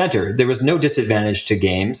 right, and center. There was no disadvantage to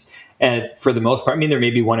games. And for the most part, there may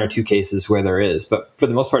be one or two cases where there is, but for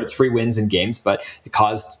the most part, it's free wins in games, but it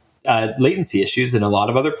caused latency issues in a lot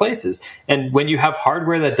of other places. And when you have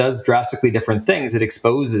hardware that does drastically different things, it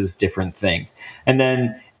exposes different things. And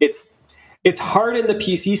then it's hard in the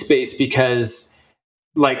PC space because,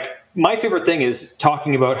 my favorite thing is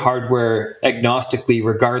talking about hardware agnostically,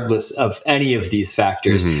 regardless of any of these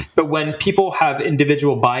factors. But when people have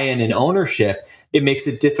individual buy-in and ownership, it makes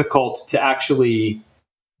it difficult to actually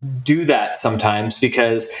do that sometimes,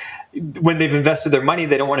 because when they've invested their money,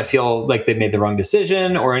 they don't want to feel like they made the wrong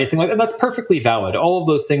decision or anything like that. And that's perfectly valid. All of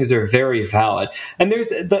those things are very valid. And there's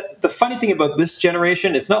the funny thing about this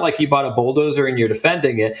generation, it's not like you bought a bulldozer and you're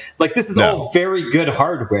defending it. Like, this is all very good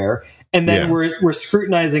hardware. And then we're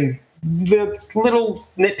scrutinizing the little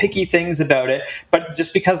nitpicky things about it, but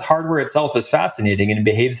just because hardware itself is fascinating and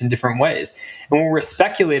behaves in different ways. And when we're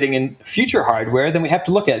speculating in future hardware, then we have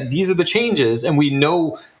to look at, these are the changes, and we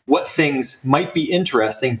know what things might be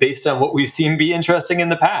interesting based on what we've seen be interesting in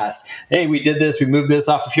the past. Hey, we did this, we moved this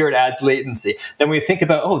off of here, it adds latency. Then we think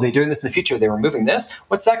about, oh, they're doing this in the future, they're removing this.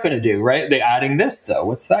 What's that going to do, right? They're adding this, though.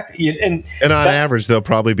 What's that? And on average, they'll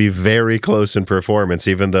probably be very close in performance,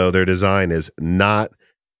 even though their design is not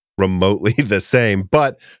remotely the same.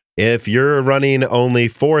 But if you're running only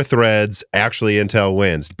 4 threads, actually Intel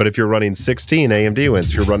wins. But if you're running 16, AMD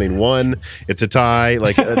wins. If you're running 1, it's a tie.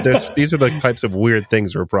 Like, these are the types of weird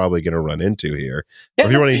things we're probably going to run into here. Yeah,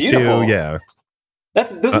 if you're running beautiful. 2,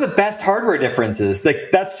 those are the best hardware differences. Like,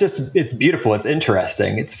 that's just, it's beautiful. It's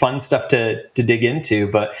interesting. It's fun stuff to dig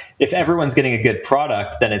into. But if everyone's getting a good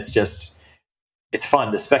product, then it's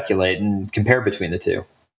fun to speculate and compare between the two.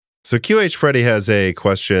 So QH Freddy has a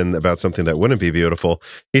question about something that wouldn't be beautiful.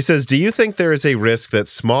 He says, do you think there is a risk that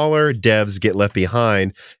smaller devs get left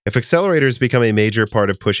behind if accelerators become a major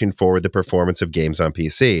part of pushing forward the performance of games on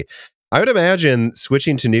PC? I would imagine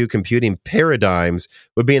switching to new computing paradigms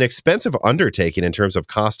would be an expensive undertaking in terms of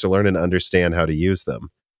cost to learn and understand how to use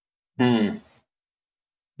them.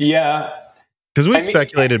 Yeah. Because we've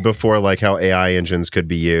speculated before, like, how AI engines could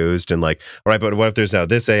be used, and like, all right, but what if there's now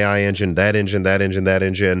this AI engine, that engine, that engine, that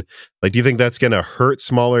engine? Like, do you think that's going to hurt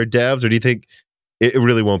smaller devs, or do you think it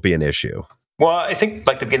really won't be an issue? Well, I think,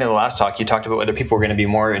 like the beginning of the last talk, you talked about whether people are going to be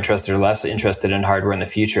more interested or less interested in hardware in the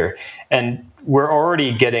future. And we're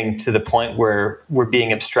already getting to the point where we're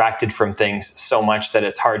being abstracted from things so much that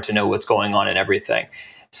it's hard to know what's going on in everything.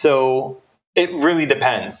 So it really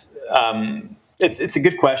depends. It's a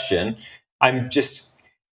good question.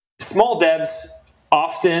 Small devs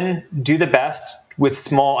often do the best with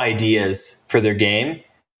small ideas for their game.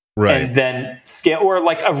 Right. And then scale, or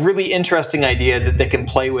like a really interesting idea that they can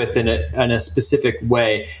play with in a specific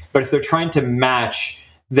way. But if they're trying to match,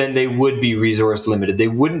 then they would be resource limited. They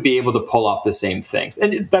wouldn't be able to pull off the same things.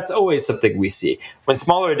 And that's always something we see. When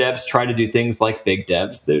smaller devs try to do things like big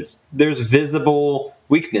devs, there's visible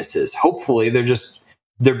weaknesses. Hopefully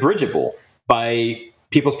they're bridgeable by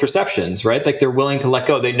people's perceptions, right? Like, they're willing to let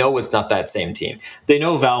go. They know it's not that same team. They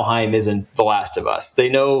know Valheim isn't The Last of Us. They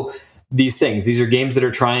know these things. These are games that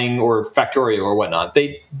are trying, or Factorio or whatnot.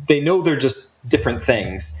 They know they're just different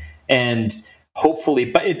things. And hopefully,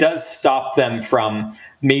 but it does stop them from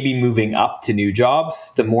maybe moving up to new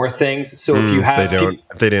jobs, the more things. So if you have...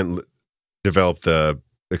 They didn't develop the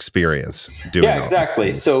experience doing Yeah,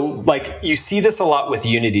 exactly. So, like, you see this a lot with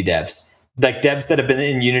Unity devs. Like, devs that have been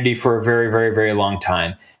in Unity for a very, very, very long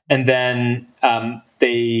time. And then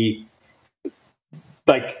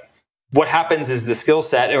what happens is the skill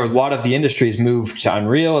set, or a lot of the industries, move to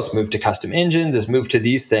Unreal, it's moved to custom engines, it's moved to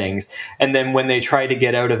these things. And then when they try to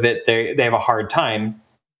get out of it, they have a hard time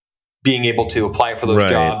being able to apply for those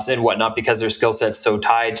jobs and whatnot, because their skill set's so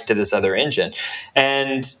tied to this other engine.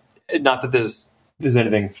 And not that there's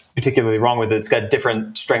anything particularly wrong with it. It's got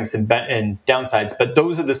different strengths and downsides, but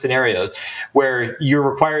those are the scenarios where you're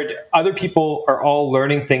required. Other people are all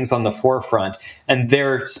learning things on the forefront, and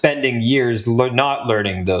they're spending years not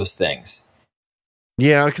learning those things.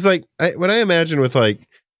 Yeah, because what I imagine with like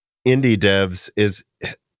indie devs is,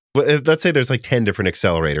 let's say there's like 10 different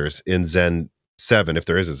accelerators in Zen 7, if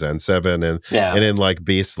there is a Zen 7, and in like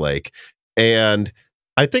Beast Lake, and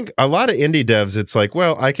I think a lot of indie devs, it's like,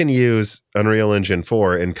 well, I can use Unreal Engine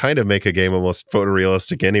 4 and kind of make a game almost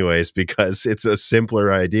photorealistic anyways, because it's a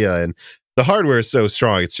simpler idea and the hardware is so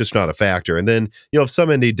strong, it's just not a factor. And then you'll have some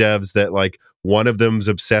indie devs that, like, one of them's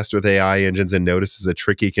obsessed with AI engines and notices a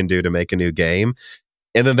trick he can do to make a new game.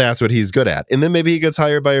 And then that's what he's good at. And then maybe he gets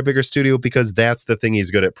hired by a bigger studio because that's the thing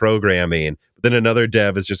he's good at programming. But then another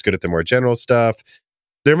dev is just good at the more general stuff.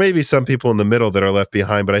 There may be some people in the middle that are left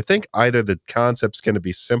behind, but I think either the concept's going to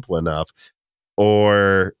be simple enough,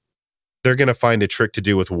 or they're going to find a trick to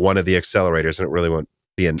do with one of the accelerators, and it really won't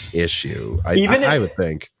be an issue. I would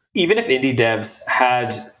think. Even if indie devs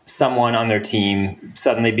had someone on their team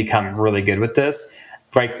suddenly become really good with this,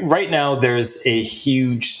 like right now, there's a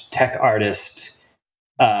huge tech artist.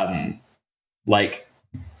 Tech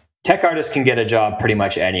artists can get a job pretty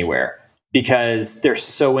much anywhere, because they're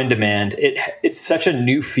so in demand. It's such a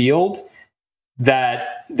new field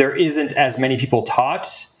that there isn't as many people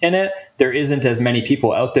taught in it. There isn't as many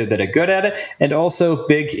people out there that are good at it. And also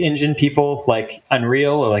big engine people like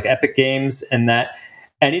Unreal or like Epic Games, and that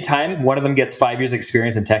anytime one of them gets 5 years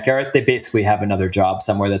experience in tech art, they basically have another job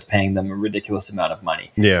somewhere that's paying them a ridiculous amount of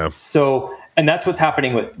money. Yeah. So, and that's what's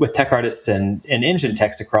happening with tech artists and engine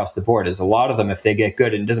techs across the board, is a lot of them, if they get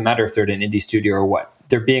good, and it doesn't matter if they're at an indie studio or what,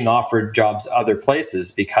 they're being offered jobs other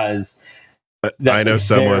places because I know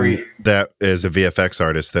someone that is a VFX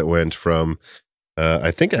artist that went from,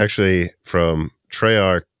 I think actually from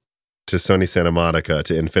Treyarch to Sony Santa Monica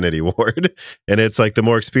to Infinity Ward. And it's like the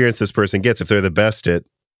more experience this person gets, if they're the best at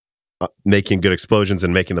making good explosions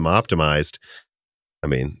and making them optimized, I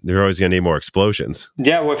mean, they're always going to need more explosions.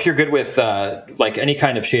 Yeah, well, if you're good with like any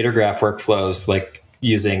kind of shader graph workflows, like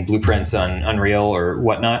using blueprints on Unreal or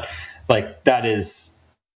whatnot, like that is...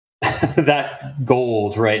 that's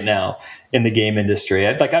gold right now in the game industry.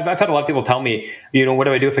 I've had a lot of people tell me, what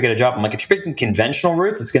do I do if I get a job? I'm like, if you're picking conventional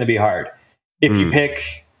routes, it's going to be hard. If you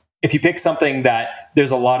pick something that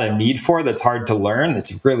there's a lot of need for, that's hard to learn,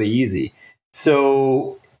 that's really easy.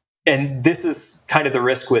 So, and this is kind of the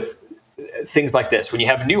risk with things like this. When you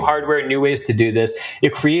have new hardware, new ways to do this,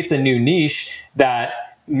 it creates a new niche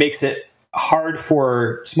that makes it hard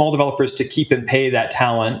for small developers to keep and pay that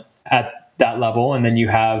talent at that level, and then you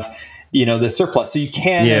have the surplus, so you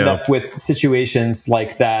can end up with situations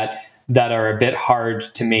like that are a bit hard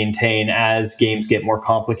to maintain as games get more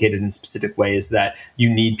complicated in specific ways that you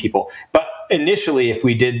need people. But initially, if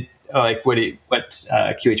we did like what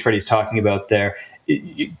QH Freddy's talking about there,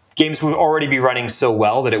 games would already be running so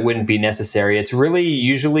well that it wouldn't be necessary. It's really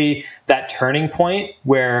usually that turning point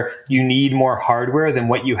where you need more hardware than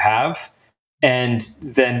what you have. And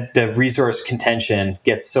then the resource contention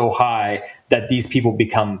gets so high that these people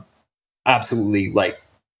become absolutely like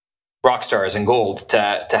rock stars and gold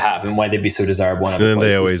to have, and why they'd be so desirable in other places.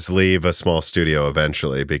 places. They always leave a small studio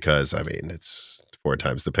eventually because, I mean, it's 4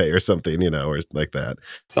 times the pay or something, or like that.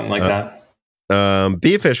 Something like that.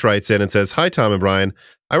 Beefish writes in and says, "Hi, Tom and Bryan.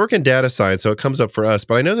 I work in data science, so it comes up for us,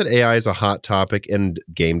 but I know that AI is a hot topic in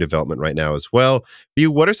game development right now as well. For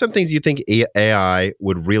you, what are some things you think AI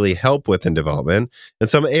would really help with in development, and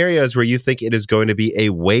some areas where you think it is going to be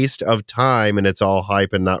a waste of time and it's all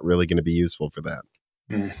hype and not really going to be useful for that?"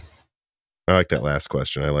 I like that last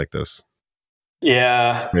question. I like those.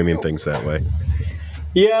 Yeah. Framing things that way.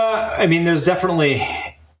 Yeah. I mean, there's definitely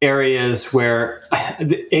areas where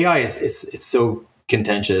the AI it's so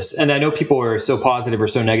contentious, and I know people are so positive or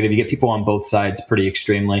so negative. You get people on both sides pretty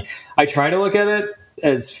extremely. I try to look at it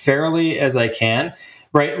as fairly as I can,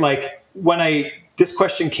 right? Like when this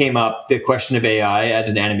question came up, the question of AI at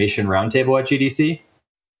an animation roundtable at GDC,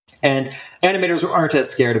 and animators aren't as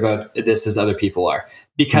scared about this as other people are,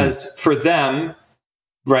 because for them,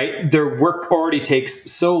 right, their work already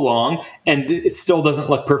takes so long and it still doesn't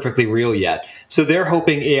look perfectly real yet. So they're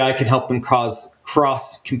hoping AI can help them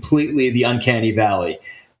cross completely the uncanny valley,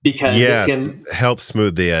 because it can help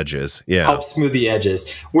smooth the edges. Yeah. Help smooth the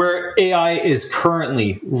edges. Where AI is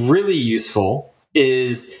currently really useful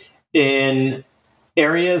is in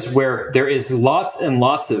areas where there is lots and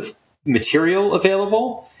lots of material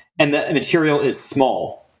available, and that material is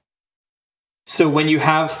small. So when you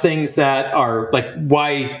have things that are like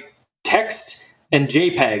why text and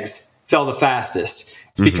JPEGs fell the fastest,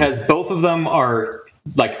 it's because both of them are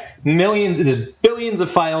like millions, there's billions of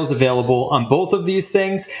files available on both of these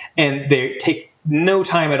things, and they take no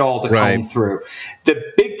time at all to comb through. The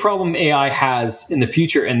big problem AI has in the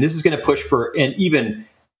future, and this is going to push for an even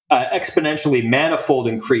exponentially manifold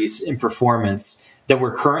increase in performance that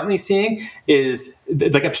we're currently seeing, is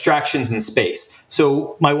like abstractions in space.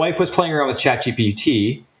 So my wife was playing around with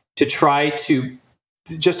ChatGPT to try to,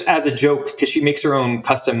 just as a joke, because she makes her own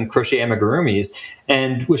custom crochet amigurumis,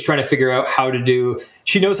 and was trying to figure out how to do,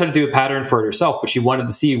 she knows how to do a pattern for it herself, but she wanted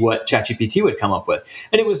to see what ChatGPT would come up with.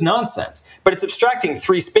 And it was nonsense, but it's abstracting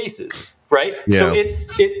 3 spaces, right? Yeah. So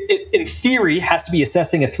it in theory has to be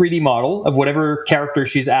assessing a 3D model of whatever character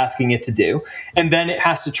she's asking it to do. And then it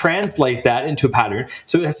has to translate that into a pattern.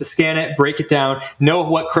 So it has to scan it, break it down, know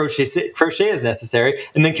what crochet is necessary,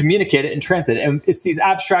 and then communicate it and translate it. And it's these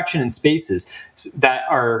abstraction in spaces that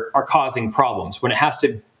are causing problems. When it has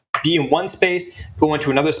to be in one space, go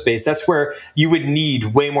into another space, that's where you would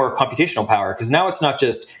need way more computational power, because now it's not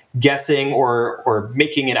just guessing or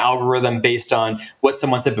making an algorithm based on what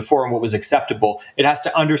someone said before and what was acceptable. It has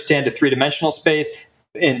to understand a 3-dimensional space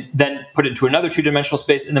and then put it into another 2-dimensional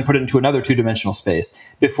space and then put it into another 2-dimensional space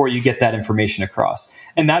before you get that information across.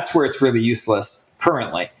 And that's where it's really useless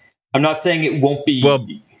currently. I'm not saying it won't be. Well,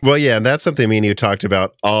 Well, yeah, and that's something me and you talked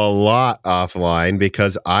about a lot offline,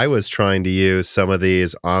 because I was trying to use some of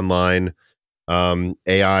these online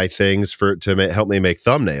AI things to help me make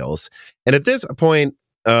thumbnails. And at this point,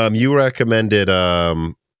 you recommended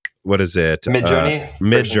what is it?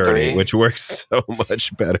 Midjourney, which works so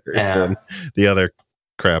much better than the other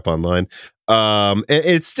crap online.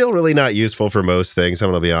 It's still really not useful for most things. I'm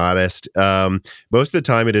going to be honest. Most of the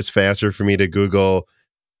time, it is faster for me to Google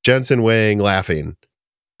Jensen Wang laughing,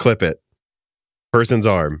 clip it, person's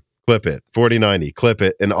arm, clip it, 4090, clip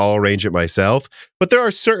it, and I'll arrange it myself. But there are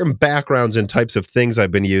certain backgrounds and types of things I've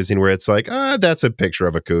been using where it's like, that's a picture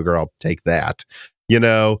of a cougar, I'll take that, you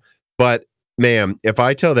know. But man, if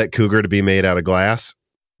I tell that cougar to be made out of glass,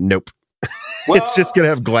 nope. Well, it's just going to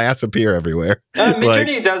have glass appear everywhere.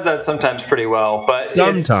 Midjourney does that sometimes pretty well, but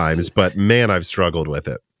but man, I've struggled with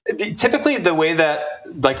it. Typically, the way that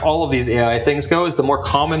like all of these AI things go is the more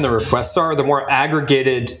common the requests are, the more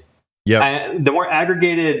aggregated.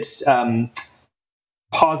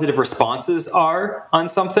 Positive responses are on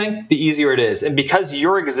something, the easier it is. And because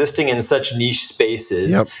you're existing in such niche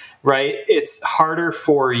spaces, right, it's harder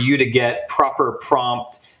for you to get proper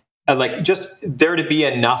prompt, like just there to be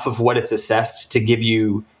enough of what it's assessed to give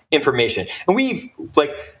you information. And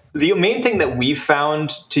the main thing that we've found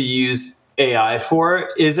to use AI for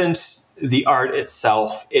isn't the art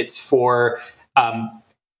itself. It's for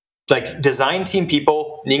like design team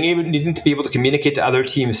people needing to be able to communicate to other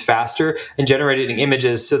teams faster and generating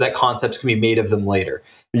images so that concepts can be made of them later.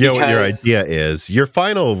 What your idea is. Your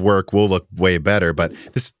final work will look way better, but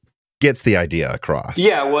this gets the idea across.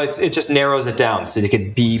 Yeah, well, it just narrows it down so they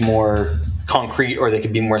could be more concrete or they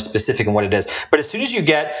could be more specific in what it is. But as soon as you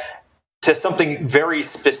get to something very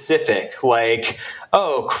specific, like,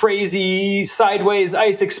 oh, crazy sideways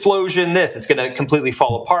ice explosion, it's going to completely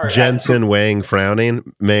fall apart. Jensen Wang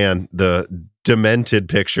frowning, man, the demented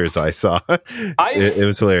pictures I saw, it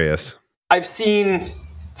was hilarious. I've seen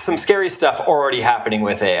some scary stuff already happening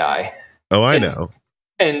with AI. Oh, I know.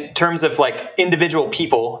 In terms of like individual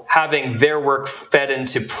people having their work fed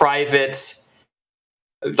into private,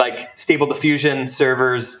 like Stable Diffusion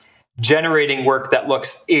servers, generating work that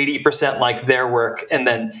looks 80% like their work and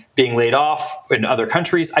then being laid off in other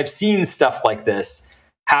countries. I've seen stuff like this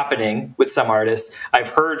happening with some artists. I've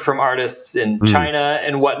heard from artists in China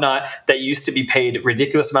and whatnot that used to be paid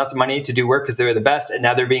ridiculous amounts of money to do work because they were the best, and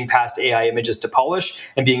now they're being passed AI images to polish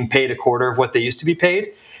and being paid a quarter of what they used to be paid.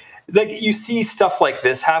 Like, you see stuff like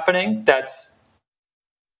this happening.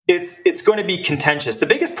 It's going to be contentious. The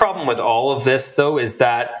biggest problem with all of this, though, is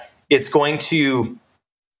that it's going to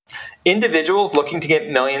individuals looking to get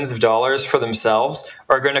millions of dollars for themselves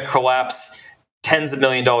are going to collapse tens of $1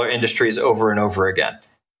 million industries over and over again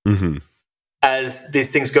as these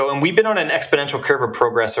things go. And we've been on an exponential curve of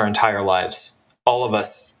progress our entire lives. All of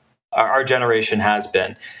us, our generation has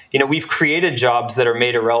been. You know, we've created jobs that are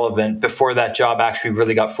made irrelevant before that job actually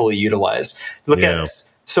really got fully utilized. Look at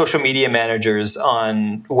social media managers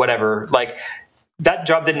on whatever, like, that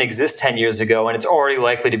job didn't exist 10 years ago, and it's already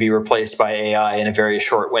likely to be replaced by AI in a very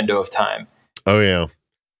short window of time. Oh, yeah.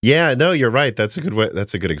 Yeah, no, you're right. That's a good way.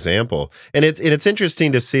 That's a good example. And it's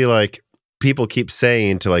interesting to see, like, people keep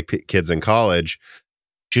saying to like kids in college,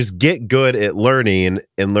 just get good at learning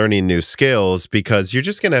and learning new skills, because you're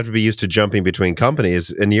just going to have to be used to jumping between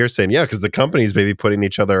companies. And you're saying, yeah, because the companies may be putting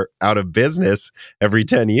each other out of business every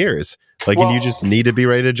 10 years. Like, and you just need to be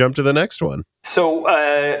ready to jump to the next one. So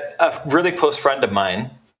a really close friend of mine,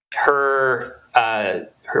 I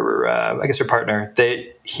guess her partner,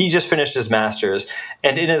 he just finished his master's,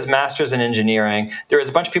 and in his master's in engineering, there was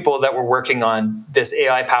a bunch of people that were working on this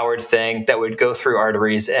AI-powered thing that would go through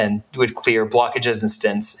arteries and would clear blockages and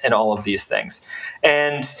stents and all of these things.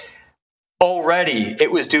 And already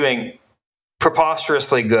it was doing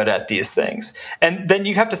preposterously good at these things. And then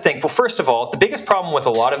you have to think, well, first of all, the biggest problem with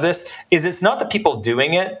a lot of this is it's not the people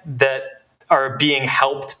doing it that are being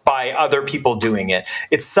helped by other people doing it.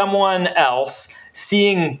 It's someone else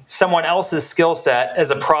seeing someone else's skill set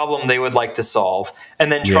as a problem they would like to solve,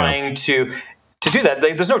 and then trying to do that.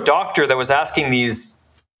 There's no doctor that was asking these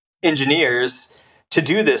engineers to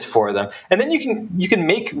do this for them. And then you can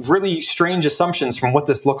make really strange assumptions from what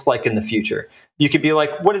this looks like in the future. You could be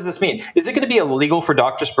like, what does this mean? Is it going to be illegal for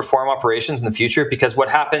doctors to perform operations in the future? Because what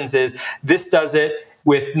happens is this does it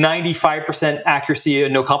with 95% accuracy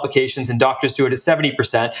and no complications, and doctors do it at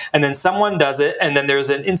 70%. And then someone does it, and then there's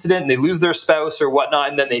an incident, and they lose their spouse or whatnot,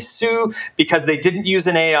 and then they sue because they didn't use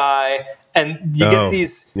an AI. And you get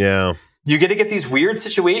these, you get to get these weird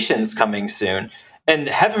situations coming soon. And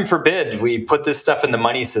heaven forbid we put this stuff in the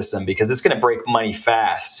money system, because it's going to break money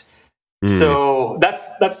fast. So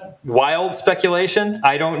that's wild speculation.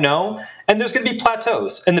 I don't know. And there's going to be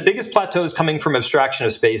plateaus. And the biggest plateau is coming from abstraction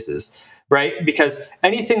of spaces, right? Because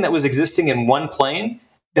anything that was existing in one plane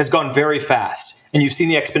has gone very fast. And you've seen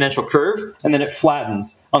the exponential curve, and then it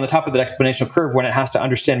flattens on the top of the exponential curve when it has to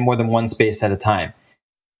understand more than one space at a time.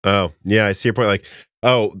 Oh, yeah, I see your point. Like,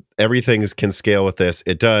 oh, everything can scale with this.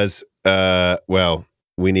 It does. Well,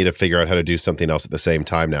 we need to figure out how to do something else at the same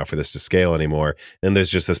time now for this to scale anymore. And there's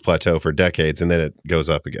just this plateau for decades, and then it goes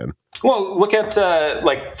up again. Well, look at,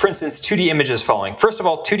 like, for instance, 2D images falling. First of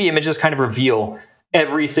all, 2D images kind of reveal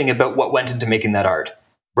everything about what went into making that art,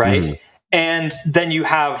 right? And then you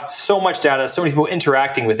have so much data, so many people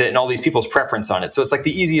interacting with it, and all these people's preference on it. So it's like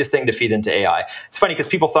the easiest thing to feed into AI. It's funny because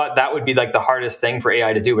people thought that would be like the hardest thing for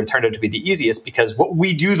AI to do, but it turned out to be the easiest, because what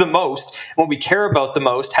we do the most, what we care about the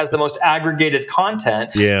most, has the most aggregated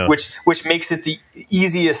content, which makes it the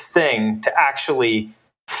easiest thing to actually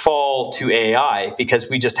fall to AI, because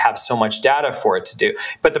we just have so much data for it to do.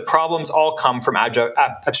 But the problems all come from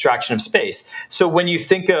abstraction of space. So when you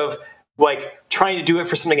think of like trying to do it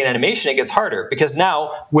for something in animation, it gets harder, because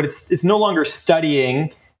now what it's no longer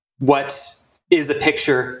studying what is a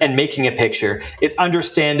picture and making a picture. It's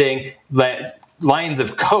understanding that lines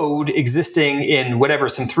of code existing in whatever,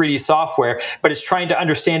 some 3D software, but it's trying to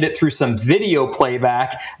understand it through some video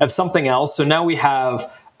playback of something else. So now we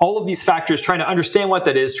have all of these factors trying to understand what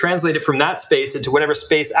that is, translate it from that space into whatever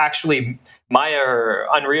space actually Maya or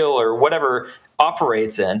Unreal or whatever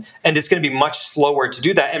operates in. And it's going to be much slower to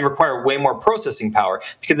do that and require way more processing power.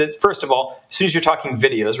 Because it's, first of all, as soon as you're talking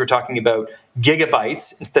videos, we're talking about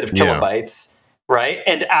gigabytes instead of kilobytes, right?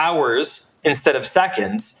 And hours instead of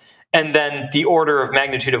seconds. And then the order of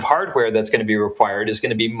magnitude of hardware that's going to be required is going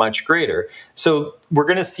to be much greater. So we're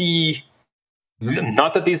going to see,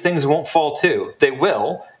 not that these things won't fall too, they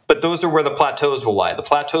will, but those are where the plateaus will lie. The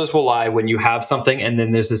plateaus will lie when you have something, and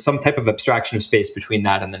then there's some type of abstraction of space between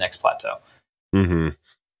that and the next plateau.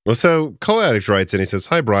 Well, so Cole Addict writes, and he says,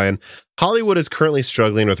 "Hi, Bryan. Hollywood is currently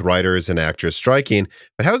struggling with writers and actors striking,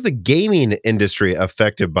 but how is the gaming industry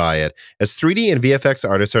affected by it? As 3D and VFX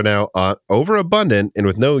artists are now overabundant and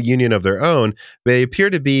with no union of their own, they appear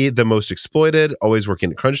to be the most exploited, always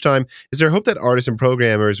working at crunch time. Is there hope that artists and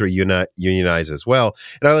programmers will unionize as well?"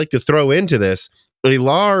 And I like to throw into this, a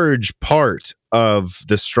large part of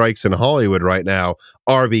the strikes in Hollywood right now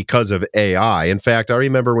are because of AI. In fact, I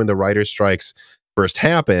remember when the writer's strikes first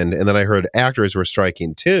happened, and then I heard actors were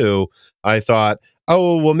striking too, I thought,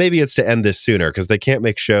 oh, well, maybe it's to end this sooner because they can't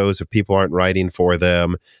make shows if people aren't writing for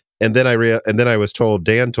them. And then I was told,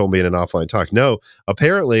 Dan told me in an offline talk, no,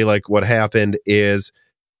 apparently, like, what happened is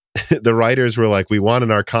the writers were like, we want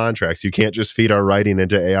in our contracts, you can't just feed our writing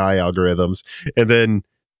into AI algorithms and then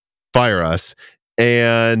fire us.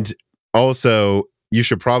 And also, you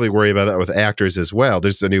should probably worry about that with actors as well.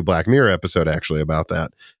 There's a new Black Mirror episode actually about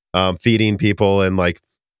that. Feeding people and like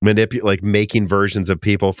making versions of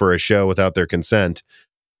people for a show without their consent.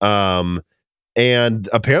 And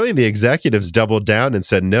apparently the executives doubled down and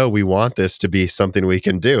said, no, we want this to be something we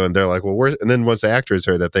can do. And they're like, well, and then once the actors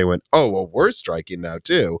heard that, they went, oh, well, we're striking now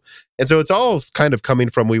too. And so it's all kind of coming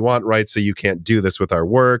from, we want rights, so you can't do this with our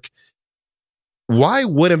work. Why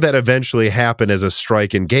wouldn't that eventually happen as a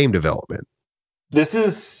strike in game development? This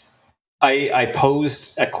is, I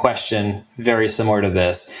posed a question very similar to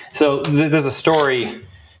this. So there's a story.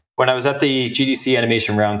 When I was at the GDC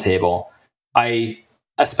Animation Roundtable, I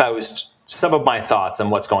espoused some of my thoughts on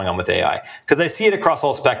what's going on with AI, because I see it across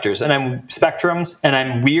all spectrums, and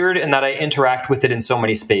I'm weird in that I interact with it in so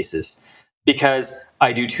many spaces. Because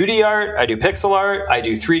I do 2D art, I do pixel art, I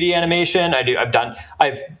do 3D animation,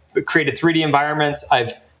 I've created 3D environments,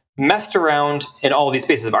 I've messed around in all of these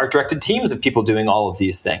spaces. I've art-directed teams of people doing all of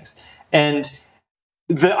these things. And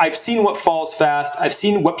I've seen what falls fast, I've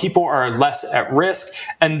seen what people are less at risk,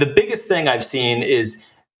 and the biggest thing I've seen is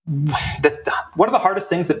one of the hardest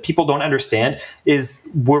things that people don't understand is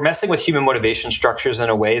we're messing with human motivation structures in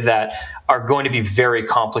a way that are going to be very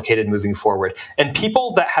complicated moving forward. And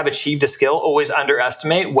people that have achieved a skill always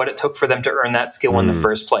underestimate what it took for them to earn that skill in the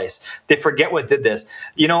first place. They forget what did this.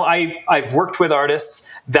 You know, I've worked with artists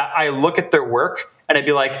that I look at their work and I'd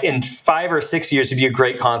be like, in 5 or 6 years, you'd be a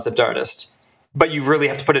great concept artist, but you really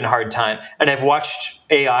have to put in hard time. And I've watched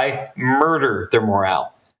AI murder their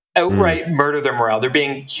morale. Outright murder their morale. They're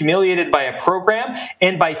being humiliated by a program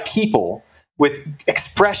and by people with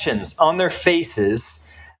expressions on their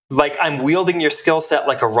faces like, I'm wielding your skill set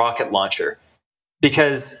like a rocket launcher.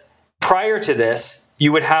 Because prior to this,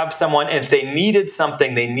 you would have someone, if they needed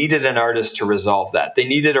something, they needed an artist to resolve that. They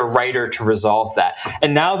needed a writer to resolve that.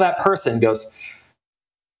 And now that person goes,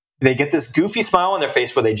 they get this goofy smile on their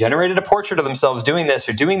face where they generated a portrait of themselves doing this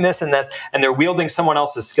or doing this and this, and they're wielding someone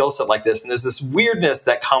else's skill set like this. And there's this weirdness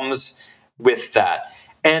that comes with that.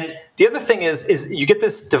 And the other thing is you get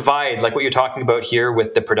this divide, like what you're talking about here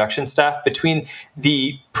with the production staff, between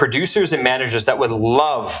the producers and managers that would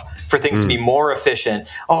love for things to be more efficient.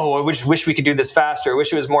 Oh, I wish we could do this faster. I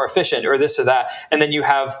wish it was more efficient, or this or that. And then you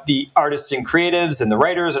have the artists and creatives and the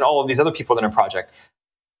writers and all of these other people in a project.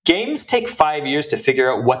 Games take 5 years to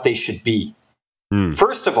figure out what they should be.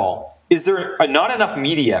 First of all, is there not enough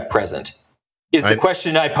media present? Is the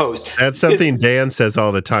question I posed. That's something Dan says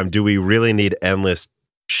all the time. Do we really need endless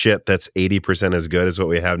shit that's 80% as good as what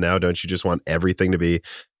we have now? Don't you just want everything to be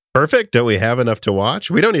perfect? Don't we have enough to watch?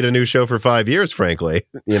 We don't need a new show for 5 years, frankly,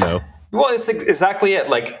 you know. Well, it's exactly it.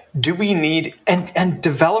 Like, do we need, and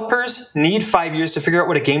developers need 5 years to figure out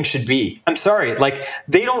what a game should be. I'm sorry, like,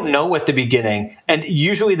 they don't know at the beginning, and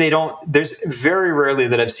usually they don't, there's very rarely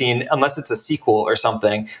that I've seen, unless it's a sequel or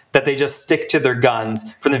something, that they just stick to their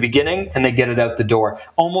guns from the beginning and they get it out the door.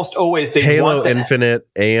 Almost always they Halo want Infinite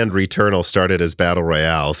and Returnal started as battle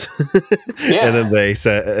royales. And then they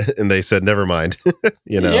said, never mind,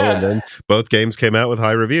 you know, and then both games came out with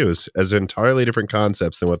high reviews as entirely different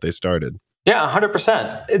concepts than what they started. Yeah,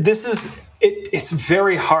 100%. This is it's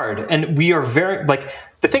very hard, and we are very, like,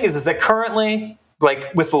 the thing is that currently,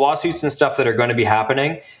 like, with the lawsuits and stuff that are going to be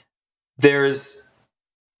happening,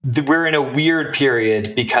 we're in a weird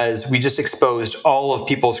period because we just exposed all of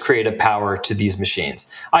people's creative power to these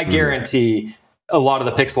machines. I guarantee a lot of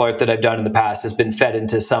the pixel art that I've done in the past has been fed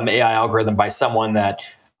into some AI algorithm by someone that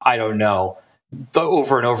I don't know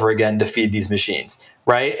over and over again to feed these machines,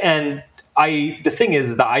 right? And the thing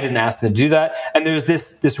is that I didn't ask them to do that. And there's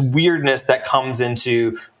this weirdness that comes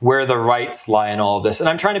into where the rights lie in all of this. And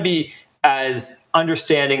I'm trying to be as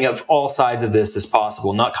understanding of all sides of this as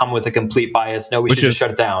possible, not come with a complete bias. No, we should just shut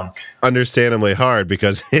it down. Understandably hard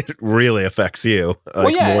because it really affects you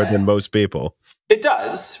more than most people. It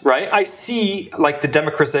does, right? I see, like, the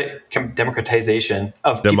democratization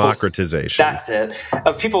of that's it,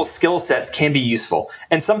 of people's skill sets can be useful.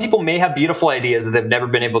 And some people may have beautiful ideas that they've never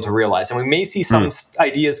been able to realize. And we may see some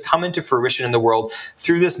ideas come into fruition in the world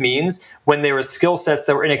through this means when there were skill sets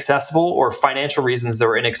that were inaccessible or financial reasons that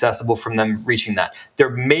were inaccessible from them reaching that. There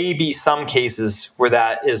may be some cases where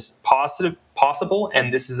that is possible,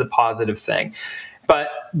 and this is a positive thing. But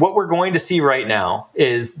what we're going to see right now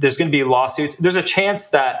is there's going to be lawsuits. There's a chance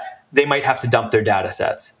that they might have to dump their data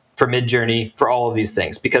sets for Midjourney, for all of these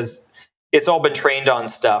things, because it's all been trained on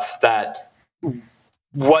stuff that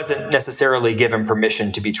wasn't necessarily given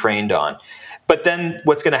permission to be trained on. But then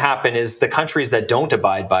what's going to happen is the countries that don't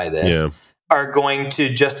abide by this are going to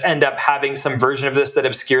just end up having some version of this that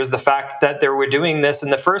obscures the fact that they were doing this in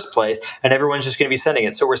the first place, and everyone's just going to be sending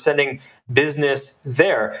it. So we're sending business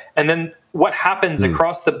there. And then what happens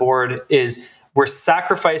across the board is we're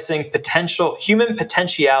sacrificing human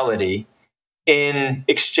potentiality in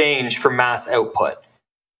exchange for mass output.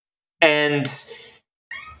 And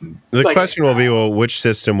the question will be, well, which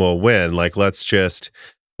system will win? Like, let's just...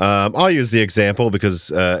 I'll use the example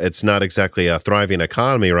because it's not exactly a thriving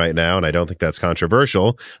economy right now, and I don't think that's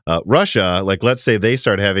controversial. Russia, like, let's say they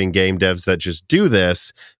start having game devs that just do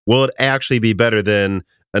this. Will it actually be better than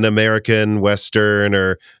an American, Western,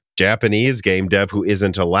 or Japanese game dev who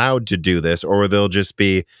isn't allowed to do this? Or they'll just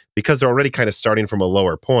be, because they're already kind of starting from a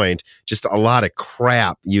lower point, just a lot of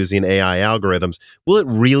crap using AI algorithms. Will it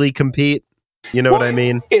really compete? You know what I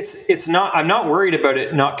mean? It's not. I'm not worried about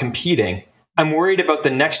it not competing. I'm worried about the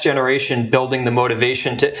next generation building the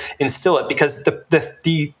motivation to instill it, because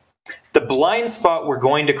the blind spot we're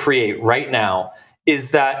going to create right now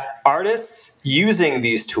is that artists using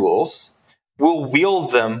these tools will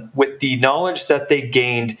wield them with the knowledge that they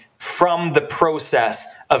gained from the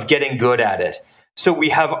process of getting good at it. So we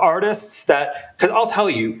have artists that, because I'll tell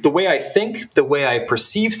you, the way I think, the way I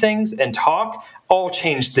perceive things and talk, all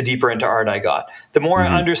changed the deeper into art I got. The more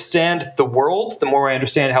I understand the world, the more I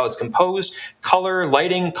understand how it's composed, color,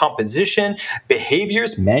 lighting, composition,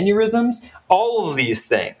 behaviors, mannerisms, all of these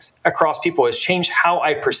things across people has changed how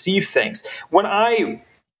I perceive things. When I,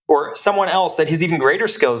 or someone else that has even greater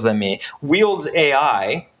skills than me, wields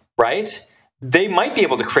AI, right? They might be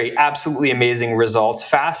able to create absolutely amazing results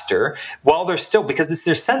faster while they're still, because it's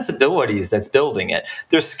their sensibilities that's building it.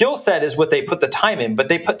 Their skill set is what they put the time in, but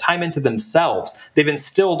they put time into themselves. They've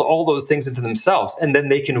instilled all those things into themselves, and then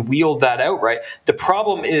they can wield that out, right? The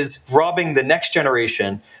problem is robbing the next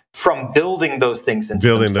generation from building those things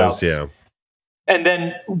into themselves. And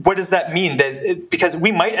then what does that mean? Because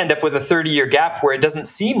we might end up with a 30-year gap where it doesn't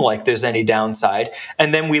seem like there's any downside.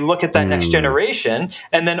 And then we look at that next generation.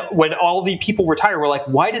 And then when all the people retire, we're like,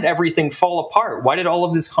 why did everything fall apart? Why did all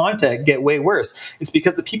of this content get way worse? It's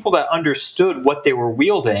because the people that understood what they were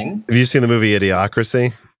wielding. Have you seen the movie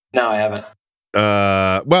Idiocracy? No, I haven't.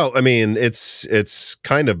 Well, I mean, it's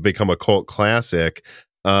kind of become a cult classic.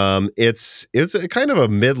 It's a kind of a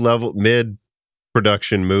mid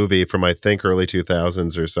production movie from, I think, early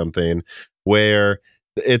 2000s or something, where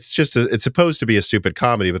it's supposed to be a stupid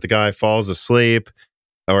comedy, but the guy falls asleep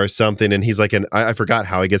or something, and he's like, I forgot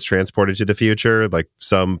how he gets transported to the future, like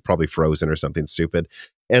probably frozen or something stupid,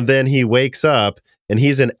 and then he wakes up and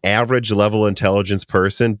he's an average level intelligence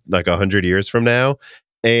person like 100 years from now,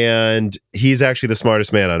 and he's actually the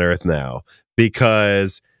smartest man on earth now,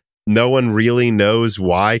 because no one really knows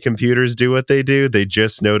why computers do what they do. They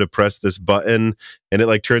just know to press this button, and it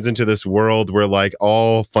like turns into this world where like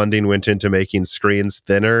all funding went into making screens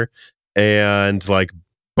thinner and like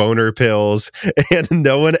boner pills, and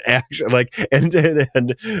no one actually like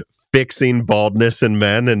and fixing baldness in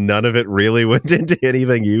men, and none of it really went into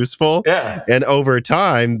anything useful. Yeah. And over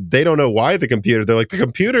time, they don't know why they're like, the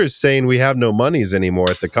computer's saying we have no monies anymore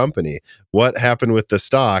at the company. What happened with the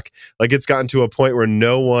stock? Like, it's gotten to a point where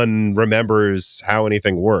no one remembers how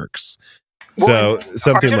anything works. Well, so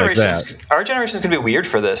something like that. Our generation is going to be weird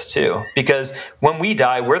for this too, because when we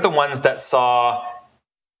die, we're the ones that saw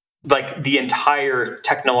like the entire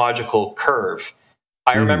technological curve.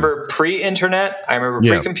 I remember pre-internet, I remember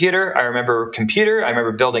pre-computer, I remember computer, I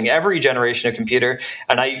remember building every generation of computer.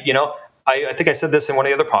 And I think I said this in one of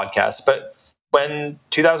the other podcasts, but when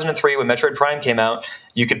 2003, when Metroid Prime came out,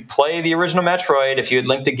 you could play the original Metroid if you had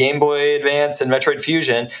linked to Game Boy Advance and Metroid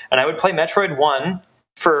Fusion. And I would play Metroid 1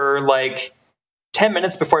 for like 10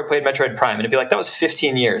 minutes before I played Metroid Prime. And it'd be like, that was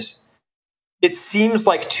 15 years. It seems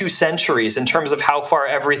like 2 centuries in terms of how far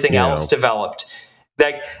everything else developed.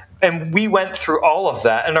 Like, and we went through all of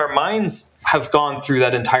that, and our minds have gone through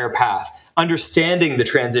that entire path, understanding the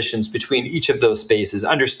transitions between each of those spaces,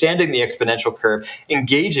 understanding the exponential curve,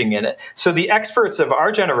 engaging in it. So the experts of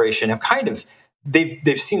our generation have kind of,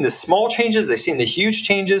 they've seen the small changes, they've seen the huge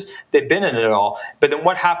changes, they've been in it all. But then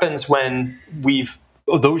what happens when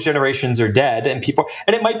those generations are dead and people,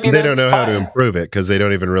 and it might be they don't know how to improve it because they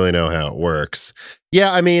don't even really know how it works.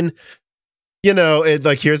 Yeah, I mean, you know,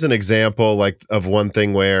 here's an example like of one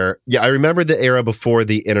thing where, I remember the era before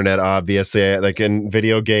the internet, obviously, like in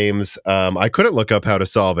video games, I couldn't look up how to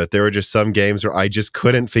solve it. There were just some games where I just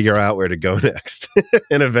couldn't figure out where to go next.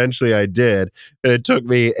 And eventually I did. And it took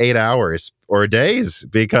me 8 hours or days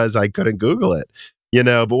because I couldn't Google it, you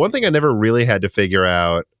know. But one thing I never really had to figure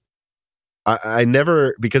out, I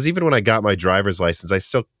never, because even when I got my driver's license, I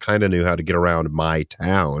still kind of knew how to get around my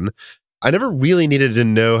town. I never really needed to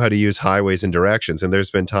know how to use highways and directions. And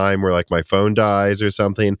there's been time where like my phone dies or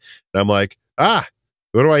something, and I'm like, what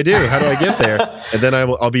do I do? How do I get there? And then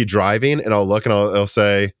I'll be driving and I'll look and I'll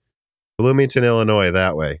say Bloomington, Illinois,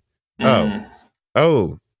 that way.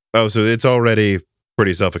 So it's already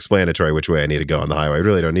pretty self-explanatory which way I need to go on the highway. I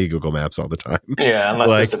really don't need Google Maps all the time. Yeah,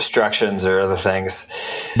 unless there's obstructions or other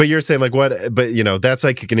things. But you're saying like what? But you know, that's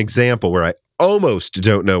like an example where I almost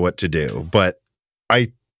don't know what to do, but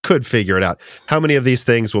I could figure it out. How many of these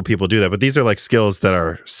things will people do that? But these are like skills that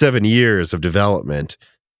are 7 years of development.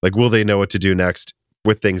 Like, will they know what to do next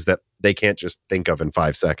with things that they can't just think of in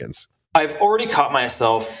 5 seconds? I've already caught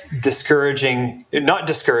myself not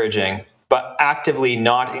discouraging, but actively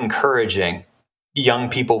not encouraging young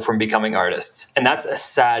people from becoming artists. And that's a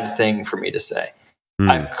sad thing for me to say.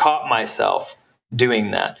 I've caught myself doing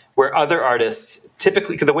that, where other artists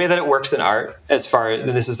typically, the way that it works in art, and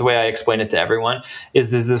this is the way I explain it to everyone,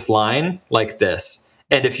 is there's this line like this.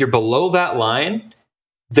 And if you're below that line,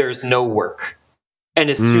 there's no work. And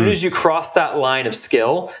as soon as you cross that line of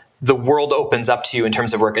skill, the world opens up to you in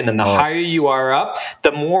terms of work. And then the higher you are up,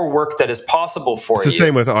 the more work that is possible for you. It's the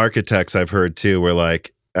same with architects, I've heard too, where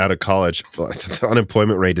like out of college, the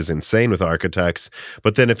unemployment rate is insane with architects.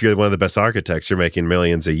 But then if you're one of the best architects, you're making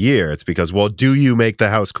millions a year. It's because, well, do you make the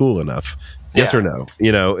house cool enough? Yes or no?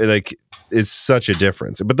 You know, like it's such a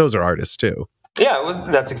difference. But those are artists too. Yeah, well,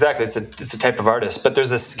 that's exactly. It's a type of artist. But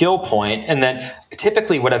there's a skill point, and then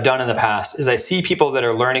typically what I've done in the past is I see people that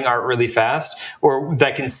are learning art really fast, or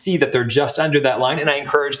that can see that they're just under that line, and I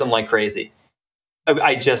encourage them like crazy.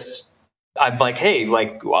 I'm like, hey,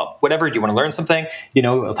 like, well, whatever, do you want to learn something? You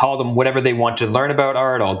know, I'll tell them whatever they want to learn about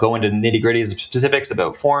art. I'll go into nitty-gritties of specifics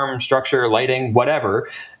about form, structure, lighting, whatever.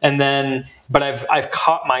 And then, but I've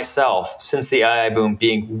caught myself since the AI boom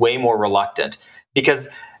being way more reluctant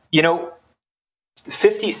because, you know,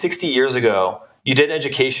 50, 60 years ago, you did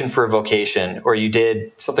education for a vocation, or you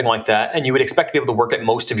did something like that, and you would expect to be able to work at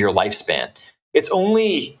most of your lifespan. It's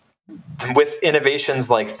only with innovations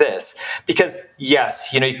like this, because yes,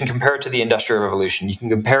 you can compare it to the Industrial Revolution. You can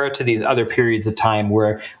compare it to these other periods of time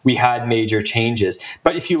where we had major changes.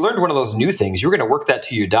 But if you learned one of those new things, you're going to work that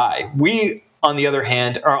till you die. We, on the other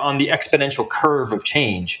hand, are on the exponential curve of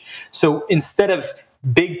change. So instead of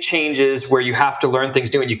big changes where you have to learn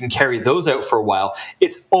things new and you can carry those out for a while,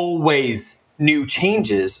 it's always new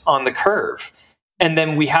changes on the curve. And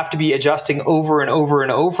then we have to be adjusting over and over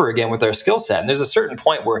and over again with our skill set. And there's a certain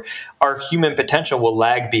point where our human potential will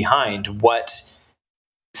lag behind what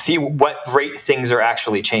rate things are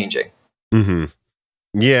actually changing. Mm-hmm.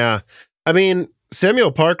 Yeah. I mean,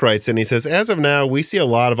 Samuel Park writes, and he says, as of now, we see a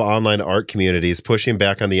lot of online art communities pushing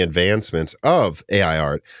back on the advancement of AI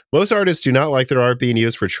art. Most artists do not like their art being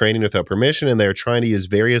used for training without permission, and they are trying to use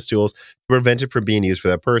various tools to prevent it from being used for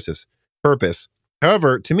that purpose.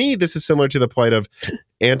 However, to me, this is similar to the plight of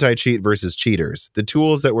anti-cheat versus cheaters. The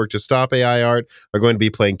tools that work to stop AI art are going to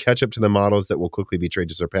be playing catch-up to the models that will quickly be trained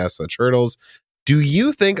to surpass such hurdles. Do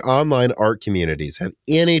you think online art communities have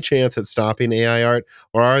any chance at stopping AI art,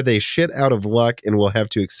 or are they shit out of luck and will have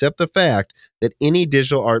to accept the fact that any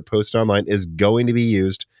digital art posted online is going to be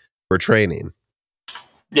used for training?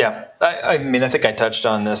 Yeah, I mean, I think I touched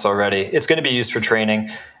on this already. It's going to be used for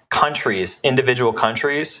training. Individual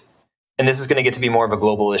countries, and this is going to get to be more of a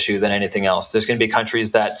global issue than anything else. There's going to be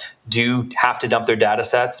countries that do have to dump their data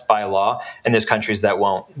sets by law, and there's countries that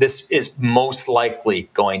won't. This is most likely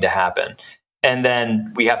going to happen. And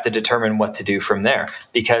then we have to determine what to do from there,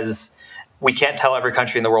 because we can't tell every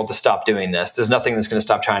country in the world to stop doing this. There's nothing that's going to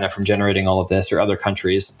stop China from generating all of this, or other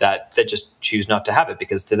countries that just choose not to have it,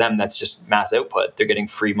 because to them, that's just mass output. They're getting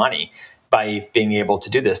free money by being able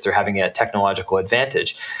to do this. They're having a technological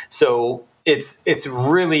advantage. So it's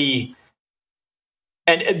really...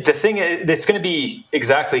 And the thing, it's going to be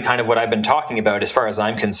exactly kind of what I've been talking about as far as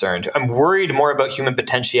I'm concerned. I'm worried more about human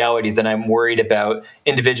potentiality than I'm worried about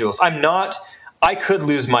individuals. I could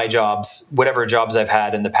lose my jobs, whatever jobs I've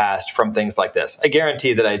had in the past, from things like this. I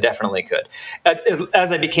guarantee that I definitely could.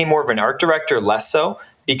 As I became more of an art director, less so,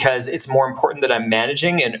 because it's more important that I'm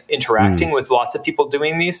managing and interacting with lots of people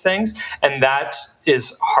doing these things. And that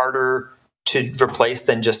is harder to replace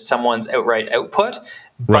than just someone's outright output.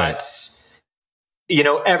 Right. But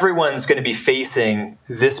everyone's going to be facing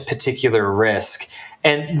this particular risk.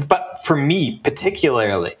 But for me,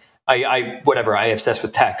 particularly, I obsess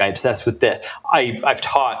with tech. I obsess with this. I've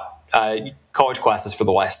taught college classes for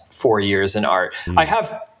the last 4 years in art. I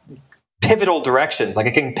have pivotal directions. Like,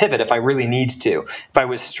 I can pivot if I really need to, if I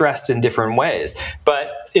was stressed in different ways.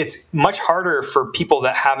 But it's much harder for people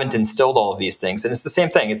that haven't instilled all of these things. And it's the same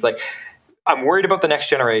thing. It's like, I'm worried about the next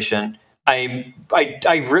generation. I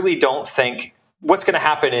really don't think... What's going to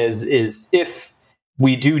happen is if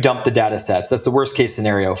we do dump the data sets, that's the worst case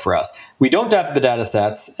scenario for us. We don't dump the data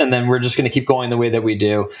sets, and then we're just going to keep going the way that we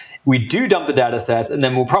do. We do dump the data sets, and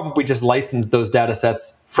then we'll probably just license those data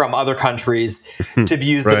sets from other countries to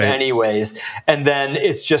use them anyways. And then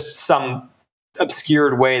it's just some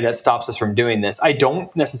obscured way that stops us from doing this. I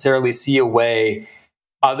don't necessarily see a way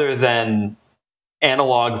other than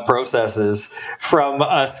analog processes from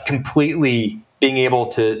us completely being able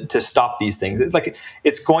to stop these things.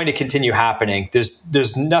 It's going to continue happening.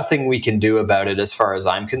 There's nothing we can do about it as far as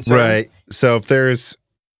I'm concerned. Right. So if there's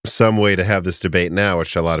some way to have this debate now,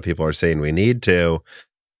 which a lot of people are saying we need to,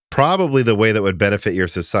 probably the way that would benefit your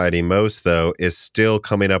society most, though, is still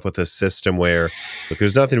coming up with a system where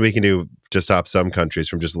there's nothing we can do to stop some countries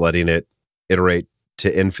from just letting it iterate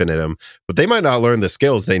to infinitum, but they might not learn the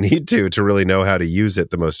skills they need to really know how to use it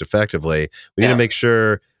the most effectively. We need to make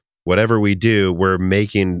sure whatever we do, we're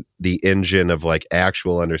making the engine of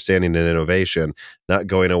actual understanding and innovation not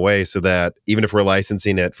going away, so that even if we're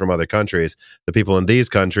licensing it from other countries, the people in these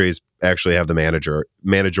countries actually have the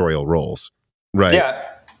managerial roles. Right. Yeah.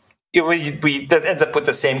 That ends up with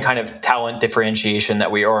the same kind of talent differentiation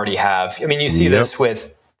that we already have. I mean, you see this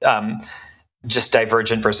with just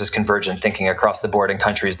divergent versus convergent thinking across the board in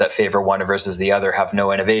countries that favor one versus the other, have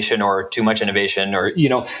no innovation or too much innovation, or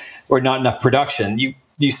not enough production.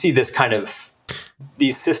 You see this kind of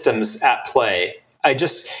these systems at play. I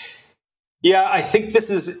think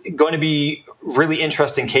this is going to be a really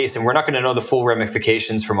interesting case, and we're not going to know the full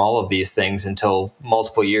ramifications from all of these things until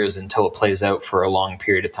multiple years, until it plays out for a long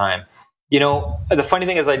period of time. The funny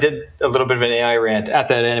thing is, I did a little bit of an AI rant at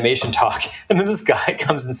that animation talk, and then this guy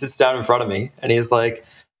comes and sits down in front of me, and he's like,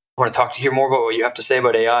 "I want to talk to you more about what you have to say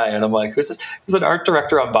about AI." And I'm like, "Who's this?" He's an art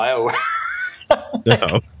director on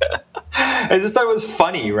BioWare. I just thought it was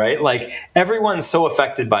funny, right? Like everyone's so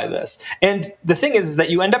affected by this. And the thing is that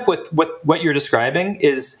you end up with what you're describing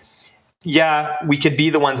is, yeah, we could be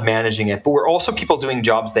the ones managing it, but we're also people doing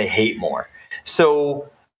jobs they hate more.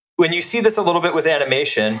 So when you see this a little bit with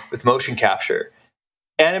animation, with motion capture,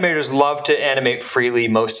 animators love to animate freely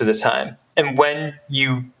most of the time. And when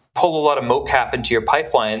you pull a lot of mocap into your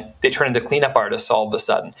pipeline, they turn into cleanup artists all of a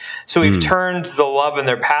sudden. So we've turned the love and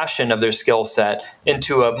their passion of their skill set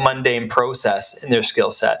into a mundane process in their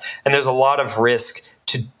skill set. And there's a lot of risk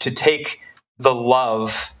to take the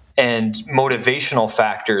love and motivational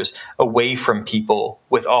factors away from people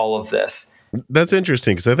with all of this. That's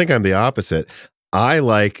interesting because I think I'm the opposite. I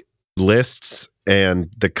like lists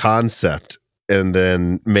and the concept and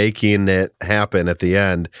then making it happen at the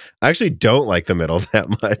end. I actually don't like the middle that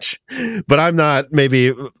much, but I'm not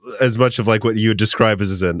maybe as much of like what you would describe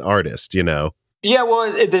as an artist, you know? Yeah,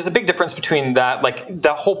 well, there's a big difference between that. Like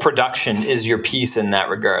the whole production is your piece in that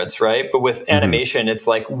regards, right? But with animation, it's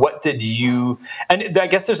like, what did you, and I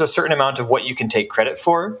guess there's a certain amount of what you can take credit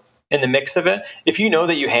for in the mix of it. If you know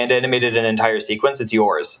that you hand animated an entire sequence, it's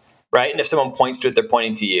yours. Right. And if someone points to it, they're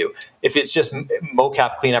pointing to you. If it's just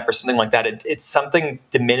mocap cleanup or something like that, it's something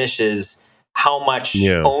diminishes how much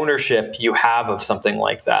ownership you have of something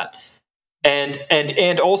like that.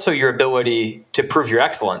 And also your ability to prove your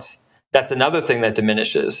excellence. That's another thing that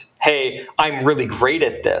diminishes. Hey, I'm really great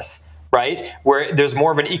at this. Right? Where there's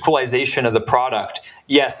more of an equalization of the product.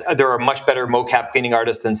 Yes, there are much better mocap cleaning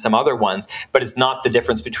artists than some other ones, but it's not the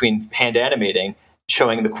difference between hand animating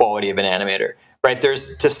showing the quality of an animator. Right,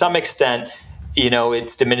 there's to some extent, you know,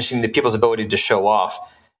 it's diminishing the people's ability to show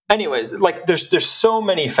off. Anyways, like there's so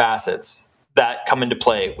many facets that come into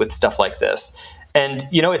play with stuff like this. And,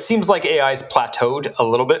 you know, it seems like AI's plateaued a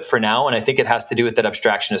little bit for now. And I think it has to do with that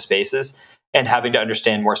abstraction of spaces and having to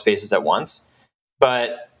understand more spaces at once.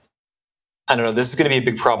 But I don't know, this is going to be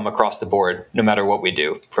a big problem across the board, no matter what we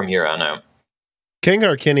do from here on out. King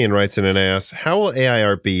Arcinian writes in and asks, how will AI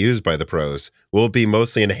art be used by the pros? Will it be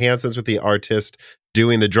mostly enhancements with the artist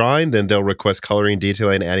doing the drawing, then they'll request coloring,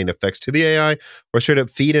 detailing, adding effects to the AI? Or should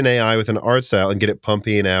it feed an AI with an art style and get it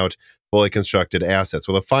pumping out fully constructed assets?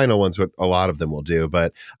 Well, the final one's what a lot of them will do.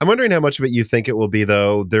 But I'm wondering how much of it you think it will be,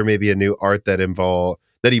 though. There may be a new art that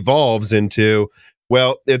evolves into,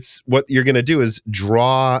 well, it's what you're going to do is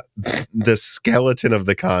draw the skeleton of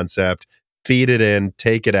the concept, feed it in,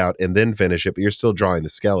 take it out, and then finish it, but you're still drawing the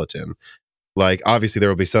skeleton. Like, obviously, there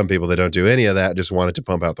will be some people that don't do any of that, just want it to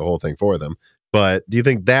pump out the whole thing for them. But do you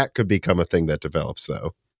think that could become a thing that develops,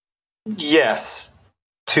 though? Yes,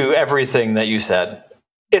 to everything that you said.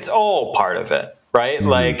 It's all part of it, right?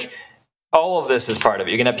 Like, all of this is part of it.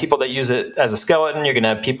 You're going to have people that use it as a skeleton. You're going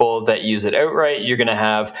to have people that use it outright. You're going to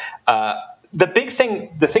have the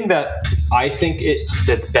thing that I think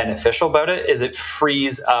that's beneficial about it is it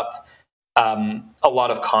frees up a lot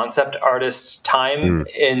of concept artists' time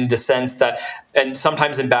in the sense that, and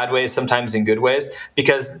sometimes in bad ways, sometimes in good ways,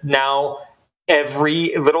 because now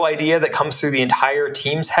every little idea that comes through the entire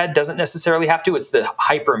team's head doesn't necessarily have to. It's the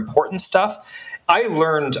hyper important stuff. I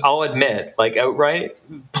learned, I'll admit, like outright,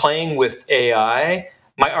 playing with AI,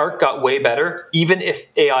 my art got way better, even if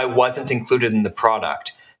AI wasn't included in the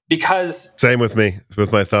product. Because same with me,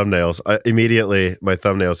 with my thumbnails. Immediately, my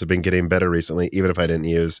thumbnails have been getting better recently, even if I didn't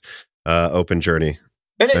use Open Journey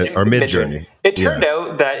or Mid Journey. It turned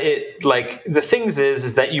out that the things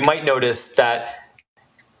is that you might notice that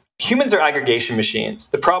humans are aggregation machines.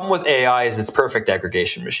 The problem with AI is it's perfect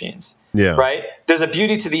aggregation machines. Yeah. Right? There's a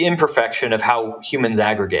beauty to the imperfection of how humans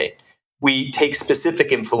aggregate. We take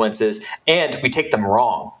specific influences and we take them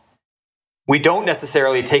wrong. We don't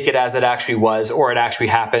necessarily take it as it actually was, or it actually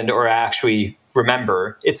happened, or actually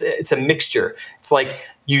remember. It's a mixture. It's like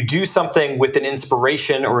you do something with an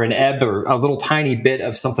inspiration or an ebb or a little tiny bit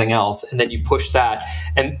of something else, and then you push that.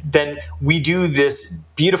 And then we do this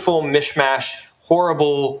beautiful mishmash,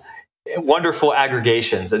 horrible, wonderful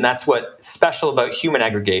aggregations. And that's what's special about human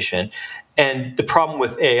aggregation. And the problem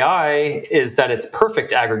with AI is that it's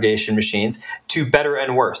perfect aggregation machines to better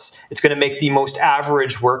and worse. It's going to make the most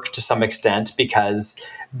average work to some extent, because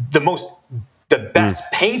the best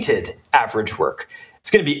painted average work, it's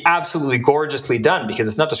going to be absolutely gorgeously done because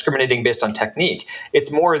it's not discriminating based on technique. It's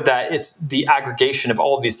more that it's the aggregation of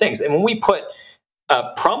all of these things. And when we put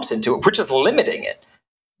prompts into it, we're just limiting it.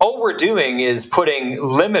 All we're doing is putting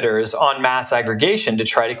limiters on mass aggregation to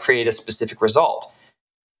try to create a specific result.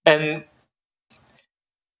 And,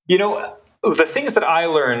 you know, the things that I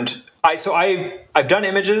learned, I've done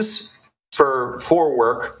images for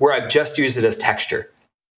work where I've just used it as texture,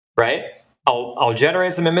 right? I'll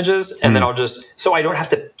generate some images and then I'll just, so I don't have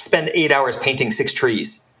to spend 8 hours painting 6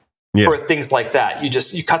 trees, or things like that.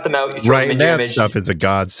 You cut them out, you throw them in and your that image. stuff is a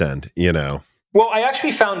godsend, you know. Well, I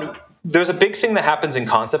actually found there's a big thing that happens in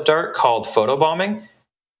concept art called photobombing,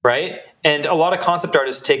 right? And a lot of concept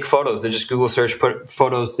artists take photos. They just Google search, put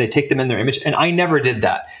photos, they take them in their image. And I never did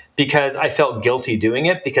that because I felt guilty doing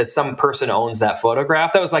it because some person owns that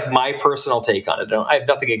photograph. That was like my personal take on it. I have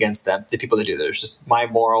nothing against them, the people that do that. It's just my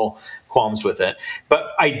moral qualms with it.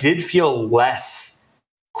 But I did feel less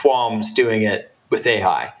qualms doing it with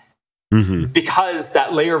AI. Because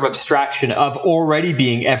that layer of abstraction of already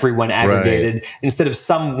being everyone aggregated instead of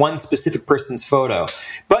one specific person's photo.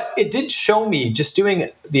 But it did show me, just doing,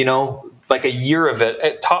 like a year of it,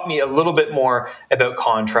 it taught me a little bit more about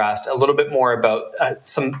contrast, a little bit more about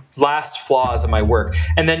some last flaws of my work.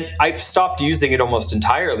 And then I've stopped using it almost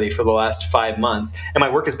entirely for the last 5 months. And my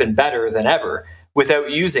work has been better than ever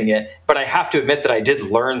without using it. But I have to admit that I did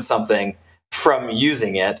learn something from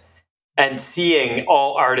using it and seeing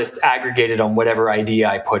all artists aggregated on whatever idea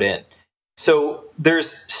I put in. So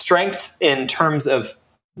there's strength in terms of,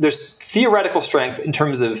 there's theoretical strength in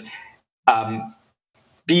terms of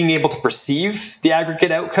being able to perceive the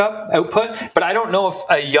aggregate output, but I don't know if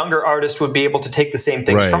a younger artist would be able to take the same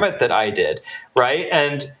things from it that I did, right?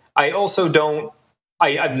 And I also don't,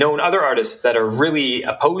 I've known other artists that are really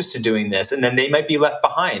opposed to doing this, and then they might be left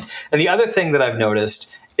behind. And the other thing that I've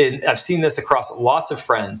noticed, I've seen this across lots of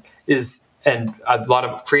friends, and a lot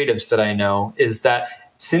of creatives that I know, is that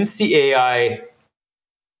since the AI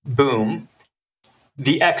boom,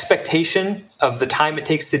 the expectation of the time it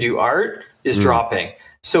takes to do art is dropping.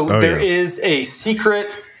 So there is a secret,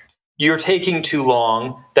 you're taking too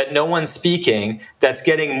long, that no one's speaking, that's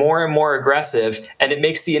getting more and more aggressive, and it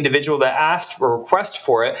makes the individual that asked for a request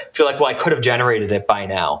for it feel like, well, I could have generated it by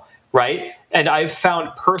now, right? And I've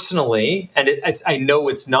found personally, and I know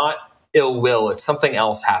it's not ill will, it's something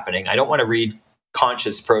else happening. I don't want to read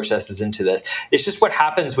conscious processes into this. It's just what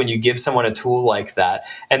happens when you give someone a tool like that,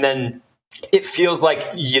 and then it feels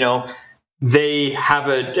like, they have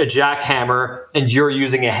a jackhammer and you're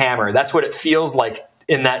using a hammer. That's what it feels like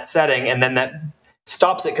in that setting. And then that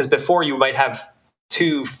stops it, because before you might have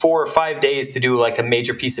 2, 4, or 5 days to do like a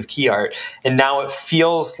major piece of key art. And now it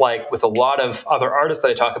feels like, with a lot of other artists that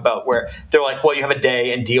I talk about, where they're like, well, you have a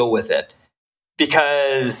day and deal with it.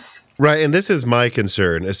 Because... Right. And this is my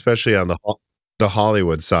concern, especially on the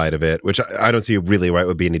Hollywood side of it, which I don't see really why it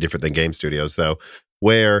would be any different than game studios, though,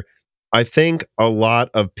 where I think a lot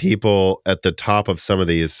of people at the top of some of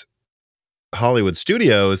these Hollywood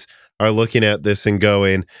studios are looking at this and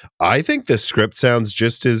going, I think the script sounds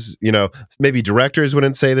just as, maybe directors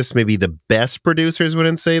wouldn't say this, maybe the best producers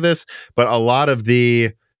wouldn't say this, but a lot of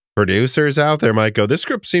the producers out there might go, this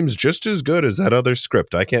script seems just as good as that other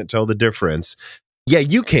script. I can't tell the difference. Yeah,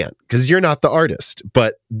 you can't, because you're not the artist.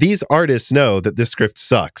 But these artists know that this script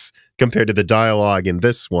sucks compared to the dialogue in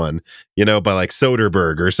this one, by like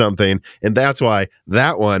Soderbergh or something. And that's why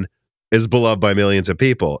that one is beloved by millions of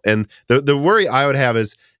people. And the worry I would have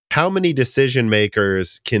is, how many decision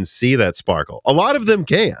makers can see that sparkle? A lot of them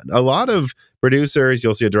can. A lot of producers,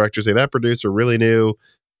 you'll see a director say, that producer really knew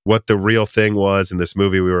what the real thing was in this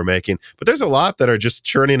movie we were making. But there's a lot that are just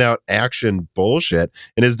churning out action bullshit.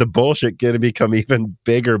 And is the bullshit going to become even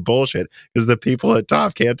bigger bullshit because the people at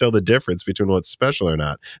top can't tell the difference between what's special or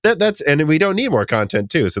not? And we don't need more content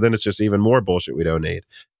too. So then it's just even more bullshit we don't need.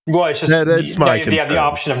 Well, it's just that's my you have the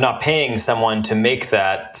option of not paying someone to make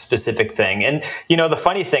that specific thing. And, the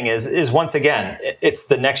funny thing is once again, it's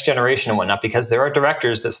the next generation and whatnot, because there are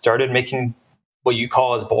directors that started making what you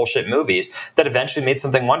call as bullshit movies that eventually made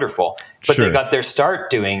something wonderful, but they got their start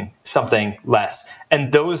doing something less.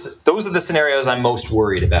 And those are the scenarios I'm most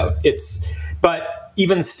worried about. But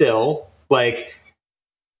even still, like,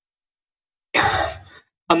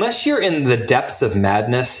 unless you're in the depths of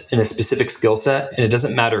madness in a specific skill set, and it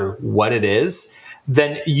doesn't matter what it is,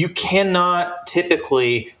 then you cannot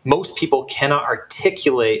most people cannot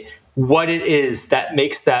articulate what it is that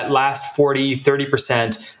makes that last 40,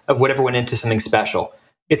 30% of whatever went into something special.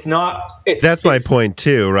 It's not. That's my point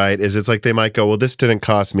too, right? It's like they might go, well, this didn't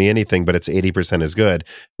cost me anything, but it's 80% as good.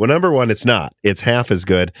 Well, number one, it's not. It's half as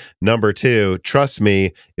good. Number two, trust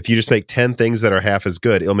me, if you just make 10 things that are half as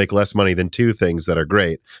good, it'll make less money than 2 things that are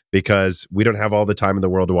great, because we don't have all the time in the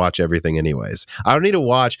world to watch everything anyways. I don't need to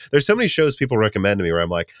watch. There's so many shows people recommend to me where I'm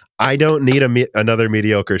like, I don't need another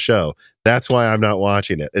mediocre show. That's why I'm not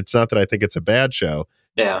watching it. It's not that I think it's a bad show.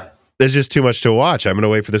 Yeah. There's just too much to watch. I'm going to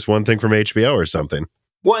wait for this one thing from HBO or something.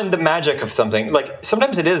 Well, and the magic of something, like,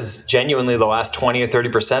 sometimes it is genuinely the last 20 or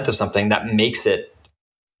 30% of something that makes it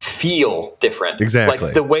feel different. Exactly.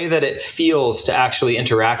 Like, the way that it feels to actually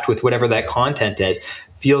interact with whatever that content is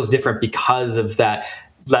feels different because of that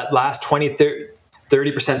that last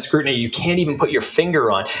 30% scrutiny, you can't even put your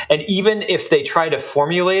finger on. And even if they try to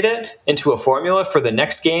formulate it into a formula for the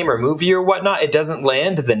next game or movie or whatnot, it doesn't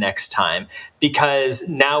land the next time because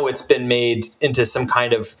now it's been made into some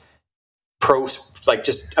kind of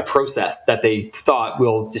just a process that they thought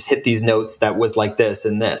will just hit these notes that was like this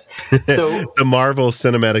and this. So the Marvel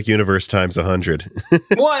Cinematic Universe times 100.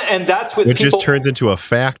 Well, and that's with it people, just turns into a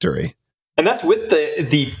factory. And that's with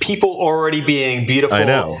the people already being beautiful. I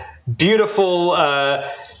know. Beautiful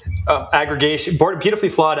aggregation, beautifully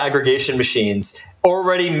flawed aggregation machines,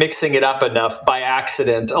 already mixing it up enough by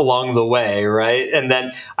accident along the way, right? And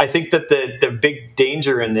then I think that the big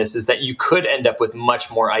danger in this is that you could end up with much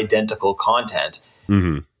more identical content,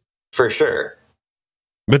 for sure.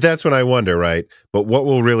 But that's when I wonder, right? But what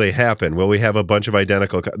will really happen? Will we have a bunch of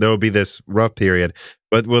identical? There will be this rough period,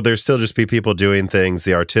 but will there still just be people doing things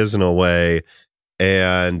the artisanal way?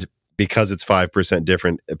 And because it's 5%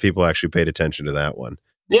 different, people actually paid attention to that one.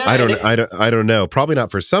 Yeah, I don't know. Probably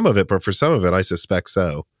not for some of it, but for some of it, I suspect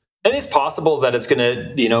so. And it's possible that it's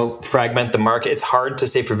going to, fragment the market. It's hard to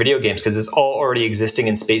say for video games because it's all already existing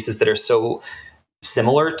in spaces that are so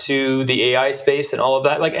similar to the AI space and all of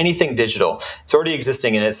that. Like anything digital, it's already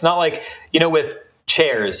existing, and it's not like with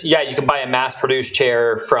chairs. Yeah, you can buy a mass-produced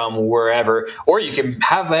chair from wherever, or you can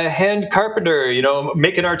have a hand carpenter,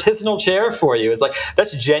 make an artisanal chair for you. It's like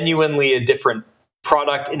that's genuinely a different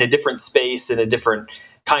product in a different space, in a different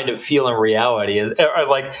kind of feel and reality.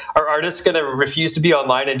 Are artists going to refuse to be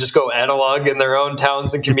online and just go analog in their own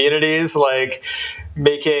towns and communities, like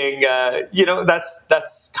making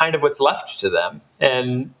that's kind of what's left to them.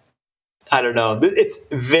 And I don't know, it's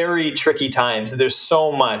very tricky times. There's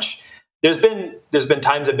so much. There's been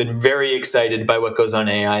times I've been very excited by what goes on in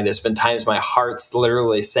AI. There's been times my heart's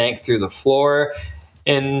literally sank through the floor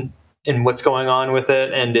in what's going on with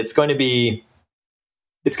it, and it's going to be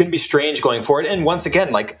strange going forward. And once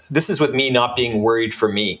again, like this is with me not being worried for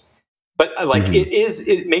me, but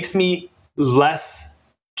it makes me less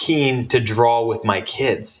keen to draw with my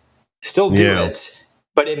kids. Still do it,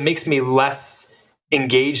 but it makes me less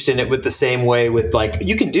engaged in it with the same way with like,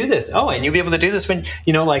 you can do this. Oh, and you'll be able to do this when,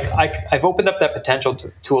 I've opened up that potential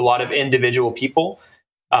to a lot of individual people,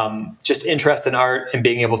 just interest in art and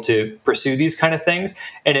being able to pursue these kind of things.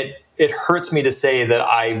 And it hurts me to say that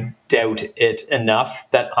I doubt it enough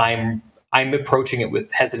that I'm approaching it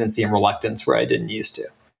with hesitancy and reluctance where I didn't used to.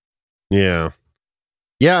 Yeah.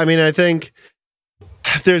 Yeah. I mean, I think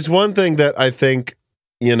if there's one thing that I think,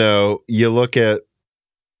 you look at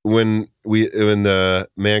when the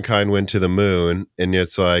mankind went to the moon, and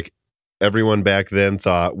it's like everyone back then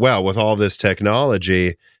thought, well, with all this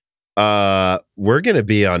technology, we're going to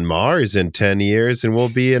be on Mars in 10 years and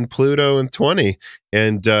we'll be in Pluto in 20.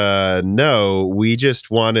 And no, we just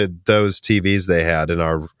wanted those TVs they had in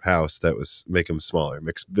our house that was make them smaller,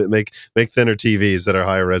 make thinner TVs that are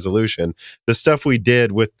higher resolution. The stuff we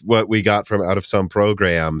did with what we got from out of some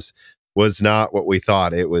programs was not what we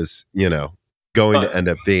thought it was, going to end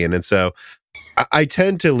up being. And so I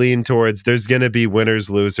tend to lean towards there's going to be winners,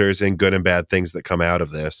 losers, and good and bad things that come out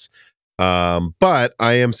of this. But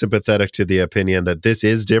I am sympathetic to the opinion that this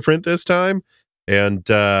is different this time. And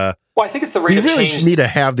I think it's the rate of change. We really need to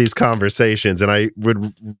have these conversations, and I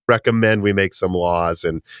would recommend we make some laws.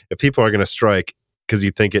 And if people are going to strike because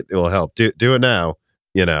you think it will help, do it now,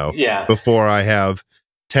 before I have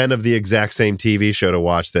 10 of the exact same TV show to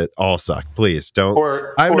watch that all suck. Please don't.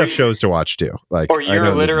 I have enough shows to watch too. Or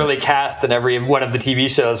you're literally cast in every one of the TV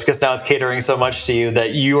shows because now it's catering so much to you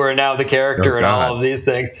that you are now the character in all of these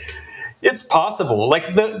things. It's possible.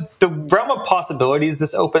 Like the realm of possibilities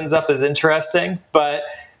this opens up is interesting, but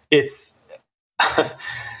it's I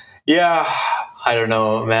don't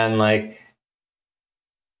know, man. Like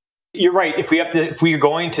you're right. If we're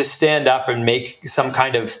going to stand up and make some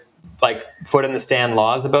kind of like foot in the stand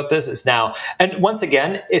laws about this, it's now. And once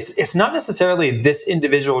again, it's not necessarily this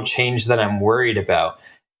individual change that I'm worried about.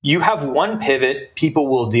 You have one pivot, people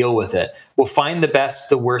will deal with it. We'll find the best,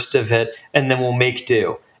 the worst of it, and then we'll make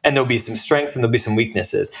do. And there'll be some strengths and there'll be some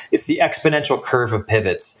weaknesses. It's the exponential curve of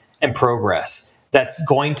pivots and progress that's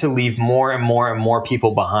going to leave more and more and more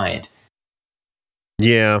people behind.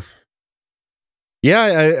 Yeah.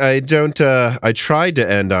 Yeah, I don't. I tried to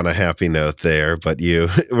end on a happy note there, but you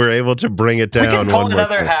were able to bring it down. We can call it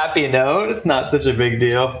another happy note. It's not such a big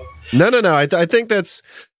deal. No. I think that's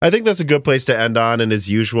a good place to end on. And as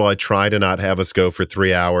usual, I try to not have us go for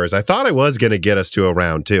 3 hours. I thought I was going to get us to a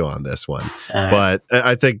round 2 on this one, but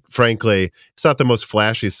I think, frankly, it's not the most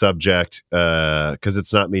flashy subject because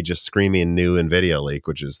it's not me just screaming new Nvidia leak,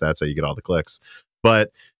 that's how you get all the clicks.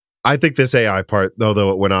 But I think this AI part,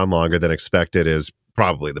 although it went on longer than expected, is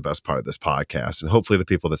probably the best part of this podcast. And hopefully the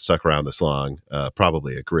people that stuck around this long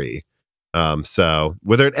probably agree. So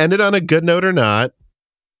whether it ended on a good note or not,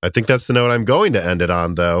 I think that's the note I'm going to end it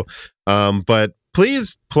on, though. But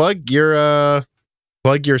please plug your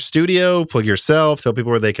studio, plug yourself, tell people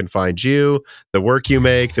where they can find you, the work you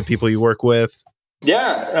make, the people you work with.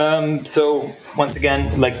 Yeah. So once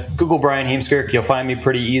again, like Google Bryan Heemskerk, you'll find me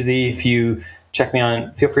pretty easy. If you check me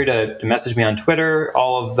on, feel free to message me on Twitter,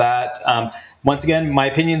 all of that. Once again, my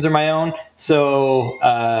opinions are my own. So,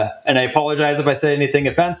 and I apologize if I said anything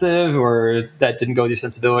offensive or that didn't go with your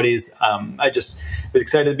sensibilities. I just was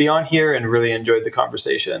excited to be on here and really enjoyed the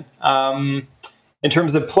conversation. In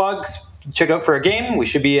terms of plugs, check out for a game. We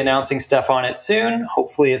should be announcing stuff on it soon.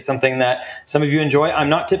 Hopefully it's something that some of you enjoy. I'm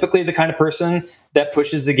not typically the kind of person that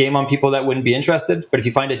pushes the game on people that wouldn't be interested, but if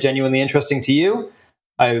you find it genuinely interesting to you,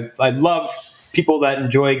 I love people that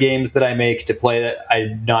enjoy games that I make to play that.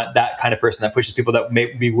 I'm not that kind of person that pushes people that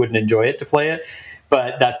maybe wouldn't enjoy it to play it,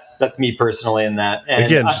 but that's me personally in that. And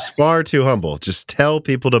again, just far too humble. Just tell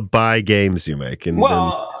people to buy games you make. And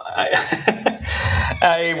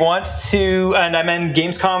I want to, and I'm in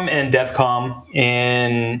Gamescom and DevCom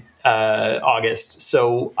in August,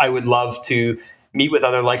 so I would love to meet with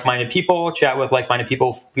other like-minded people, chat with like-minded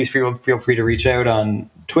people. Please feel free to reach out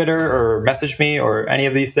on Twitter or message me or any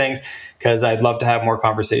of these things, because I'd love to have more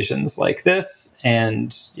conversations like this.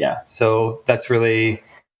 And yeah, so that's really,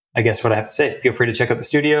 I guess, what I have to say. Feel free to check out the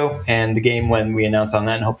studio and the game when we announce on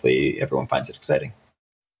that, and hopefully everyone finds it exciting.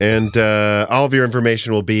 And all of your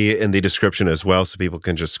information will be in the description as well, so people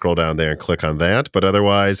can just scroll down there and click on that. But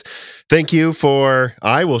otherwise, thank you for,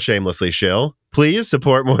 I will shamelessly shill. Please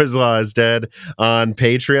support Moore's Law is Dead on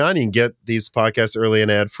Patreon. You can get these podcasts early and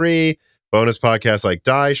ad-free. Bonus podcasts like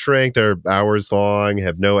Die Shrink, they're hours long,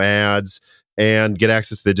 have no ads, and get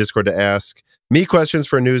access to the Discord to ask me questions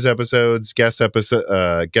for news episodes, guest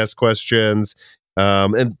questions,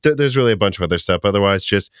 and there's really a bunch of other stuff. Otherwise,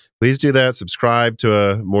 just please do that. Subscribe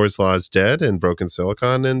to Moore's Law is Dead and Broken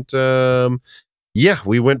Silicon. And yeah,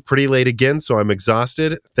 we went pretty late again, so I'm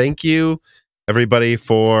exhausted. Thank you, everybody,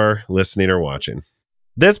 for listening or watching.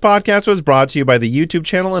 This podcast was brought to you by the YouTube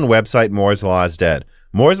channel and website Moore's Law is Dead.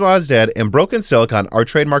 Moore's Law is Dead and Broken Silicon are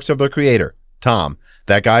trademarks of their creator, Tom.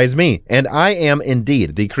 That guy is me, and I am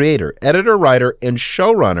indeed the creator, editor, writer, and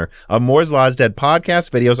showrunner of Moore's Law is Dead podcasts,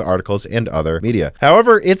 videos, articles, and other media.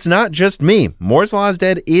 However, it's not just me. Moore's Law is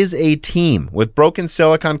Dead is a team, with Broken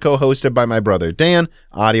Silicon co-hosted by my brother Dan,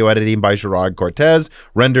 audio editing by Gerard Cortez,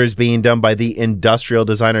 renders being done by the industrial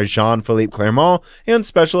designer Jean-Philippe Clermont, and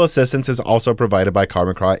special assistance is also provided by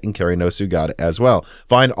Carmen Cry and Carrie Nosugad as well.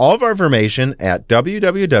 Find all of our information at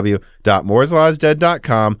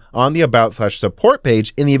www.mooreslawsdead.com on the about/support page.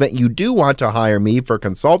 In the event you do want to hire me for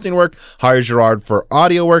consulting work, hire Gerard for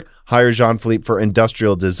audio work, hire Jean-Philippe for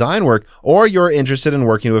industrial design work, or you're interested in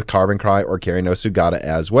working with Carbon Cry or Carrie Nosugada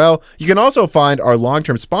as well, you can also find our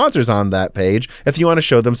long-term sponsors on that page if you want to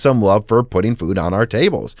show them some love for putting food on our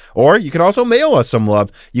tables. Or you can also mail us some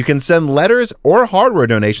love. You can send letters or hardware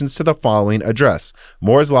donations to the following address: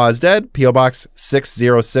 Moore's Law is Dead, P.O. Box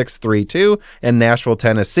 60632 in Nashville,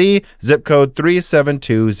 Tennessee, zip code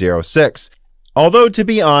 37206. Although, to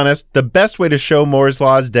be honest, the best way to show Moore's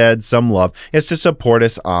Law is Dead some love is to support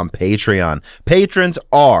us on Patreon. Patrons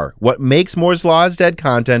are what makes Moore's Law is Dead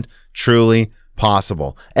content truly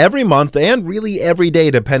possible. Every month, and really every day,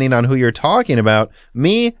 depending on who you're talking about,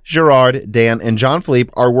 me, Gerard, Dan, and Jean-Philippe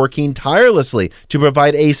are working tirelessly to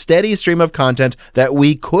provide a steady stream of content that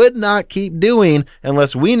we could not keep doing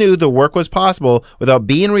unless we knew the work was possible without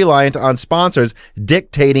being reliant on sponsors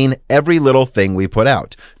dictating every little thing we put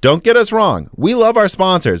out. Don't get us wrong. We love our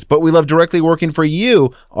sponsors, but we love directly working for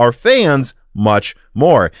you, our fans, much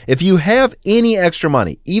more. If you have any extra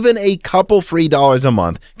money, even a couple free dollars a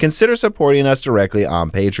month, consider supporting us directly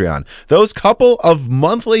on Patreon. Those couple of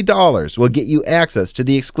monthly dollars will get you access to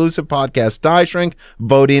the exclusive podcast Die Shrink,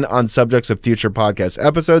 voting on subjects of future podcast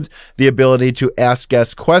episodes, the ability to ask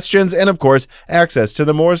guest questions, and of course, access to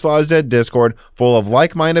the Moore's Law is Dead Discord full of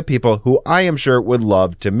like-minded people who I am sure would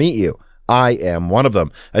love to meet you. I am one of them.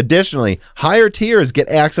 Additionally, higher tiers get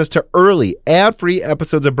access to early, ad-free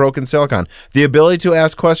episodes of Broken Silicon, the ability to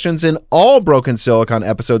ask questions in all Broken Silicon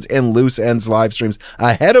episodes and Loose Ends live streams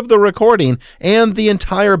ahead of the recording, and the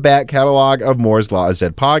entire back catalog of Moore's Law is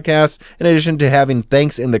Dead podcasts, in addition to having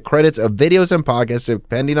thanks in the credits of videos and podcasts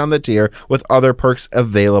depending on the tier, with other perks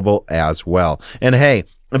available as well. And hey,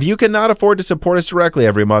 If you cannot afford to support us directly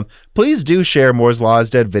every month, please do share Moore's Law is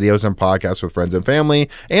Dead videos and podcasts with friends and family,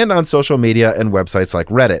 and on social media and websites like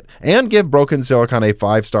Reddit, and give Broken Silicon a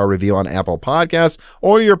 5-star review on Apple Podcasts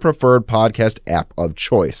or your preferred podcast app of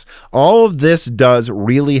choice. All of this does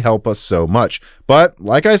really help us so much. But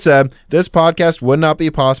like I said, this podcast would not be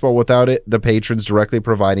possible without the patrons directly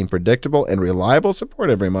providing predictable and reliable support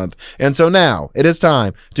every month. And so now it is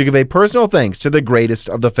time to give a personal thanks to the greatest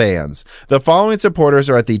of the fans. The following supporters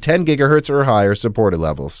are at the 10 gigahertz or higher supported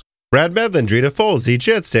levels: Brad Medlin, Drita Foles, Z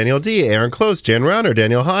Jits, Daniel D, Aaron Close, Jan Rauner,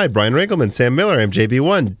 Daniel Hyde, Brian Ringelman, Sam Miller,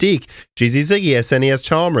 MJB1, Deke, GZ Ziggy, SNES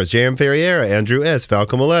Chalmers, JM Ferriera, Andrew S,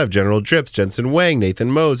 Falcon Malev, General Drips, Jensen Wang,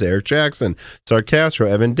 Nathan Mose, Eric Jackson, Sark Castro,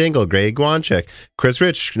 Evan Dingle, Greg Guanchek, Chris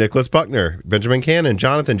Rich, Nicholas Buckner, Benjamin Cannon,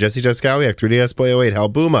 Jonathan, Jesse Jaskowiak, 3DS Boy 08, Hal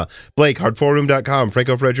Booma, Blake, Hard4Room.com,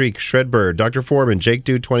 Franco Frederic, Shredbird, Dr. Foreman, Jake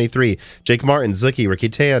Dude 23, Jake Martin, Zlicky, Ricky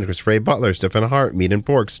Tan, Christopher A. Butler, Stephen Hart, Meat and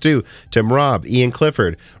Pork, Stu, Tim Robb, Ian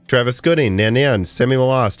Clifford, Travis Gooding, Nan, Sammy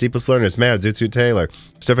Malas, Deepest Learners, Mad, Zutsu Taylor,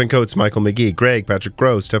 Stephen Coates, Michael McGee, Greg, Patrick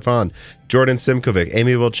Gross, Stefan, Jordan Simkovic,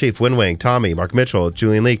 Amiable Chief, Winwang, Tommy, Mark Mitchell,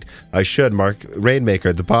 Julian Leaked, I Should, Mark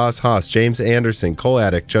Raidmaker, The Boss, Haas, James Anderson, Cole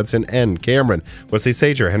Addict, Judson N, Cameron, Wesley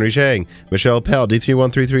Sager, Henry Zhang, Michelle Pell,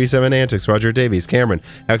 D31337 Antics, Roger Davies, Cameron,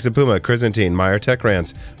 Hexapuma, Chrysantine, Meyer Tech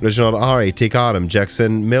Rants, Reginald Ari, T. Cottom,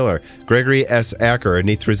 Jackson Miller, Gregory S. Acker,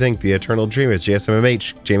 Neith Zinc, The Eternal Dreamers,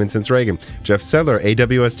 JSMMH, Jamison Reagan, Jeff Sedler,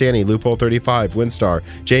 AWS Danny, Loophole 35, Windstar,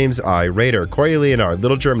 James I, Raider, Corey Leonard,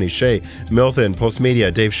 Little Germany, Shay, Milton,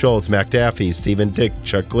 Postmedia, Dave Schultz, Mac Daffy, Stephen Dick,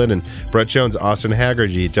 Chuck Glidden, Brett Jones, Austin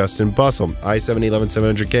Haggerty, Justin Bustle,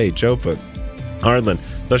 I-7-11-700K, Joe Foot, Hardland,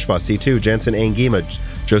 Lushba, C2, Jansen Angima,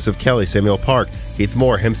 Joseph Kelly, Samuel Park, Keith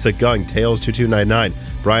Moore, Himsa Gung, Tails 2299,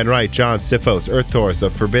 Brian Wright, John Sifos, Earth Taurus,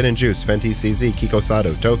 of Forbidden Juice, Fenty CZ, Kiko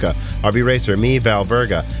Sato, Toka, RB Racer, me, Val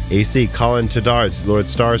Verga, AC, Colin Tadards, Lord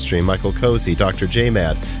Starstream, Michael Cozy, Dr.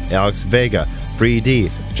 J-Mad, Alex Vega, Free D,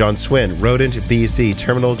 John Swin, Rodent BC,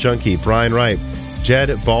 Terminal Junkie, Brian Wright,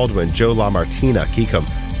 Jed Baldwin, Joe LaMartina, Keekum,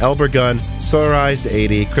 Elber Gunn, Solarized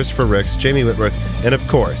 80, Christopher Ricks, Jamie Whitworth, and of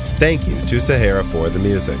course, thank you to Sahara for the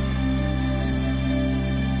music.